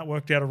final, and that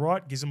worked out all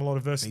right. Gives him a lot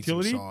of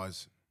versatility.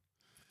 Needs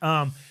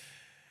some size.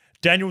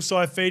 Daniel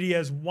Saifidi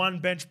has one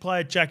bench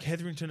player, Jack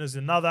Hetherington has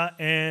another,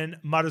 and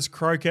Mudders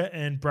Croker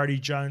and Brady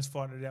Jones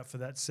fighting it out for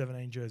that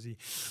 17 jersey.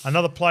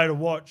 Another player to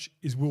watch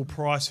is Will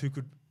Price, who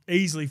could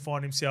easily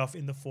find himself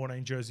in the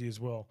 14 jersey as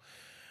well.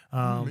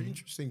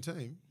 Interesting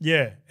team.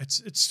 Yeah,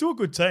 it's still a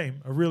good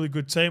team, a really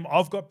good team.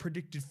 I've got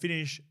predicted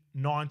finish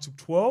 9 to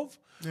 12.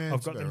 Yeah,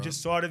 I've got them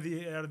just out of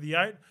the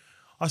 8.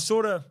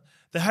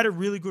 They had a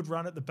really good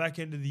run at the back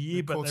end of the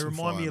year, but they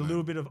remind me a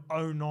little bit of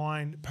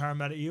 09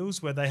 Parramatta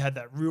Eels, where they had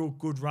that real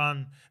good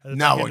run at the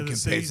back end of the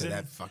season. No one compares to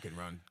that fucking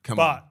run. Come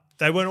on. But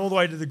they went all the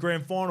way to the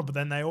grand final, but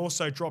then they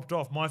also dropped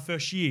off. My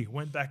first year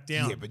went back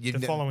down. Yeah, but the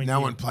following year.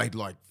 No one played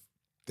like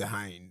the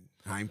Hayne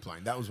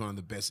playing. That was one of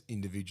the best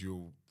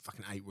individual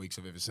fucking 8 weeks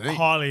I've ever seen. I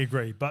highly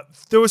agree, but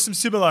there was some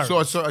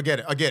similarities. So I get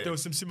it. There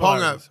was some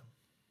similarities. Ponga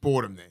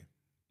bought him there.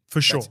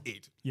 For sure. That's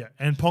it. Yeah,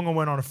 and Ponga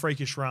went on a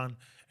freakish run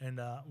and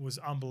was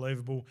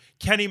unbelievable.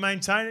 Can he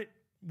maintain it?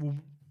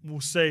 We'll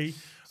see.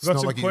 We've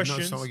got some questions.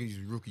 It's not like he's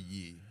rookie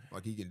year.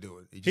 Like, he can do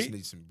it. He just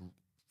needs some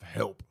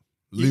help.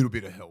 A little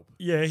bit of help.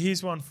 Yeah,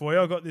 here's one for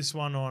you. I got this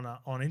one on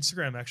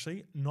Instagram,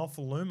 actually.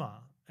 Nofaluma,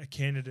 a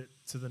candidate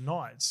to the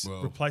Knights,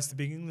 replaced the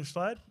big English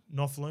lad.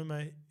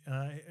 Nofaluma.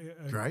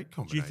 Great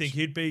combination. Do you think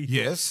he'd be...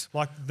 Yes.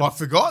 I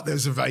forgot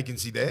there's a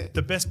vacancy there.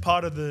 The best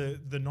part of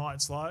the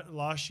Knights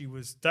last year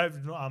was Greg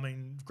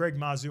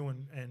Marzou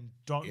and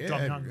Dom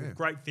Young were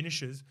great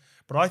finishers,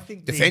 but I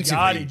think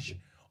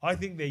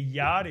their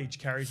yardage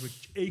carries were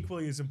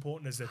equally as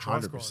important as their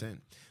try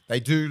scoring.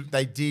 100%.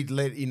 They did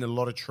let in a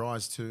lot of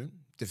tries too,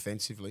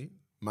 defensively.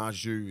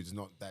 Marju is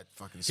not that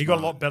fucking smart. He got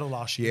a lot better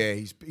last year.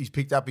 Yeah, he's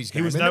picked up his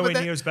game. He was nowhere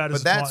near as bad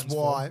as the Titans. But that's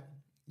why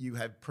you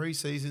have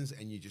pre-seasons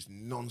and you just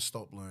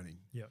non-stop learning.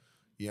 Yeah.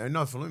 You know,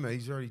 Nofaluma,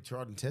 he's already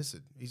tried and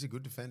tested. He's a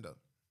good defender.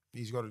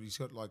 He's got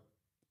like,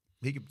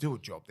 he could do a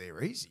job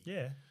there easy.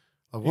 Yeah.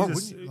 Like, why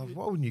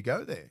wouldn't you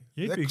go there?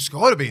 That's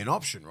got to be an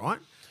option, right?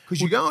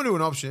 Because you go into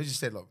an option, as you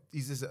said, look,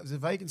 there's a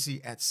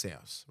vacancy at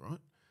South, right?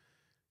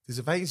 There's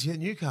a vacancy at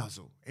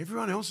Newcastle.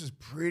 Everyone else is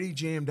pretty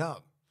jammed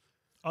up.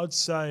 I'd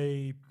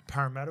say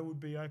Parramatta would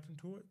be open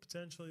to it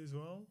potentially as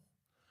well.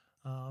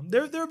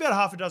 There are about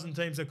half a dozen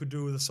teams that could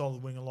do with a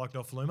solid winger like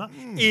Nofaluma.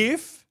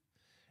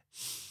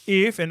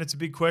 If, and it's a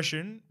big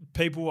question,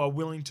 people are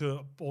willing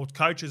to, or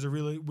coaches are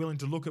really willing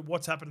to look at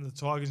what's happened to the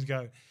Tigers and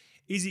go,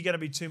 is he going to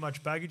be too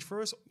much baggage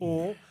for us,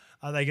 or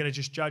are they going to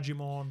just judge him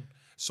on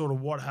sort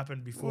of what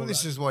happened before? Well,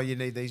 this is why you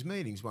need these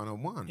meetings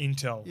one-on-one.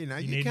 Intel. You know,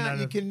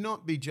 you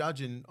cannot be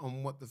judging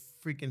on what the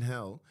freaking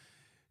hell,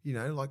 you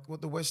know, like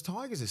what the West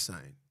Tigers are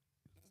saying.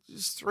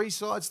 There's 3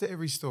 sides to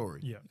every story.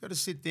 Yeah. You've got to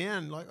sit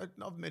down. Like,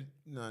 I've met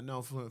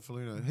Noel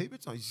Faluna heaps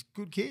of times. He's a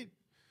good kid.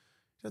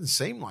 Doesn't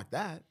seem like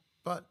that,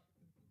 but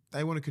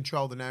they want to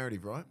control the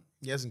narrative, right?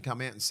 He hasn't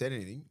come out and said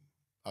anything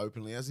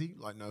openly, has he?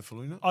 Like Noel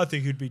Faluna? I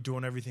think he'd be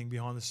doing everything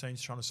behind the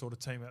scenes, trying to sort a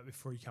team out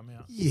before he come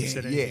out. Yeah.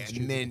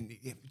 And then,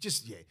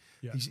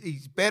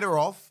 he's better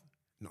off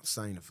not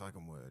saying a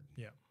fucking word.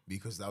 Yeah.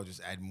 Because they'll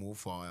just add more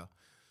fire,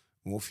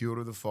 more fuel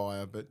to the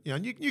fire. But, you know,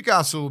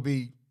 Newcastle will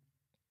be...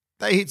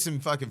 They hit some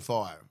fucking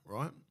fire,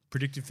 right?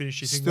 Predicted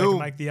finish, you think they can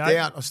make the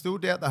 8? I still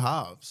doubt the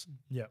halves.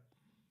 Yeah.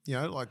 You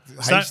know, like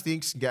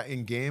Hastings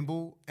and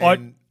Gamble.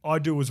 And I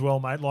do as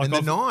well, mate. Like, and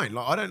the 9.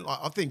 Like,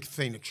 I think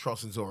Phoenix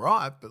Crossland's all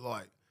right, but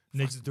like...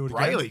 Needs to do it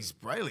again.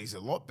 Brayley's a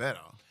lot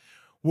better.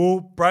 Well,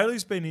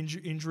 Brayley's been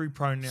injury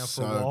prone now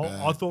for a while.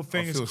 Bad. I thought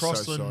Phoenix Crossland...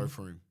 so sorry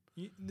for him.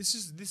 This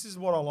is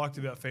what I liked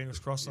about Phoenix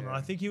Crossland. And I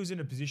think he was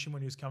in a position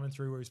when he was coming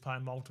through where he was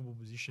playing multiple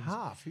positions.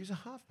 He was a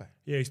halfback.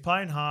 Yeah, he's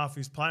playing half. He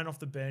was playing off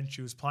the bench.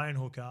 He was playing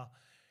hooker.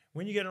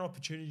 When you get an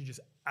opportunity to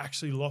just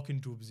actually lock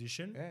into a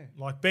position,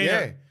 like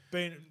being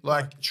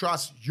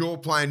trust, you're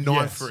playing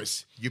 9 for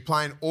us. You're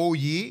playing all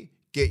year.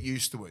 Get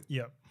used to it.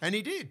 Yeah, and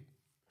he did.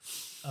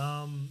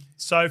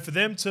 So for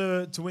them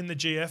to win the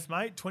GF,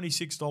 mate,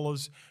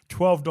 $26,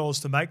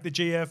 $12 to make the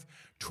GF,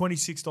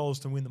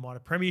 $26 to win the minor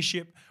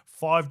premiership,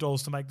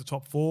 $5 to make the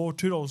top 4,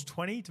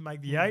 $2.20 to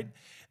make the 8,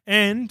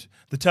 and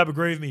the tab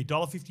agree with me,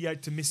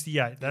 $1.58 to miss the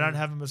 8. They don't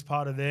have them as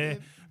part of their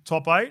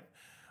top 8.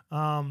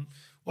 I've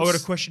got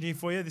a question here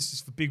for you. This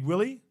is for Big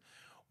Willie.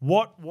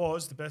 What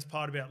was the best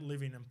part about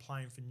living and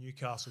playing for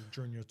Newcastle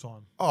during your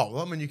time? Oh,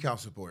 well, I'm a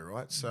Newcastle boy,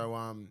 right?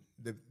 So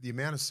the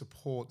amount of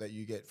support that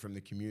you get from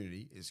the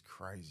community is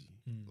crazy.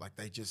 Like,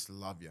 they just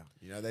love you.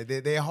 You know,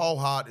 their whole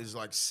heart is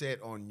like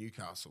set on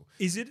Newcastle.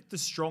 Is it the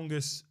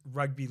strongest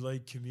rugby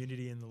league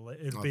community in the league?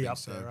 It'd be up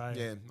there, right?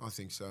 Yeah, I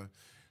think so.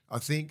 I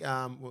think,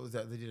 what was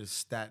that? They did a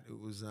stat. It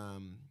was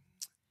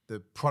the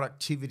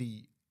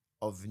productivity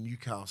of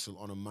Newcastle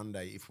on a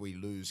Monday, if we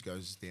lose,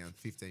 goes down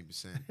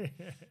 15%.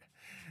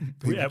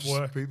 At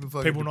work.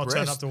 People not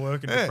turning up to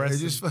work and depressed.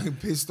 They're just fucking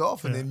pissed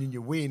off, and then when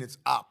you win, it's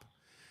up.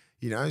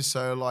 You know,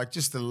 so like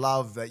just the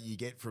love that you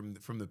get from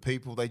the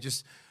people. They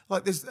just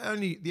like there's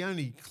the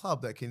only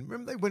club that can.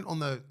 Remember, they went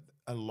on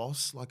a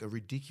loss, like a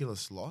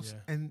ridiculous loss,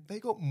 and they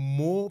got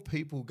more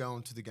people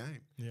going to the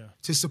game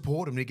to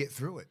support them to get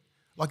through it.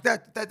 Like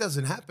that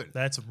doesn't happen.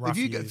 That's rough.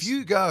 If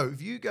you go,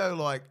 if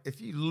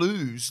you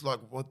lose, like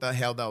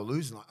how they'll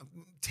lose, like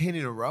 10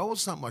 in a row or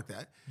something like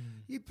that,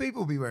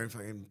 people be wearing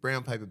fucking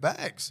brown paper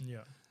bags. Yeah.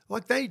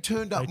 Like they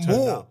turned up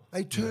more.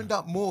 They turned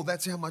up more.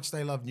 That's how much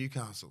they love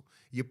Newcastle.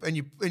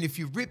 And if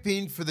you rip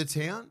in for the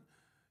town,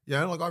 you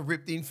know, like I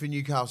ripped in for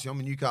Newcastle. I'm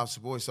a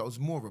Newcastle boy, so it was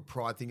more of a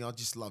pride thing. I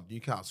just love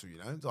Newcastle, you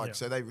know. Like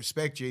so they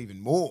respect you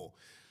even more.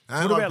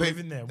 What about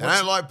living there? They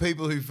don't like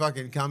people who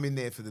fucking come in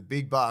there for the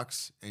big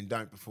bucks and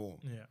don't perform.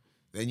 Yeah.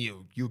 Then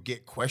you'll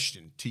get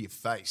questioned to your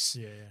face.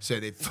 Yeah. So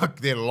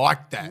they're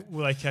like that.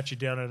 Will they catch you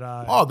down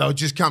at? They'll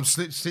just come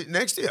sit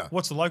next to you.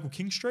 What's the local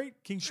King Street?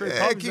 King Street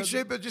Yeah, pub? King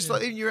Street, but just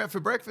like even you're out for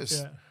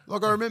breakfast. Yeah.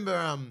 Like I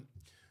remember,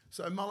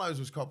 so Mullows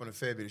was copping a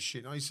fair bit of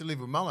shit. And I used to live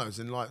with Mullows,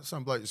 and like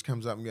some bloke just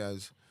comes up and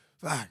goes,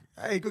 "Fuck,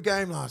 hey, good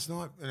game last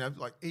night." And I'm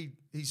like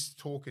he's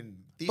talking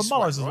this. But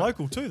Mullows is right?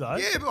 local too, though.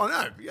 Yeah, but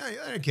I know. Yeah,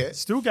 I don't care.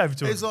 Still gave it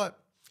to him. He's like,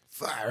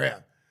 far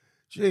out.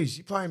 Jeez,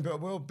 you playing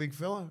well, big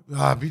fella.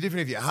 It'd be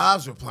different if your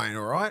halves were playing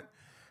all right.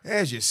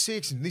 How's your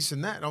six and this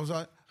and that? And I was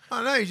like,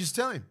 oh, no, you just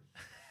tell him.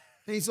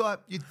 And he's like,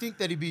 you'd think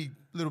that he'd be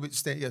a little bit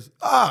stand. He goes,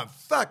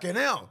 fucking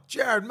hell,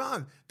 Jared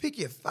Munn, pick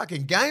your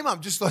fucking game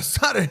up. Just like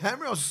started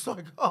hammering. I was just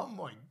like, oh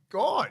my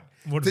God.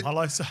 What did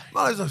Mullo say?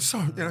 Mullo's like,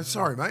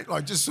 sorry, mate.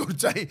 Like, just sort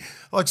of saying,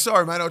 like,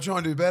 sorry, mate, I'll try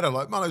and do better.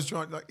 Like, Mullo's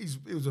trying, like,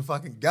 he was a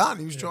fucking gun.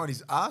 He was trying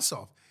his ass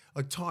off.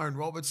 Like Tyron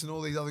Roberts and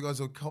all these other guys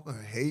were copping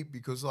a heap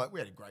because like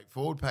we had a great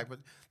forward pack, but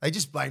they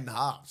just blamed the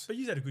halves. But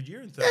you had a good year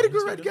in third. They had a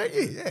good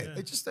year, yeah.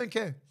 They just don't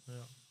care. Yeah.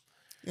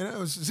 You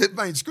know,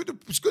 it's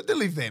good to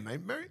live there,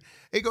 mate.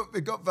 It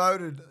got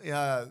voted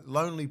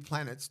Lonely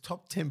Planet's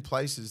top 10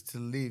 places to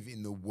live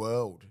in the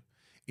world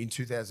in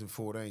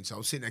 2014. So I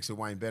was sitting next to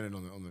Wayne Bennett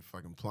on the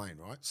fucking plane,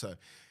 right? So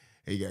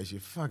he goes, "You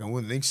fucking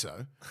wouldn't think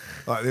so."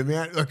 Like the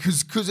amount,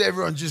 because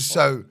everyone's just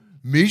so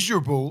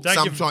miserable.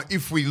 Sometimes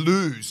if you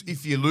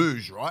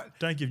lose, right?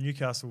 Don't give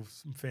Newcastle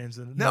fans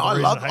a no. I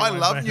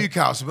love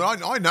Newcastle,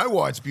 but I know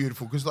why it's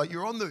beautiful because like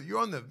you're on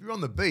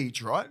the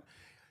beach, right?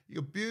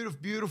 You're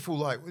beautiful.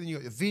 Like when you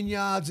got your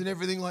vineyards and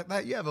everything like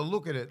that. You have a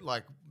look at it,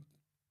 like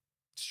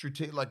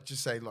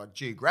just say like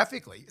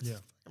geographically, it's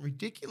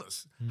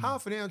ridiculous.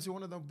 Half an hour to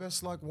one of the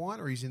best like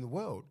wineries in the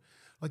world.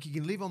 Like you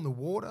can live on the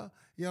water,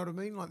 you know what I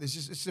mean? Like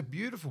it's a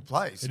beautiful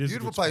place. It is a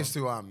beautiful place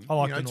to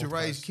to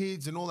raise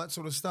kids and all that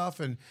sort of stuff.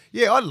 And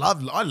yeah, I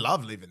love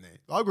living there.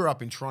 I grew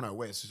up in Toronto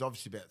West. It's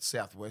obviously about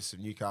southwest of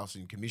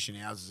Newcastle and commission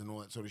houses and all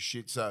that sort of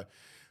shit. So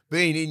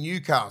being in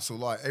Newcastle,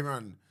 like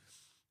everyone,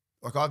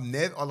 like I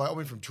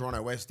went from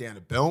Toronto West down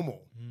to Belmore,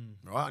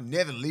 right? I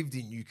never lived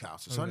in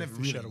Newcastle, so I never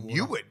really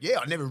knew it. Yeah,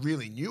 I never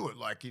really knew it.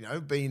 Like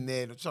being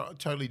there, it's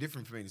totally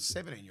different from being a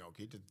 17-year-old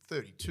kid to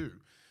 32.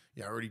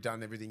 Yeah, already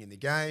done everything in the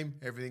game,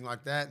 everything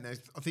like that. And I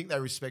think they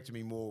respected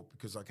me more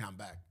because I come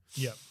back.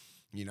 Yeah.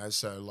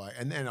 So like,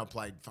 and then I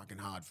played fucking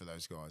hard for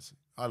those guys.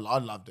 I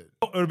loved it.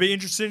 It'll be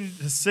interesting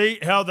to see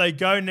how they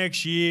go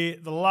next year.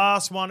 The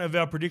last one of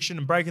our prediction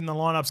and breaking the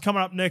lineups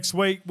coming up next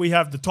week. We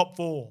have the top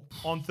 4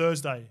 on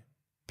Thursday.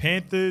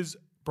 Panthers,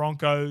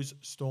 Broncos,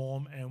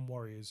 Storm, and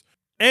Warriors.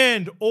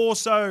 And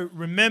also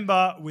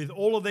remember, with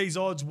all of these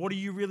odds, what are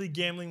you really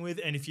gambling with?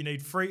 And if you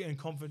need free and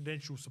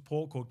confidential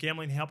support, call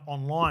Gambling Help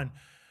Online.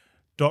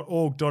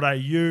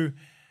 .org.au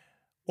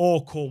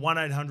or call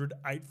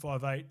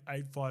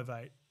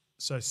 1-800-858-858.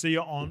 So see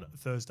you on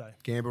Thursday.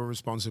 Gamble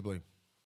responsibly.